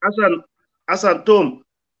 Assan Tom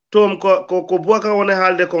ko buaka woni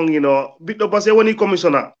halde kon biddo base woni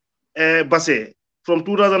commissioner base from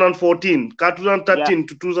 2014 2013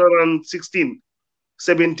 to 2016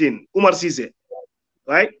 17 Umar Cisse,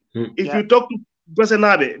 right? If you talk to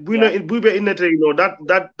Basenabe,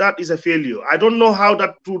 that is a failure. I don't know how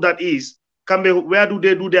true that is. Where do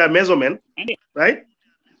they do their measurement, right?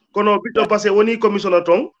 Kono bito base woni commissioner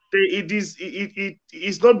tong it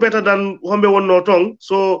is not better than Hombe won no tong.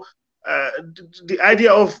 So the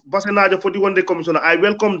idea of Basenajo for the one day commissioner, I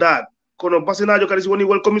welcome that. Kono Basenajo kadisi woni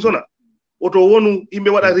well commissioner. Oto wonu himbe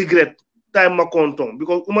wada regret time makonton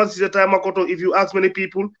because Umar Cisse time makonton. If you ask many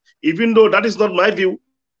people, even though that is not my view,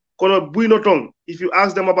 kono buino tong. If you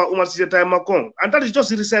ask them about Umar Cisse time makon, and that is just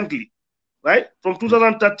recently, right? From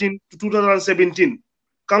 2013 to 2017,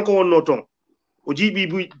 kanko won no tong. O GB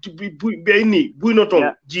buino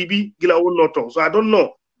tong. GB gila won no tong. So I don't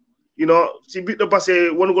know. Si bit the passe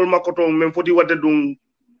one goal makotong men for the what they do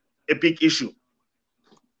a big issue.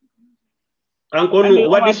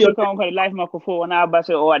 What is your life makofo wana base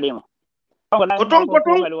o adema? Umar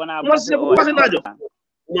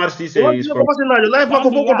Cisse is from life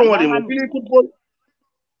makofo kotong adema.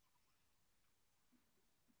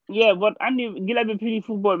 Yeah, but Andy gila be play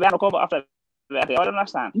football we cover after that. I don't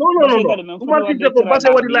understand. No. Umar Cisse ko base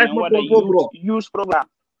what life makofo bro. Use program.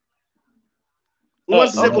 Umar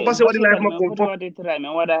Cisse ko base what life makofo.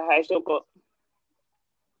 What high so ko.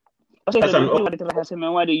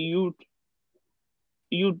 What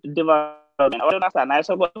youth development. I don't understand. I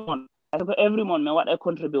saw every month what I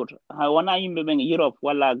contribute. I wanna in Europe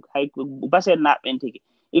wala I base nap entiki.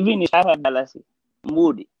 Even if $5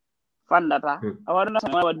 moody fund data. I want to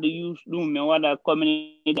understand what the youth do me what the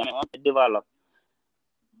community want to develop.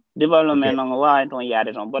 Development on why don't yard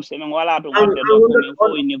it on but saying wala to want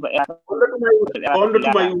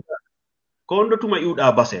to my youth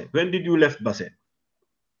base. When did you left base?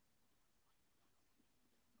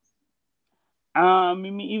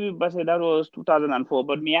 Even base that was 2004,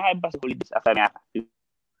 but me I had base holidays after me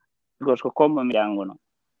because ko come me angono.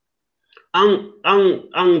 Ang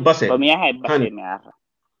base. But me I had base me after.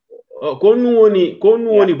 Konu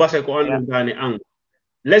woni base ko andane ang.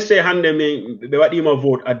 Let's say hande me be wadi ma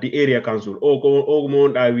vote at the area council or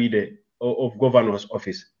mon awide of governor's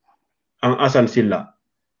office. Ang Assan Silla.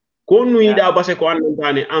 Konu ida base ko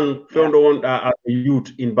andane ang fondo wonda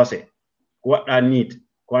youth in base. What I need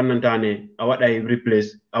Kwanantane, what I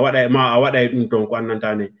replace, what I don't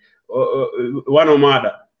Kwanantane. One or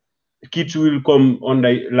mother, kids will come on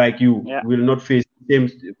like you, will not face the same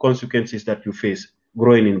consequences that you face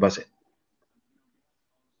growing in Basse.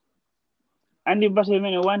 And the Basse,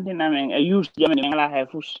 one thing I mean, I use Germany high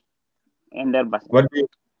foot and their Basse.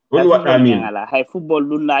 What I mean? High football,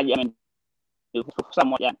 Lunda, I mean,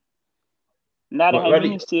 somewhat. Now I have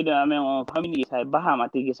been stayed, I mean, how many years I Bahama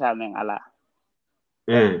take his having Allah.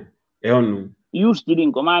 Use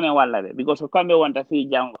didn't command wala because come want to feel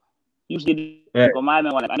jango. Use didn't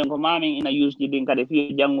command wala and commanding in a use didn't cut a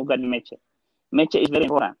few jango got meche. Meche is very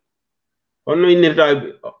important. Onno in it got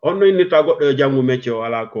the jango meche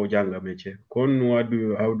wala ko janga meche.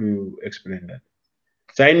 How do you explain that?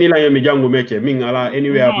 Say ni la yemi jango meche ming ala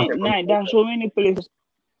anywhere. There are so many places.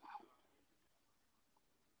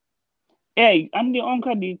 Hey, and the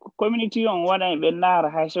the community on what I been there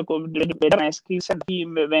has a skill set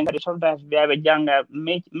team sometimes we have a younger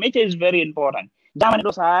meche is very important. Germany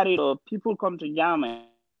does people come to Germany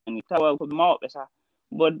and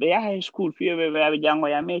but they are high school fear we have a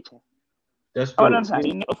younger meche. That's true. But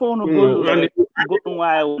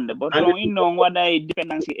what I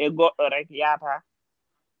dependency a got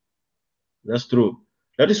That's true.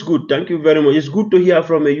 That is good. Thank you very much. It's good to hear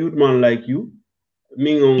from a youth man like you.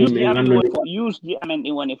 Use the amend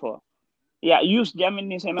in 1 Yeah, use the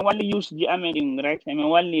amend in only use the amend in rec and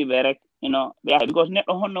only berek, because net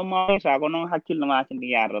on no more I gonna hakil no mark in the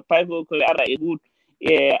yard. Pipe could are a good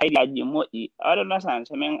idea. I don't understand.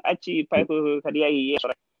 I mean, actually, pipe career,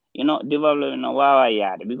 developing a wow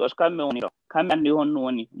yard because come and you on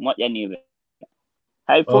one what you need.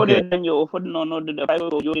 I thought then you offered no the pipe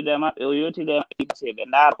you them up, you to them,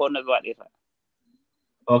 and that corner what is.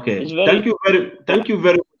 Okay, thank you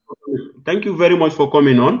very much for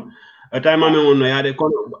coming on.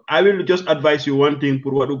 I will just advise you one thing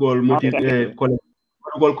for what you call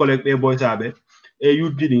collect boys abe.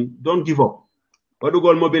 You didn't. Don't give up. What do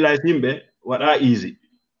you mobilize him? What are easy,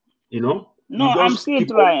 you know? No, I'm still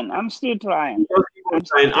trying. I'm still trying.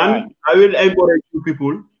 And I will encourage you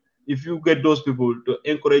people, if you get those people, to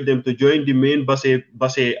encourage them to join the main Basse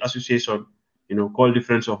association, you know, called the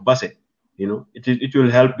Friends of Basse. You know, it will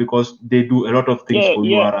help because they do a lot of things for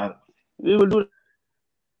URL. We will do.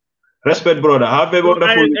 Respect, brother. Have a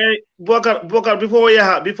wonderful. Bokar, before we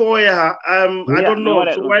have, I don't know.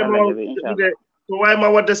 So why ma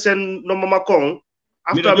what they send no mama kong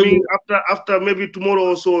after maybe tomorrow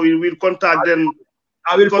or so we will contact them.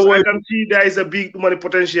 Because I can see there is a big money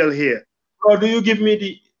potential here. Bro, do you give me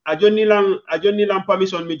the Ajonilang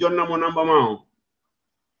permission me John Namo number mao?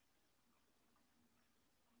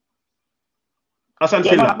 Assan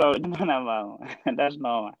Silla. That's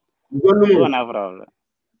normal. Don't have problem.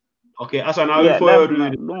 Okay, Assan, I will forward you.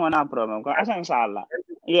 Don't have problem. Assan Salla.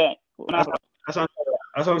 Yeah.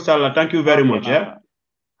 Assan Salla, thank you very much. Yeah.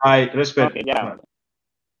 I respect. Okay, yeah.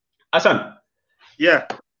 Assan. Yeah.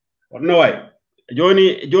 No way.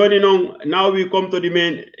 Johnny, now we come to the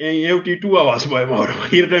main 2 hours, boy.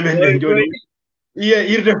 Here the main Johnny. Yeah,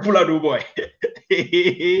 here the full adu boy.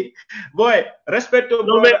 Boy, respect to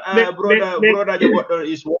brother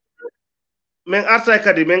is Meng artai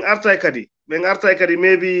kadi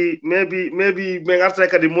maybe meng artai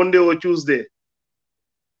kadi Monday or Tuesday.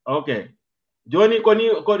 Okay. Johnny koni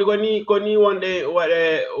one day what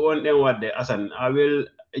day Assan. I will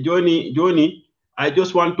Johnny I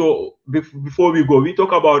just want to before we go we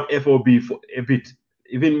talk about FOB for a bit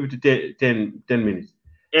even with 10 minutes.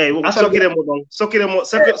 Hey, sokire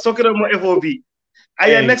mo FOB.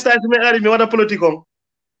 Aya next time me ari mi wada politiko.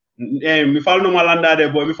 Mi fal no malanda de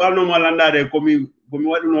boy mi fal no malanda de komi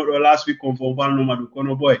wadu no last week confirm fal no madu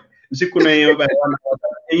kono boy msiku na yo ba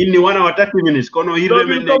inni 1 hour 30 minutes kono hirre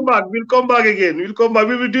men we'll come back again we'll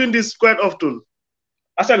be doing this quite often.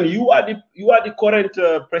 Assan, you are the current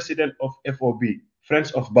president of FOB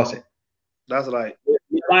Friends of Basse. That's right.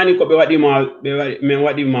 Mani ko be wadi ma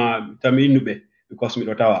taminube because mi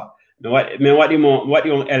do tawa me wadi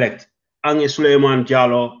on elect Ange Suleiman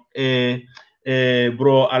Diallo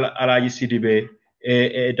bro Alaji Sidibe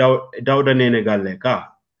Dauda Nene Galle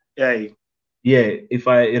ka. Yeah, if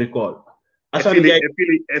I recall. Assan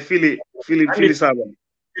Philly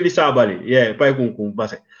Sabali. Yeah, pai kun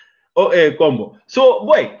Basse. Oh, combo. So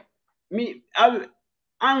boy,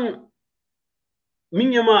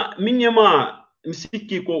 minyama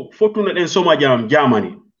msiki ko fortuna den soma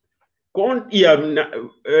Germany. Kon iya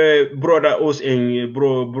brother us en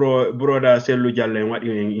brother Sellu Jalle what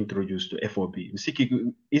you introduced to FOB.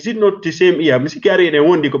 Msiki is it not the same year? Msiki are den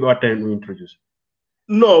one ko be what time introduce.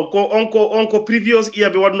 No, onko previous year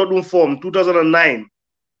be what not form 2009.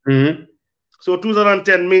 So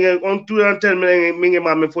 2010 minge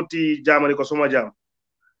mame 40 Germany ko soma jam.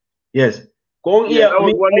 Yes. That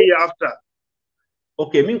was 1 year after.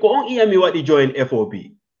 Okay, min ko on iya mi wadi join FOB.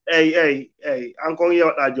 Hey, an ko iya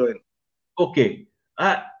wada join. Okay.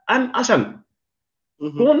 And Assan,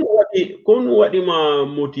 kon wadi ma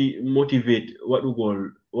motivate what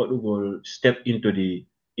goal step into the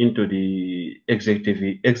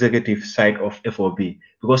executive side of FOB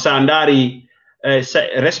because Sandari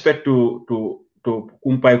respect to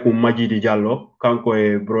kumpai kum Majidi Jallo kanko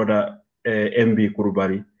e brother MB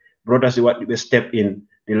Kurubari brother si what we step in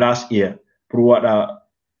the last year pour wada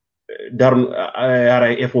darn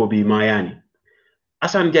ara FOB Mayani.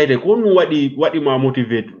 Assan Jaiteh kon wadi ma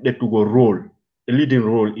motivate to go a leading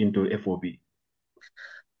role into FOB.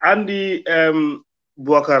 Andy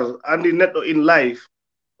Bokar Andy netto in life.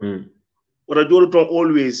 Wada joruton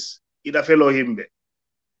always ida fellow himbe.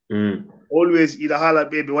 Always ida hala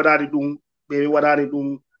baby wadari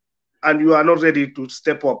dum and you are not ready to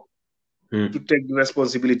step up to take the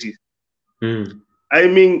responsibility. I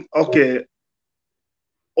mean, okay,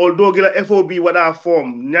 although gila FOB wada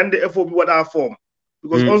form nyande FOB wada form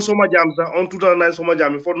because on Soma Jam on 2009 Soma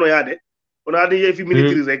Jam for no yade on ade yefi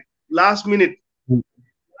military rek last minute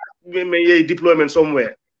me deployment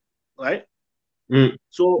somewhere, right?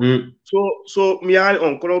 So mi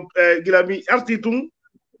on kono gila mi artitum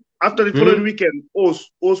after the following weekend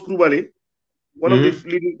Os Krubali one of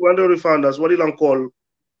the founders what he call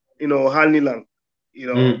Halnilang,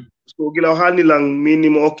 so gila Halnilang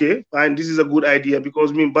minimum okay fine, this is a good idea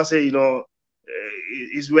because me Basse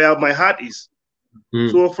is where my heart is.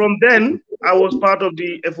 So from then I was part of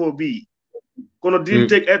the FOB. Kono didn't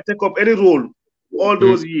take up any role all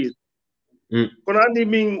those years. Kono andi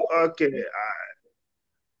mean okay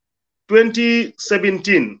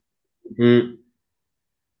 2017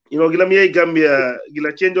 gila mi Gambia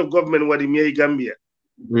gila change of government wadi mi Gambia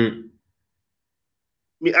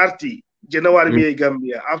mi arti January mi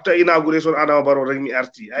Gambia after inauguration Adama Barrow rek mi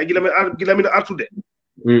arti ay gilami artude.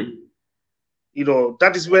 You know,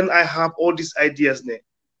 that is when I have all these ideas ne.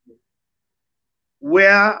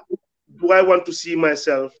 Where do I want to see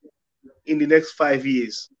myself in the next 5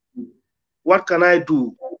 years? What can I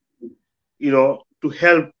do, you know, to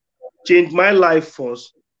help change my life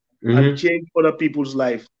first and change other people's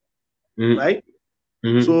life, right?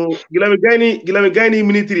 So, gilami gaini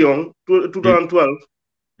military on 2012.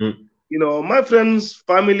 You know, my friends,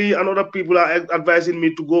 family, and other people are advising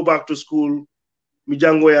me to go back to school. You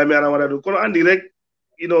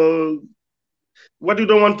know, what you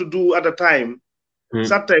don't want to do at the time,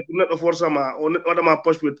 Saturday, not afford some or my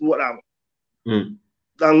push with what I'm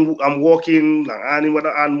working, I'm earning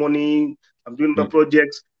money, I'm doing the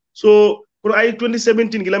projects. So, for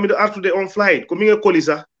 2017, gila mi do after the on flight, coming a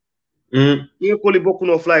colisa, me coli boku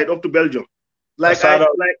no flight up to Belgium. Like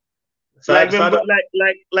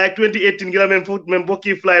 2018, gila men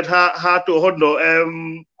boki flight ha to Hodno,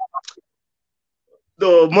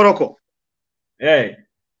 the Morocco. Hey.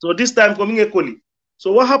 So this time coming a coli.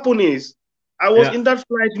 So what happened is, I was in that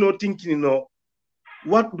flight, you know, thinking, you know,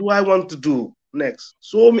 what do I want to do next?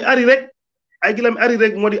 So me arirek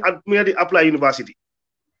modi apply university.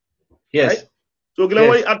 Yes. Right? So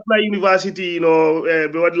modi apply university, you know,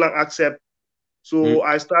 accept. So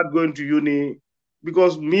I start going to uni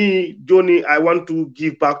because me, Johnny, I want to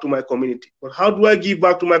give back to my community. But how do I give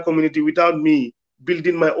back to my community without me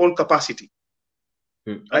building my own capacity?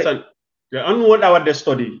 Right? Assan, I don't want our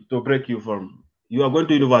study to break you from. You are going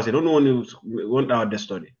to university. I don't want our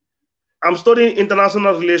study. I'm studying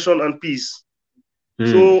international relations and peace.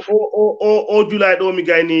 So, July,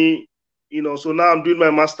 you know, so now I'm doing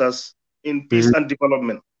my master's in peace and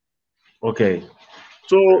development. Okay.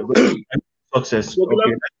 So, success. So,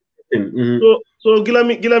 okay. So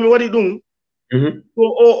Gilami, what are you doing?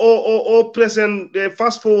 So, present,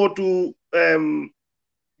 fast forward to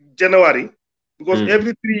January, because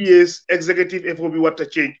every 3 years, executive FOB want to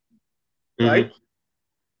change, right?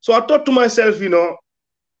 So I thought to myself, you know,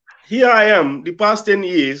 here I am, the past 10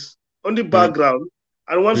 years, on the background,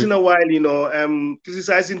 and once in a while, you know,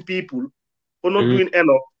 criticizing people for not doing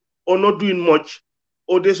enough, or not doing much,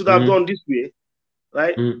 or they should have done this way,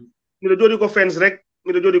 right?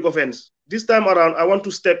 This time around, I want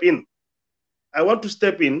to step in. I want to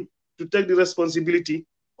step in to take the responsibility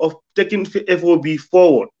of taking FOB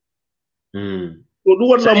forward. So do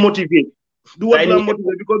what motivate. Do what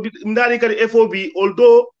motivate, because in that the FOB,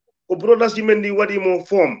 although the brothers what more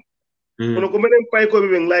form,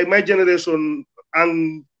 like my generation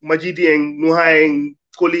and Majidieng, Nuhaeng,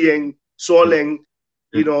 Kolieng, Soleng,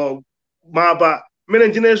 you know, Maba,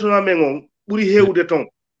 many generation are mengong, buri heu de tong.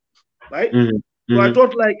 Right? So I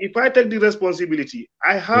thought, like, if I take the responsibility,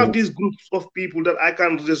 I have these groups of people that I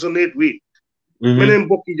can resonate with. Menen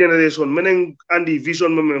Boki generation, menen Andy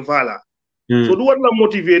Vision Memenvala. So do what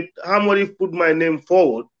motivate, how much put my name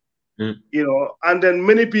forward, you know, and then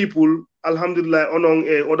many people, alhamdulillah,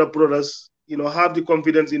 other brothers, you know, have the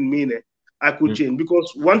confidence in me. I could change,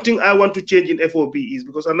 because one thing I want to change in FOB is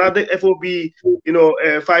because another FOB, you know,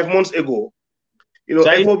 5 months ago, you know,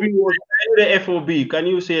 so FOB was the FOB. Can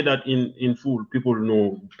you say that in full? People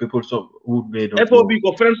know, people who may not FOB know.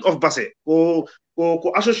 ko Friends of Basse, ko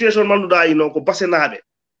association manuda, you know, ko Basse Nabe.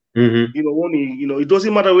 You know, it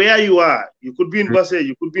doesn't matter where you are. You could be in Basse,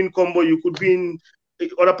 you could be in Combo, you could be in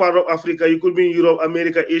other part of Africa, you could be in Europe,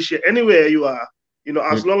 America, Asia, anywhere you are. You know,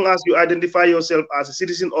 as long as you identify yourself as a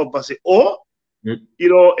citizen of Basse, or you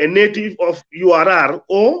know, a native of URR,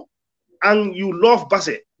 and you love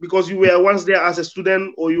Basse because you were once there as a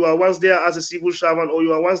student, or you are once there as a civil servant, or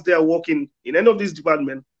you are once there working in any of these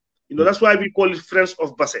departments. You know, that's why we call it Friends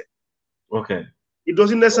of Basse. Okay. It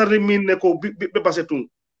doesn't necessarily mean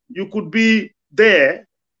you could be there,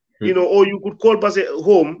 you know, or you could call Basse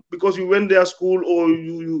home because you went there school, or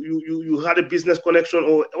you had a business connection,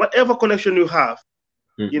 or whatever connection you have.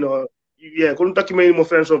 You know, yeah, more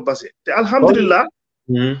Friends of Basse. Alhamdulillah.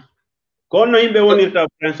 Friends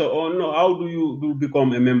no, how do you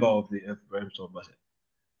become a member of the Friends of Basse?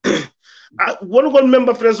 One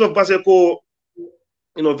member Friends of Basse, you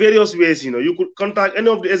know, various ways. You know, you could contact any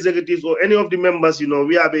of the executives or any of the members. You know,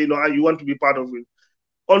 we are, you know, and you want to be part of it.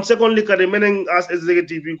 On secondly, as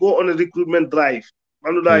executive, we go on a recruitment drive.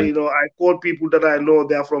 You know, I call people that I know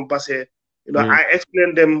they are from Basse. You know, I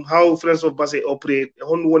explain them how Friends of Basse operate.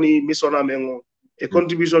 A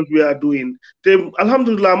contribution we are doing.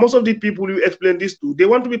 Alhamdulillah, most of the people you explain this to, they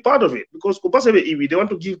want to be part of it because they want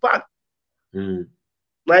to give back.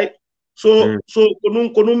 Right? So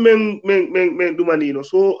konum men dumani, you know.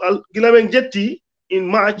 So Gilamen Jetti in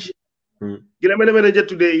March,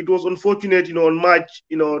 Today, it was unfortunate, on March,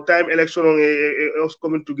 time election was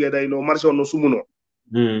coming together, Marcion no Sumuno.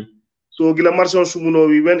 So Gila Marcion Sumuno,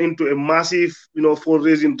 we went into a massive,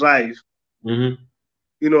 fundraising drive, to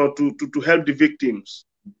help the victims.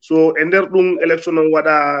 So ender election on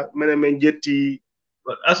wada menemen jetti.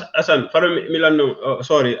 But Assan,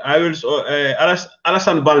 sorry, I will.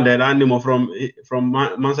 Alassane Balde, animo from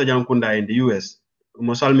Mansa Jankunda in the US.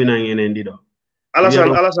 Mosalmina Ndido.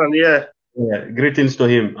 Alassane, yeah. Yeah, greetings to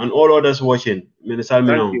him and all others watching.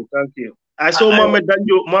 Thank you. I saw Mohamed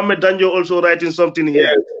Danjo also writing something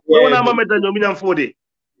here. Mohamed Danjo Minam Fode.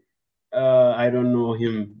 I don't know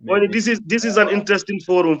him. Well, this is an interesting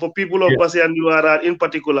forum for people of Basse and URR in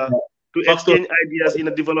particular to exchange ideas in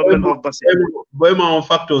the development of Basse. Boyma on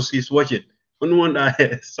Factors is watching.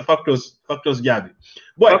 Factors Jabi.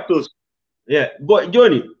 Factors. Yeah, but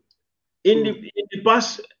Johnny, in the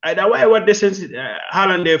past, why what the sense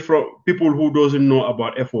Harlande from people who doesn't know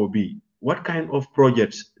about FOB, what kind of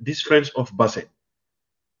projects these friends of Basse,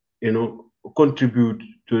 contribute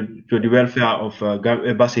to the welfare of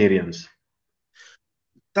Bassarians?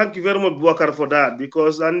 Thank you very much, Bouakar, for that.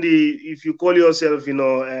 Because Andy, if you call yourself,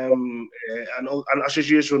 an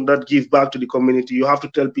association that gives back to the community, you have to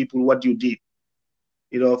tell people what you did.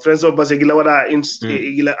 Friends of Basse Gilawada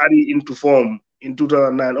into form in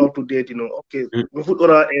 2009 up to date. Okay,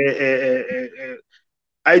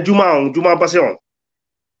 I Juma Basseon.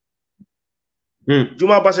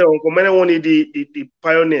 Juma Basseon, many one the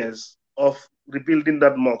pioneers of rebuilding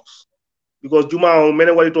that mosque. Because Juma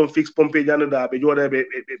many wali don't fix Pompe Janada be jode be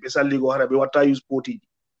saligo hara be wata use poti.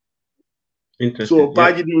 Interesting. So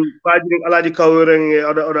pajidi Alaji Kawreng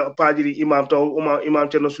other pajidi imam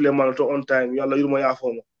Cheno Suleiman to on time yalla yurmo ya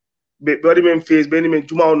fomo. Be body men face be men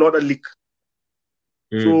Juma not a leak.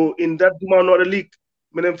 So in that Juma not a leak,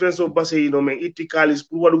 many friends of Basse men itikalis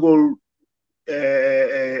what go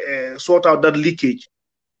sort out that leakage.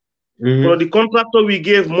 So the contractor we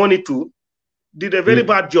gave money to did a very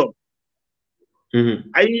bad job.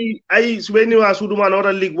 I when you are Suduma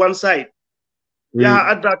another league one side.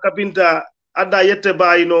 Yeah, adda kapinta adda yette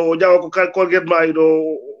ba jawa ko get ma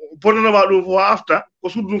ponana ba do for after ko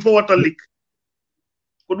sudu for water leak.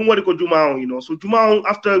 Ko dum wadi ko Juma so Juma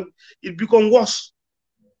after it become worse.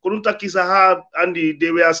 Ko dum takisa hard and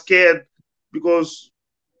they were scared because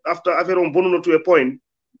after Averon Bono to a point,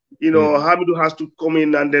 Hamidu has to come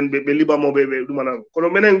in and then be libamo be dumana. Kono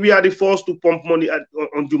menen we are the forced to pump money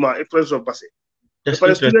on Juma, a friends of Basse.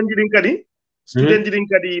 Student didn't kadi,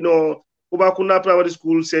 Kubakuna Primary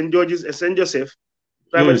School, St. George's and St. Joseph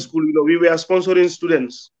Primary School, we were sponsoring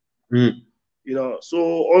students.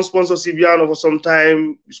 So on sponsorship for some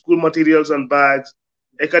time, school materials and bags.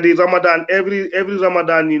 Ekadi Ramadan, every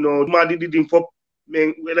Ramadan, Madi did inform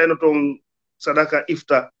Sadaka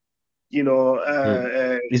Iftar,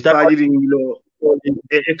 is that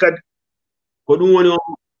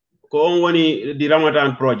the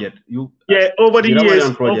Ramadan project? Over the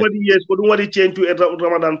years, we change to a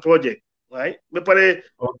Ramadan project, right?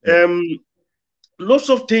 Lots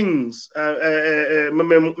of things.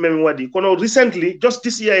 Recently, just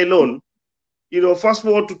this year alone, fast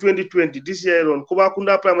forward to 2020, this year alone,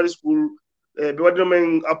 Kubakunda Primary School,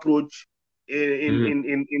 approach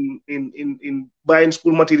in buying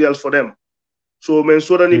school materials for them. So,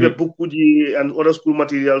 Mensodani Bukuji and other school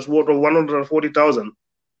materials worth of 140,000.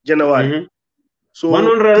 January. So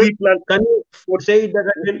 100. Can you say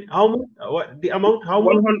that again? How much? What the amount? How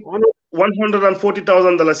much?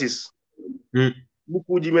 $140,000 is.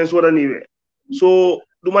 Bukuji Mensodani anyway. So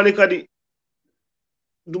Dumani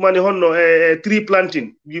honno tree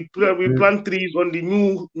planting. We plant trees on the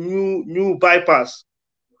new bypass.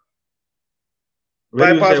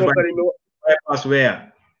 Bypass where?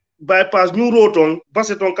 Bypass new road on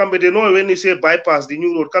Basseton Cambe. They know when they say bypass the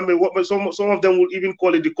new road. Cambe, some of them will even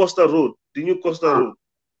call it the Costa Road, the new Costa Road.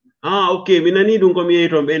 Okay. We need to come here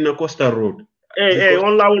from the Costa Road.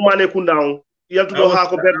 On la mane kundang. You have to know how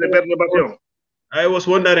to berne Basse. I was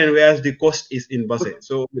wondering where the coast is in Basse.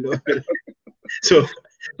 So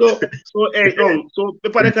so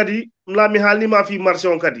pepare kadi mla mi halni ma fi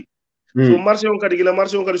marché on kadi. So marché on kadi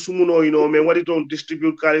sumuno me wadi to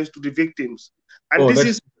distribute cards to the victims.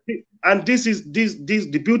 And this is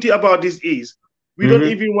the beauty about this is we don't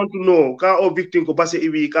even want to know ka o victim ko passe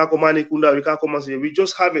iwi ka ko mane kunda we ka ko manse. We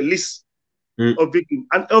just have a list of victims,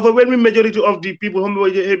 and overwhelming majority of the people who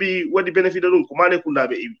heavy what the benefit of ko mane kunda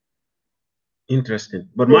be iwi. Interesting,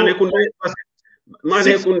 but so, mane kunda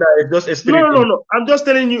is just a street. No. I'm just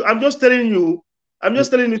telling you.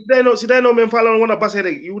 Sidano men falon wana passe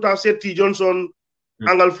rek. You would have said T. Johnson,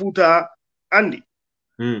 Angal Futa, Andy.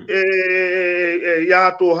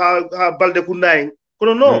 Yato, ha Balde Kundaing.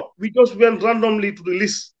 No, we just went randomly to the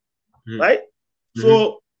list, right?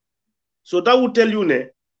 So that would tell you,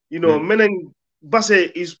 Meneng Basse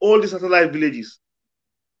is all the satellite villages.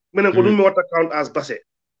 Meneng Kodumi what count as Basse,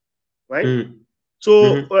 right?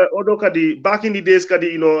 So although back in the days,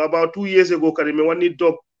 about 2 years ago, me one need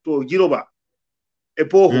dog to Giroba, a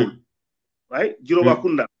borehole, right? Giroba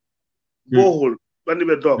Kunda, borehole,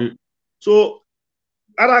 one dog. So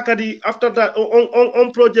Arakadi, after that,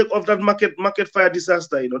 on project of that market fire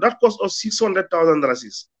disaster, that cost us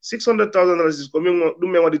 $600,000. $600,000 coming do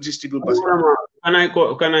me what the distribute. Can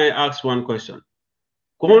I ask one question?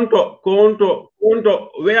 Konto,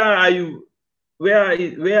 where are you?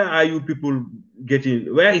 Where are you people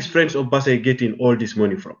getting? Where is Friends of Basse getting all this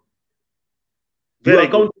money from? Very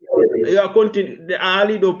good. You are counting the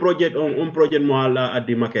Alido project on project Moala at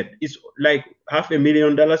the market. It's like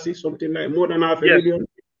 $500,000, something like more than half a million.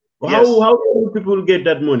 How do people get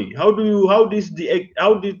that money? How those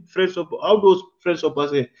Friends of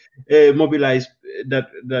Basse mobilize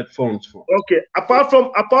that funds for? Okay, apart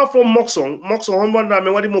from Moxon,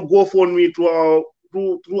 what do go for me through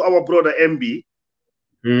our brother MB,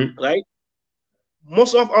 right?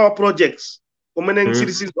 Most of our projects,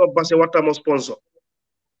 citizens of Basse, what I'm sponsor.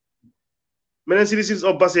 Many citizens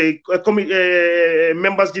of Basse,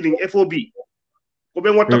 members getting FOB,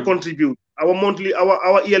 what to contribute. Our monthly,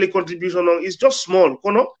 our yearly contribution is just small.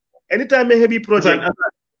 Anytime a heavy project.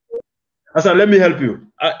 Assan, let me help you.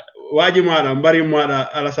 Wajimara,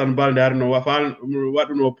 Mbarimara, Alassane Balde, I don't know what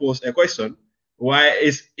to pose a question.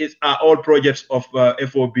 Why are all projects of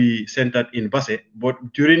FOB centered in Basse? But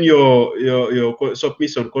during your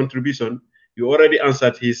submission contribution, you already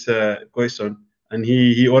answered his question, and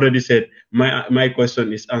he already said my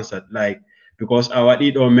question is answered. Like, because our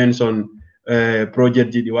Ido mentioned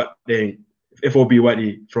project did what they FOB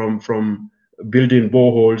from building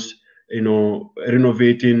boreholes,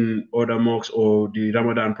 renovating other mosques or the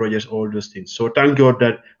Ramadan projects, all those things. So thank God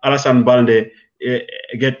that Alassane Balde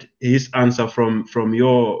get his answer from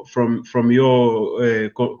your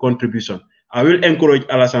contribution. I will encourage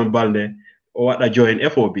Alassane Balde or to join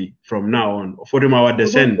FOB from now on. For them, what they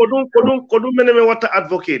send. Kodum meneme what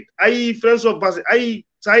advocate. I Friends of Basse. I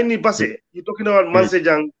Saini Basse. You're talking about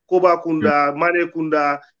Mansejang, Koba Kunda, Mane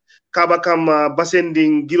Kunda, Kabakama,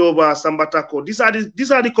 Basending, Giroba, Sambatako. These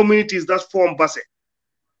are the communities that form Basse.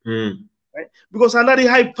 Right? Because under the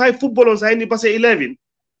high football on Saini Basse 11,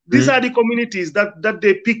 these are the communities that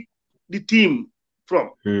they pick the team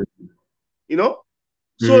from.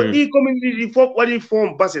 So the community what you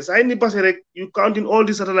form Basse. Saini Basse, you counting all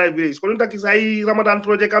the satellite villages. Ramadan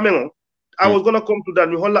project I was gonna come to that.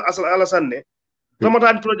 We hold Alassane.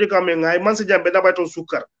 Ramadan project I Mansejang Bedabaito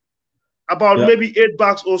Sukar. About maybe 8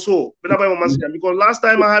 bucks or so. Because last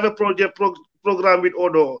time I have a project program with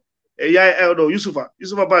Odo, Yusufa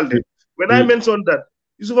Balde. When I mentioned that,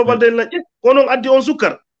 Yusufa Balde like, konong adi on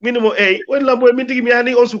sukar. Minimum when la boy meeting me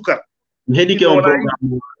on sukar. Medike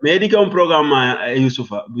on program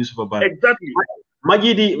Yusufa Balde. Exactly.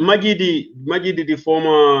 Majidi, the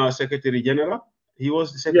former Secretary General, he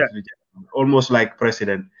was the Secretary General, almost like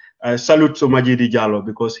President. Salute to Majidi Jallo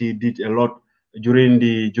because he did a lot during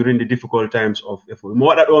the difficult times of FOB.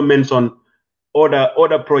 More that one mentioned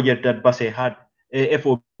other project that Basse had,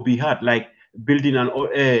 FOB had, like building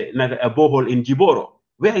a borehole in Jiboro.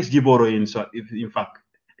 Where is Jiboro in fact?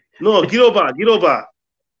 No, Giroba. Giroba.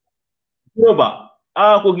 Giroba,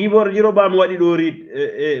 I'm what did you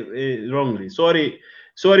read wrongly. Sorry,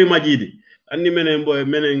 Majidi. And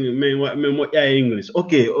English.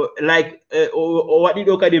 Okay, like what did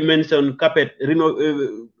you mention? Carpet,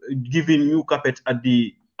 giving new carpet at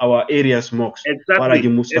our area's mosques. Exactly.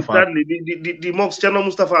 The mosques, Chano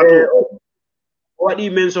Mustafa. What he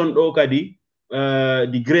mentioned, Okadi,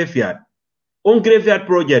 the graveyard. On graveyard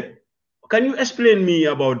project. Can you explain me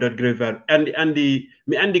about that graveyard and the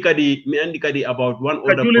me andikadi about one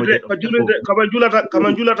other project? Kamanjula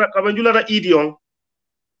Idion.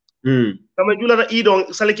 Kamanjula Idon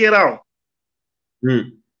Salikera.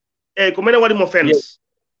 Kumene wadi mo fence.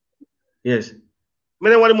 Yes.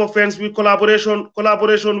 Many wadi mo fence with collaboration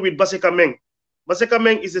with Basse Kameng. Basse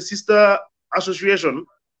Kameng is a sister association.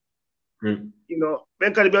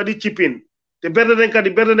 Ben kadi be chipping. The better than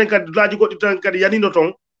kadi laji go titan kadi yani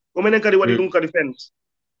notong. Kumene kadi wadi dum kadi fence.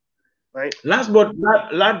 Right. Last but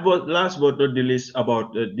not the least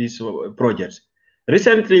about these projects.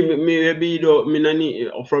 Recently, maybe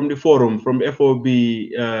from the forum, from the FOB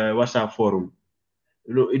WhatsApp forum,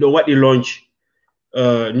 what they launched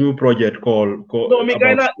new project called. No,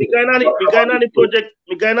 Migaina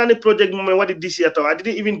project. What did this year? I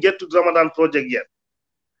didn't even get to the Ramadan project yet.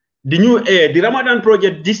 the Ramadan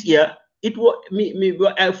project this year, it was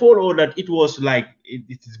I follow that it was like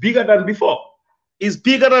it's bigger than before. It's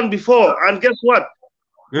bigger than before, and guess what?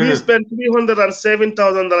 We spent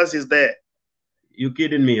 $307,000 is there. You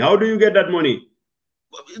kidding me? How do you get that money?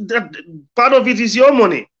 That part of it is your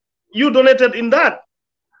money. You donated in that.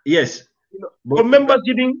 Yes. Members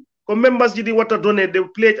didn't what to donate, they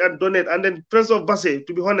pledge and donate, and then Prince of Basse,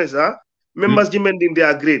 to be honest, members demanding they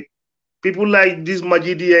are great. People like this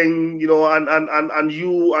Majidi and and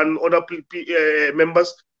you and other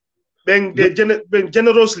members, they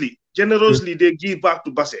generously they give back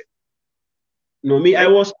to Basse. No, me, I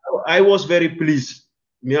was very pleased.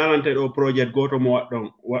 Me alanted o project go to what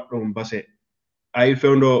done Basse. I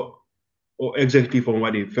found a executive on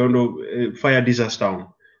what it found fire disaster.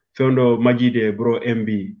 Found Majide bro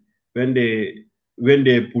MB when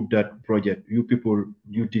they put that project, you people,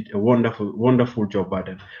 you did a wonderful job at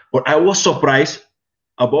it. But I was surprised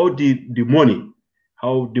about the money,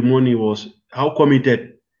 how the money was, how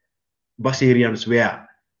committed Basarians were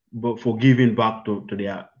for giving back to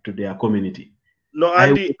their community. No,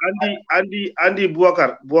 Andy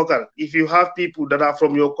Buakar, if you have people that are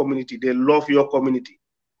from your community, they love your community,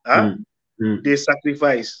 they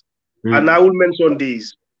sacrifice. And I will mention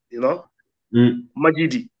these,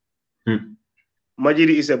 Majidi.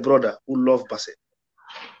 Majidi is a brother who loves Basse.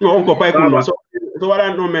 No, Uncle Pai so what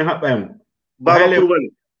I know may happen. Baba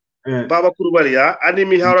Kurubali, yeah. And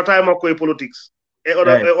me how time of politics.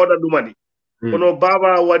 Other dumani.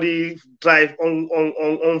 Baba wadi drive on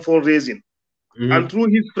fundraising. And through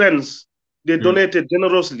his friends, they donated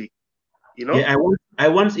generously. Yeah, I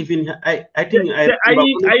once even I think I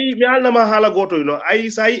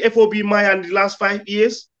say FOB Maya in the last 5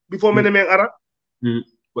 years before Menemeng Arab.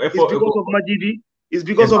 It's because of Majidi. It's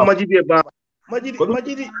because of Majidi and Baba.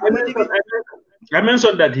 Majidi. I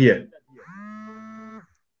mentioned that here.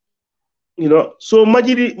 So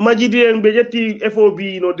Majidi and Bejeti FOB,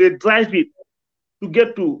 they drive it to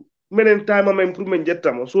get to Menen time improvement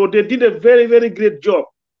jetamo. So they did a very, very great job,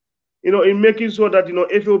 in making sure that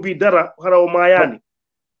FOB Dara Harao Mayani.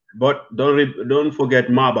 But don't forget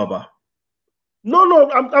Ma Baba. No,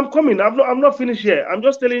 I'm coming. I'm not finished here. I'm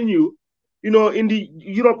just telling you, in the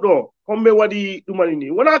Europe though, when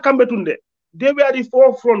I come back to they were at the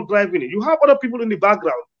forefront driving it. You have other people in the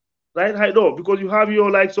background, right? I know, because you have your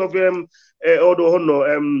likes of we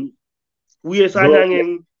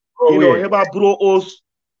Sanyang, Heba Bro Os,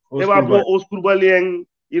 Heba Bro Os Kurbaliang,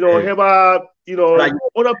 Heba,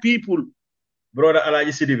 other people. Brother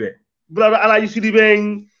Alaji Sidibe.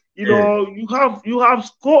 You have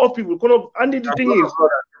score of people. And the thing is, you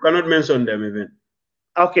cannot mention them even.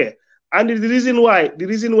 Okay. And the reason why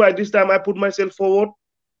this time I put myself forward,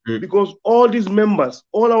 because all these members,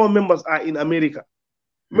 all our members are in America.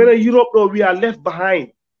 When in Europe, though, we are left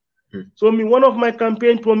behind. So one of my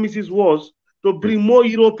campaign promises was to bring more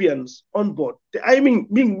Europeans on board. I mean,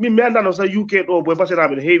 me was a UK or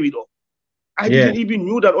heavy though. I didn't even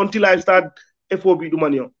knew that until I started FOB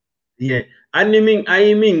Dumanio. Yeah, and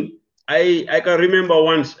I can remember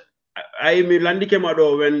once. Landi came out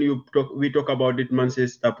when we talk about the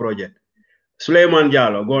Manchester project. Suleiman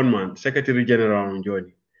Jallo, Gunman, Secretary General on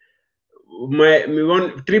Johnny. Me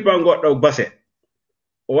one trip and got dog Basse.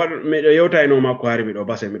 What made the Yota no Makwari with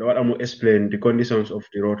Basse? What I'm explain the conditions of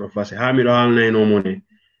the road of Basse. How me do all nine no money.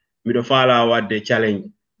 Me do follow what the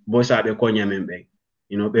challenge. Boss at the Konya member.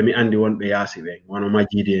 Be me and the one be yasi bang. One of my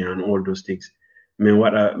GD and all those things. Me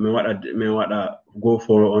what go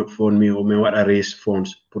for me or me what raise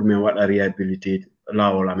funds for me what rehabilitate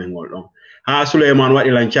la wala me ngol long. Suleiman what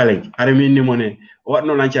ilan challenge. I mean the money. What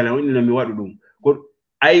no lan challenge. Only me what to do.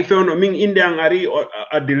 I found Ming Indian Ari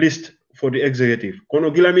at the list for the executive.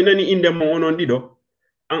 Kono gilaminani India mo onon dido.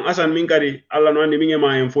 Ang Assan Minkari Allah no andi minge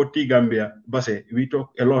ma en 40 Gambia Basse. We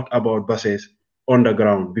talk a lot about Basses on the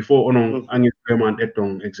ground before onon angi payment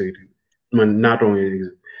etong executive. Man natong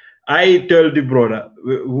executive. I tell the brother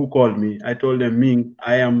who called me, I told them, Ming,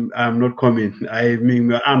 I am not coming. I'm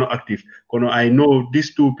not active. Kono, I know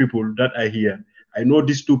these two people that are here. I know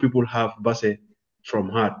these two people have Basse from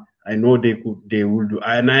heart. I know they will do,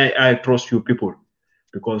 and I trust you people,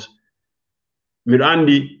 because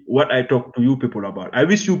Mirandi, what I talk to you people about, I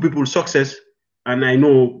wish you people success, and I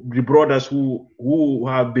know the brothers who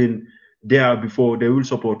have been there before, they will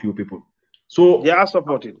support you people. So they are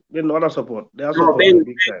supporting. They know other support. They are supporting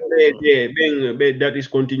big time. That is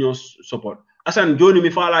continuous support. Assan Johnny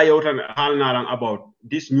mi fala yautan hal narang about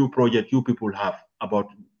this new project you people have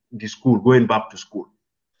about the school, going back to school.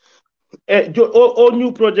 All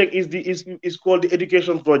new project is called the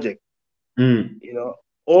education project.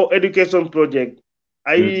 All education project.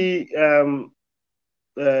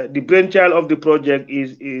 the brainchild of the project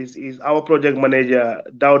is our project manager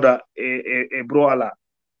Dauda Broala,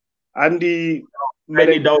 and the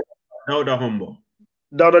Dauda Hombo.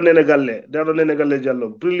 Dauda Nenegalle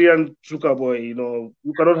Jallo, brilliant suka boy. You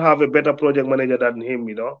cannot have a better project manager than him.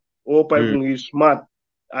 He's smart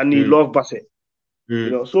and he loves Basse.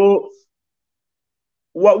 So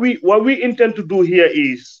what we intend to do here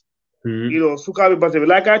is, Sukabi Basse.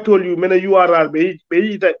 Like I told you, many URL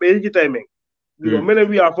timing. Many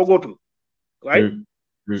we are forgotten, right?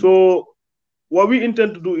 So what we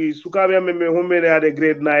intend to do is Sukabi many had a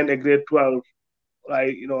grade 9, a grade 12.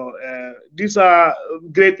 Like these are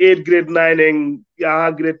grade 8, grade 9, and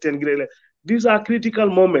grade 10, grade 11. These are critical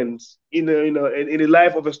moments in the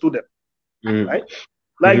life of a student, right?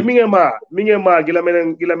 Like Mingema,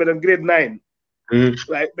 Gilameden grade 9,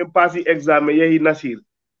 right? When pass the exam, Nasir.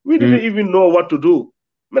 We didn't even know what to do.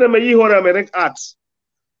 Arts,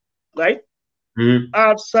 right?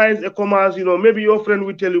 Arts, science, and commerce. Maybe your friend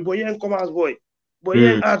will tell you, boy, you're commerce boy, boy,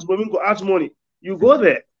 you're arts, boy, go arts money. You go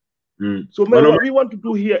there. So what we want to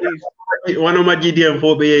do here is one of my GDM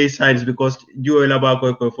for BA science because you are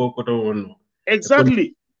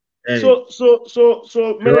exactly. So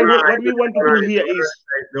what we want to do here is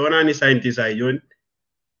the one any scientist I join.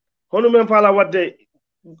 Hono follow what they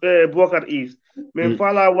Bokar is.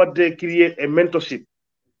 Follow what they create a mentorship.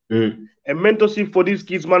 A mentorship for these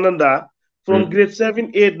kids mananda from grade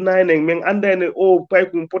 7, 8, 9 and then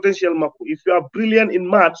potential. If you are brilliant in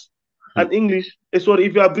maths and English,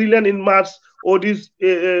 if you are brilliant in maths or these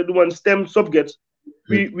STEM subjects,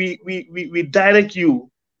 we direct you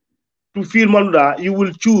to field Manda. You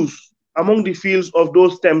will choose among the fields of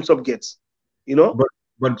those STEM subjects.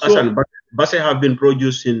 But Basse have been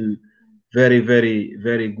producing very, very,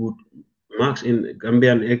 very good marks in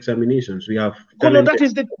Gambian examinations. We have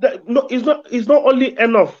it's not only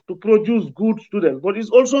enough to produce good students, but it's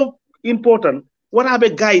also important. What are the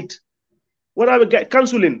guide?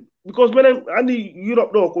 Counseling? Because when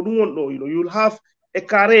Europe you'll have a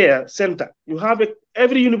career center. You have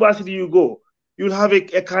every university you go, you'll have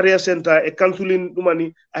a career center, a counseling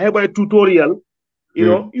money. I have a tutorial.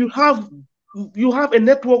 You have a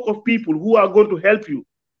network of people who are going to help you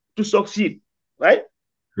to succeed, right?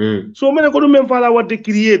 So many go follow what they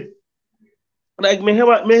create. Like may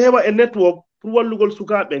have a network for what local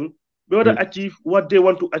sukabeng, be able to achieve what they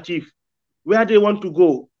want to achieve, where they want to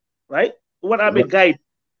go, right? What are the guide?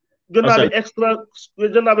 Don't have extra,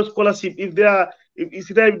 don't have a scholarship. If they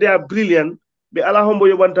are brilliant, be ala hombo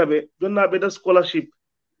you want to be, don't have better scholarship.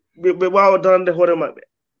 Be wow done the horema.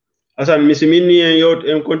 Asan misimini yot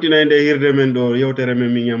continent de hirdemendo yotere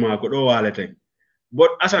minyama ko do walete.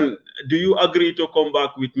 But Assan, do you agree to come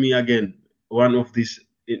back with me again one of this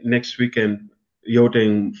next weekend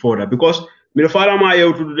yachting further? Because me follow my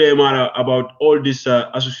out today about all these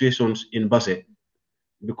associations in Basse.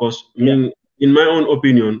 Because in my own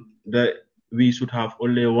opinion, that we should have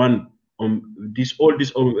only one. All these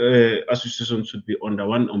associations should be under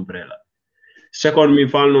one umbrella. Second, me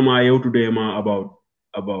follow my out today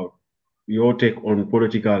about your take on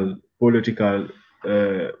political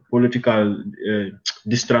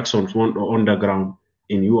distractions on the ground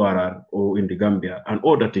in URR or in the Gambia and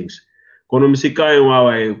other things. Kono misika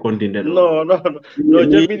wawa continue. No.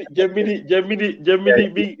 Gemini,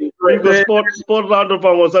 because sport round of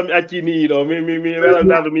was some achini,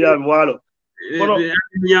 me am walo. Mi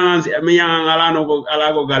yang alano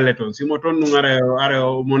galleton. Simoton nungare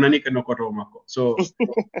are monani no koto mako. So I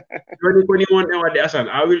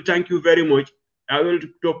will thank you very much. I will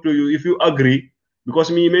talk to you if you agree,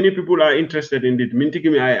 because many people are interested in it.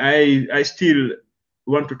 I still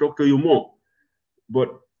want to talk to you more. But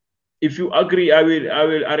if you agree, I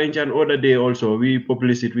will arrange an other day also. We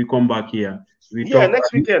publish it, we come back here.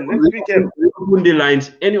 Next weekend. We open the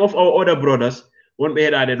lines. Any of our other brothers won't be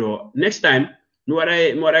at the door. Next time, what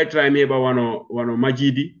I try maybe one of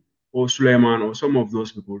Majidi or Suleiman or some of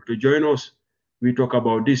those people to join us. We talk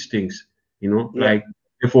about these things, like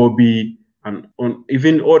FOB and on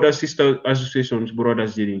even other sister associations,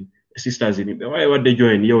 brothers sisters why they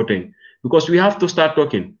join your thing. Because we have to start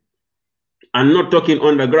talking. And not talking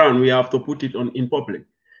on the ground, we have to put it in public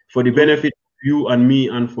for the benefit of you and me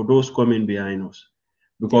and for those coming behind us.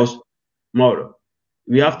 Because more,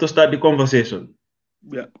 we have to start the conversation.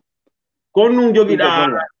 Yeah. Konu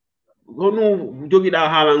jogida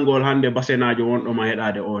halangol hande basenajo won do ma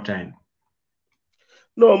hedade all time.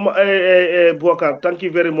 No, Bwaka, thank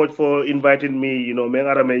you very much for inviting me.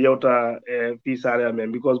 Mengara me yauta pisare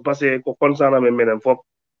men because base ko concern men and folk.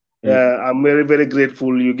 I'm very, very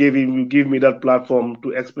grateful. You give me that platform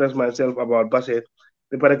to express myself about Basse.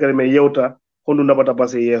 The particular me yauta hondu nabata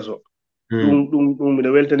Basse yeso. ɗum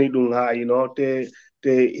miɗo weltani ɗum ha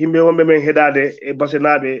te himɓe wonɓe men heɗade e base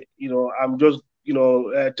naɓe I'm just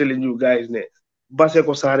telling you guys ne base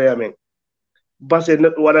ko saare amen base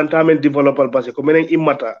neɗɗo waɗanta men développal base ko minen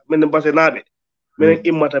immata minen base naɓe minen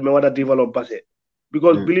immata min waɗa développe base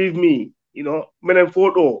because believe me minen fo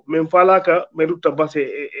ɗo min falaka min rutta base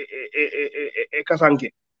e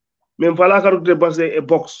kasanke min falaka ruttude base e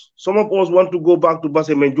box some of us want to go back to base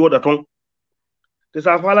min jooɗa ton te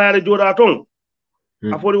sa fala yaade jooɗa ton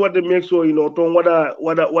a foti wadde make sure ton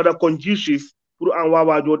waɗa conducive pour an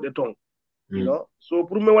wawa jooɗde ton so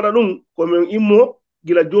pour min waɗa ɗum ko min immo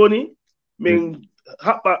gila joni min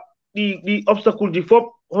haɓɓa ɗi obstacle ji fof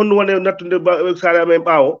honno wone nattude saare amen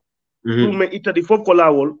ɓaawo pour min itta ɗi fof ko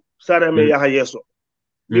laawol saare amen yaha yeeso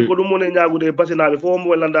min ko ɗum woni ñaagude base naaɓe fof hombo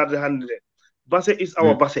wellandarde hannde nde base is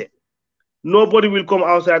our base nobody will come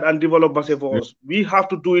outside and develop base for us we have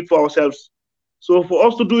to do it for ourselves so for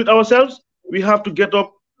us to do it ourselves we have to get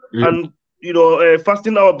up and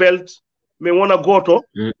fasten our belt min wona goto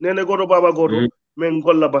nene goto baba goto min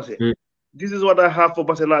golla base this is what I have for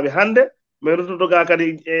base naaɓe hannde min ruttotoga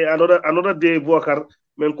kadi another day Boubacar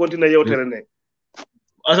min continue yewtere nde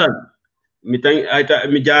Assan mi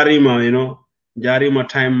jarima jarima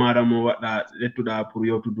time maɗa mo waɗɗa lettuɗa pour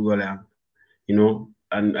yewtudugole am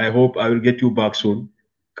and I hope I will get you back soon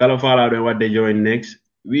kala falaɗo what they join next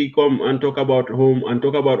we come and talk about home and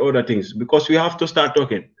talk about other things because we have to start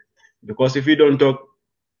talking because if we don't talk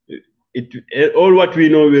all what we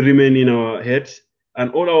know will remain in our heads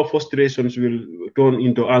and all our frustrations will turn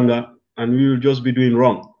into anger and we will just be doing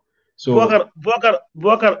wrong. So Boubacar,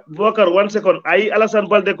 1 second. I Alassane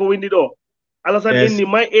Balde ko windi do. Alassane in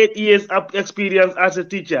my 8 years of experience as a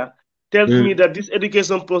teacher tells me that this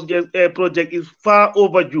education project is far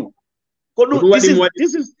overdue.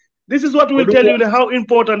 This is what will tell you how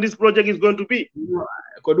important this project is going to be.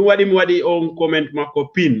 Kodu wadi on comment mako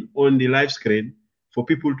pin on the live screen for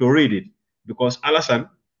people to read it because Alassane,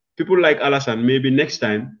 people like Alassane, maybe next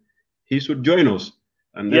time he should join us.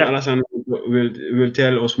 And then Alassane will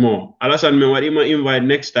tell us more. Alassane, me invite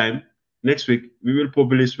next week, we will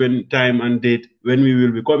publish when time and date when we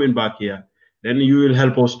will be coming back here. Then you will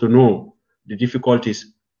help us to know the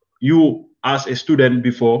difficulties. You as a student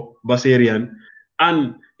before, Basarian,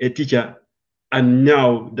 and a teacher, and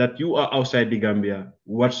now that you are outside the Gambia,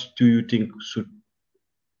 what do you think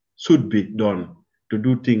should be done to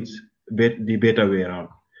do things the better way around?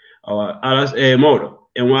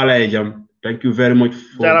 Thank you very much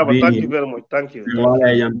for being thank here. You very much. Thank you.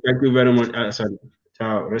 Thank you very much, Assan.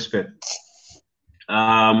 Ciao, respect.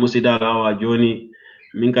 Musidala Johnny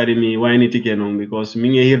minkadi mi wayni tike non because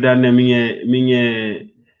minge hirdande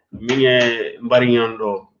minge mbariñon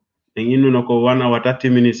do en innuno ko 1 hour 30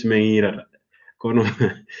 minutes men hirata kono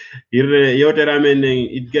hirde yewtere men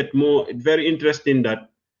it get more very interesting that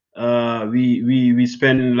we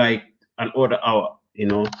spend like an other hour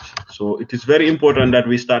so it is very important that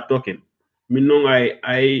we start talking.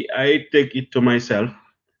 I take it to myself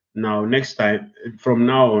now. Next time, from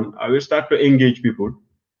now on, I will start to engage people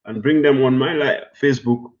and bring them on my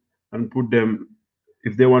Facebook and put them,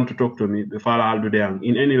 if they want to talk to me,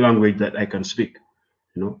 in any language that I can speak.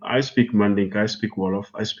 I speak Mandinka, I speak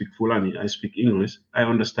Wolof, I speak Fulani, I speak English, I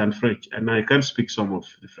understand French, and I can speak some of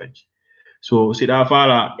the French. So,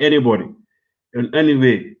 Sidafala, anybody, in any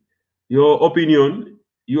way, your opinion.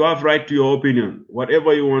 You have right to your opinion.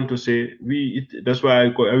 Whatever you want to say, that's why I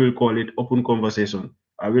will call it open conversation.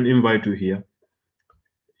 I will invite you here.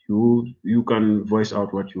 You can voice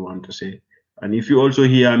out what you want to say. And if you also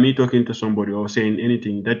hear me talking to somebody or saying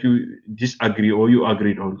anything that you disagree or you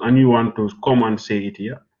agreed on, and you want to come and say it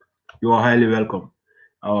here, you are highly welcome.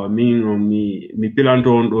 Me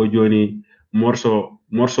pilanto on do joni morso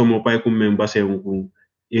mo pay kum men basse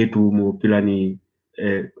etu mo pilani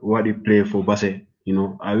what he play for basse.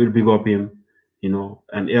 I will big up him,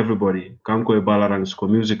 and everybody. Kanko e Balarang's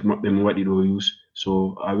music them what it will use.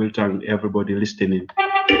 So I will thank everybody listening.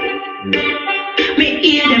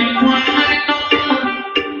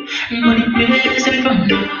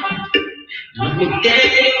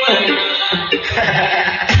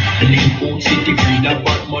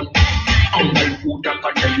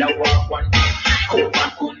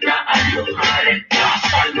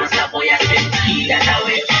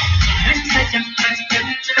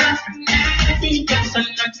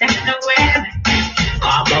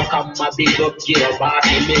 Come big up your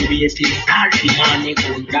body, maybe it is party money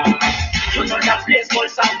kunda. You know that place called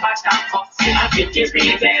Sambata. I fit you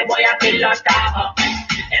boy, I feel like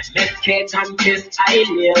MSK and kiss I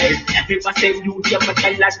live. Everybody say you just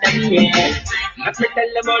tell us them yes. Let me tell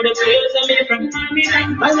them all the place I'm from.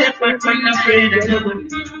 I said, but I'm afraid of no one.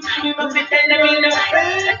 Let me tell them I'm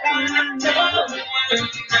afraid of no one.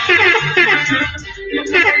 Let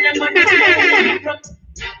me tell them all the place I'm from.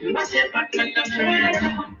 I said, but I'm afraid of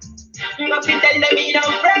no one. Let me tell them I'm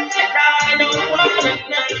afraid of no one.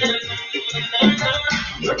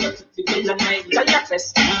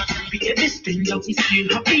 Be a string of his still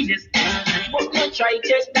happiness. But no try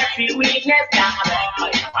test that free weakness. I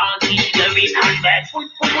can't see the weak and bad. Put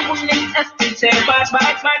next to say bad.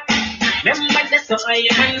 Remember that's how I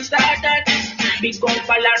am started. Big up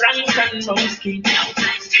all ranks and no skin.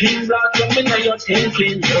 Skin blood when me know you're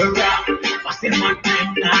thinking you're wrong. What's the man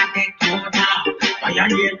time not take no down?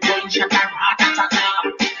 Violate gunshot and rat-a-ta-ta.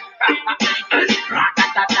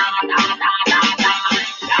 Rat-a-ta-ta.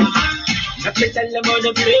 Let me tell them all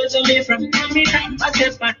the place I'm from. I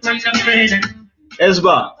said, Batman, I'm afraid.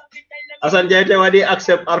 Esba, Assan Jaiteh wadi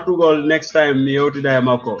accept Artugol next time me out to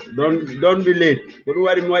Mako. Don't be late. But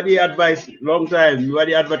wadi advice long time.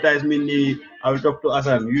 Wadi advertise me. I will talk to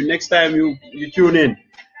Assan. You next time you tune in.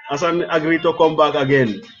 Assan agree to come back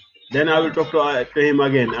again. Then I will talk to him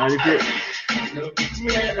again. And if you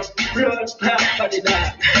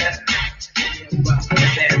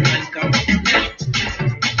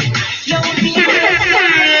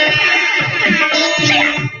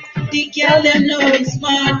the girl them know it's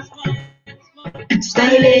smart,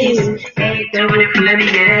 stylish, hey, they wanna play me,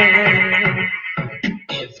 yeah.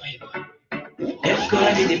 Them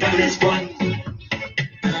girl be the baddest boy.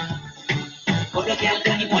 All the girl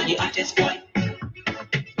can you want the hottest boy.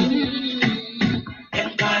 Them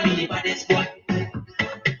girl be the baddest boy.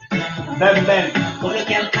 Ben. All the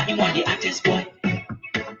girl can you want the hottest boy.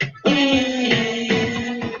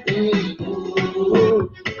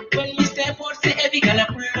 When we step out, say every girl a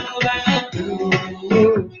pull over.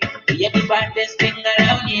 We are the baddest thing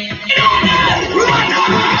around here.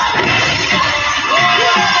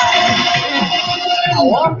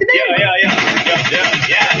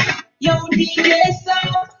 Yeah. Yo, DJ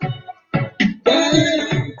sound.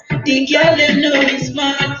 The girl them know it's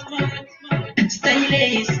smart,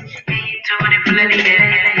 stylish.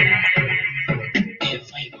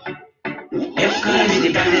 Them girl is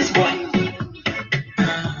the baddest boy.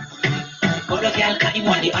 All the girl can you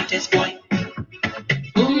want the hottest boy.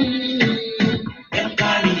 Them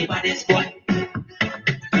girl is the baddest boy.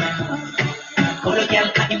 All the girl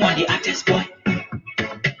can you want the hottest boy.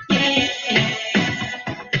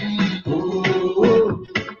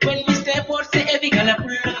 When we step out, say every girl a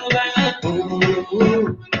pull over.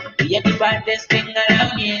 We are the baddest thing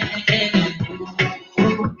around here.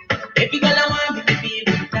 Every girl I want me to be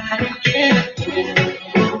with darling, yeah.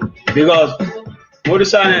 because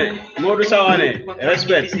Modusane,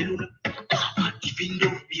 respect. Even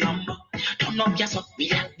though we humble, turn up just up, we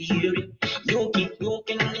like the hearing. You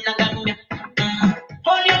can in a gang.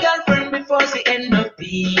 Hold your girlfriend before she end up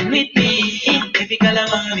being with me. Every girl I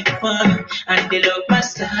want me to fun, and they love my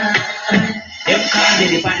style. Them call me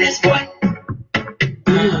the baddest boy.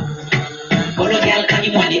 Hold your girl, can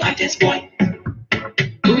you want the hottest boy?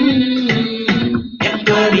 Them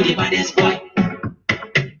call me the baddest boy.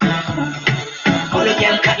 Hold your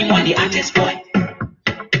girl, can you want the hottest boy?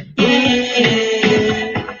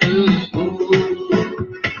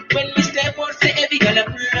 When we step out, say every girl a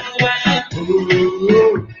pull over.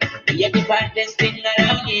 We are the baddest thing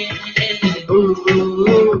around here.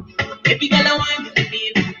 Every girl I want me to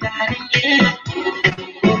be with darling, yeah.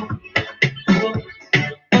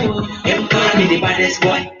 Them call me the baddest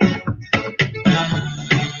boy.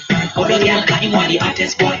 All the girl can you want the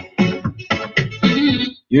hottest boy?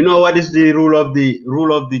 You know what is the rule of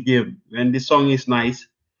the game? When the song is nice,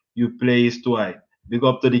 you play it twice. Big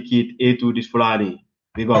up to the kid, A2 this Fulani.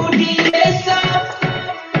 Big up.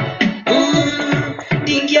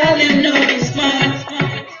 The girl them know it's smart,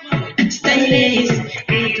 stylish.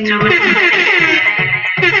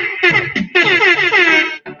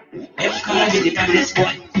 Them call me the baddest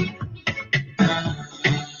boy.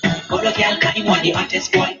 All the girl can you want the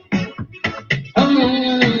hottest boy?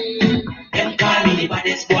 Them call me the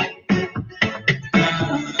baddest boy.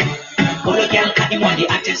 All the girl can you want the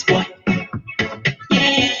hottest boy?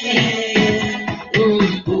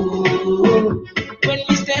 When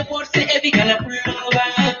we step out, say every girl a pull over.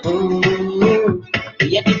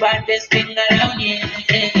 We are the baddest thing around here.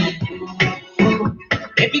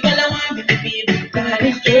 Every girl I want me to be with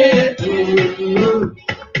darling,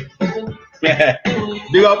 yeah.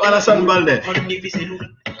 Big up Alassane Balde.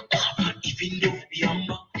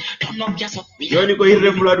 Yoni ko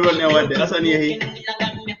hirre fuladu ne wadde Assane yehi.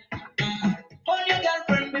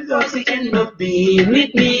 cause they end up being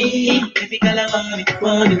with me. Every girl I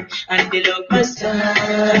want me, and they love my style.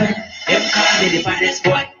 Them call me the baddest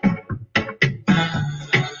boy.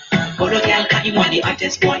 But the girl can't want the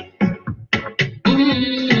hottest boy.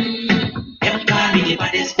 Them call me the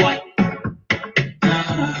baddest boy.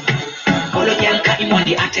 But the girl can't want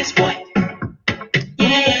the hottest boy.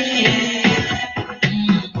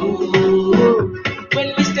 When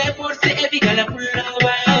we step out, say every girl I pull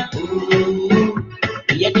over.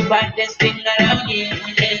 You're the baddest thing around here.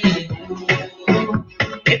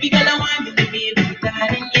 Every girl I want me to be with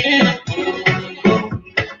darling, yeah.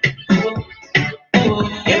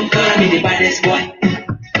 Them call me the baddest boy.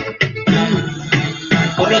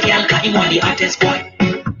 All the girl can't want the hottest boy.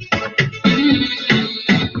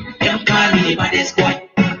 Them call me the baddest boy.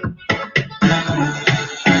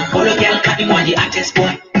 All the girl can't want the hottest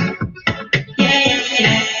boy.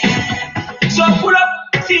 So pull up,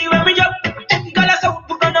 see when we jump. Girl, I saw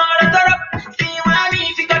put on all the top. See when I mean,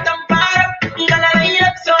 if you got them fire up. Girl, I lay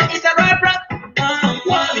up, so it's a rap rap.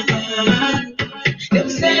 Them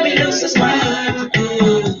say me look so smart.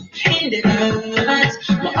 In the night,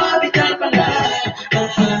 my orbital palace.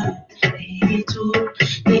 Baby, too,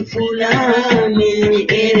 they full on me.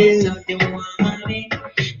 It is something want me.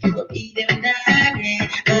 You go beat them down.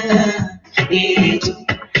 Baby, too,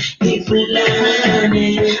 they full on me.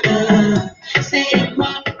 Say them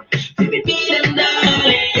up, baby, beat them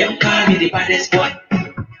down. Them call me the baddest boy.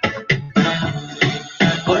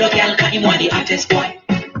 All the girl can't want the hottest boy.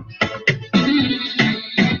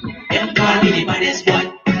 Them call me the baddest boy.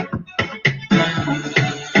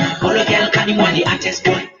 All the girl can't want the hottest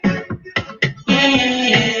boy.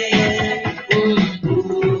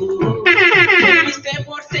 When we step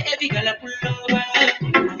out, say every girl I pull over.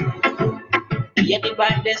 You're the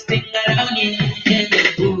baddest thing around here.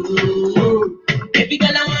 Every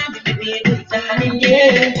girl I want me to be a good darling,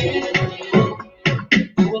 yeah.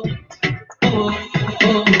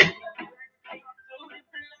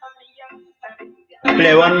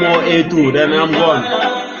 Play one more A2, then I'm gone.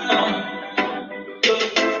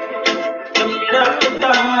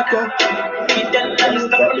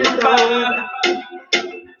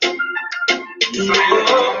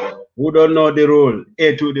 Who don't know the rule?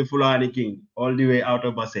 A2 the Fulani King, all the way out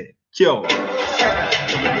of Basse. Ciao.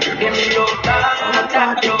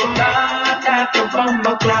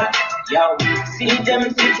 Yo, see them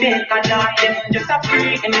sitting and laughing, just a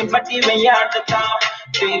free anybody when you're at the top.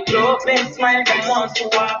 They grow and smile, them wants to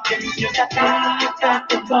walk, them just a talk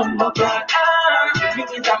to bumble clock. You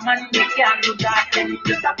is a man, you can't do that, them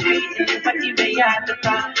just a free anybody when you're at the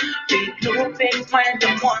top. They grow and smile,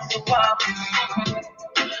 them wants to walk.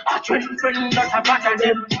 A friend not a bother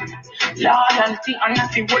them. Loyalty and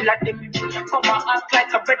nothing will let them. Come and act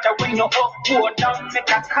like a better when you up, go down, make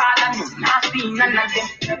a call and you not see none of them.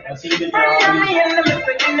 Bring me in the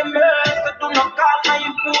message in the mirror, so do not call my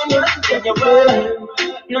phone, you don't say your word.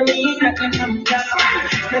 No need nothing from you,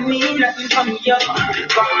 no need nothing from you.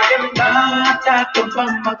 Call them back, talk to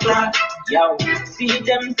Bamba Clark. Yo, see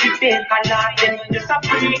them sitting and laughing, just a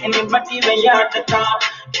free anybody when you're at the top.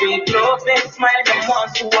 They grow big smile, them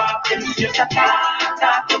wants to walk, them just a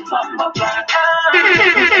talk to Bamba Clark.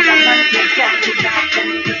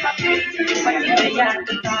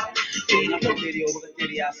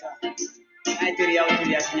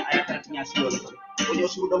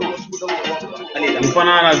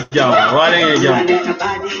 Mfanana jam, wale jam.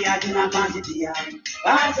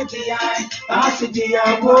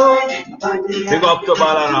 Big up to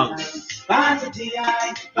Balarang.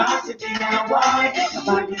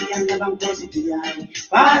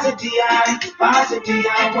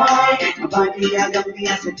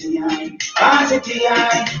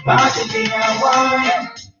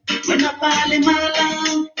 When I fall in my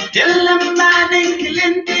love, tell them bad and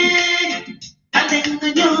killing me. I think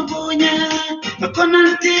the Jobunya, the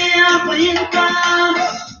Conantia for Inca.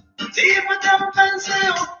 See what I'm fancy,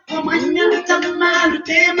 for my young Taman.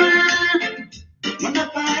 When I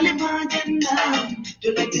fall in my agenda, to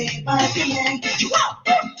the day by the end.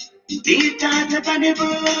 Dita the Panebo,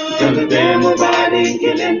 to the demo body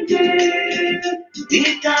killing me.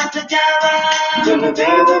 Dita the Java, to the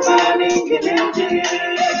demo body killing me.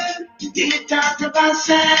 Dita the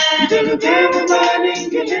Bassa, to the demo body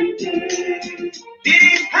killing me.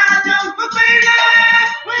 Dita the Papilla,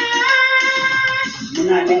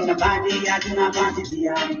 I think the body, I do not want it.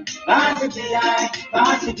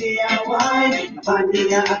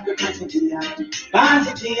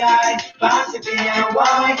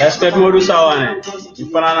 Respect Modu Sawane.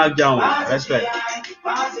 Mfanana jam. Respect.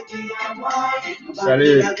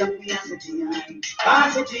 Salut.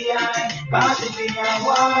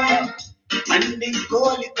 Mandi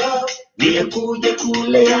koliko niya kuya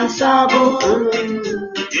kule ya sabo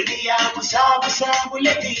dunia musabu sabu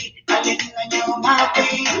leti alinga nyomati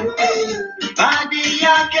badi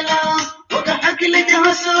ya kela oka akile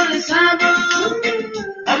jahasul sabo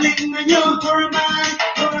alinga nyohorma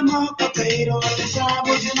horma kairo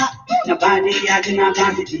sabo juna na badi ya juna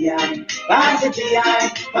badi ya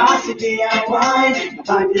why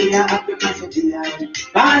badi ya abdu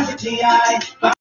badi ya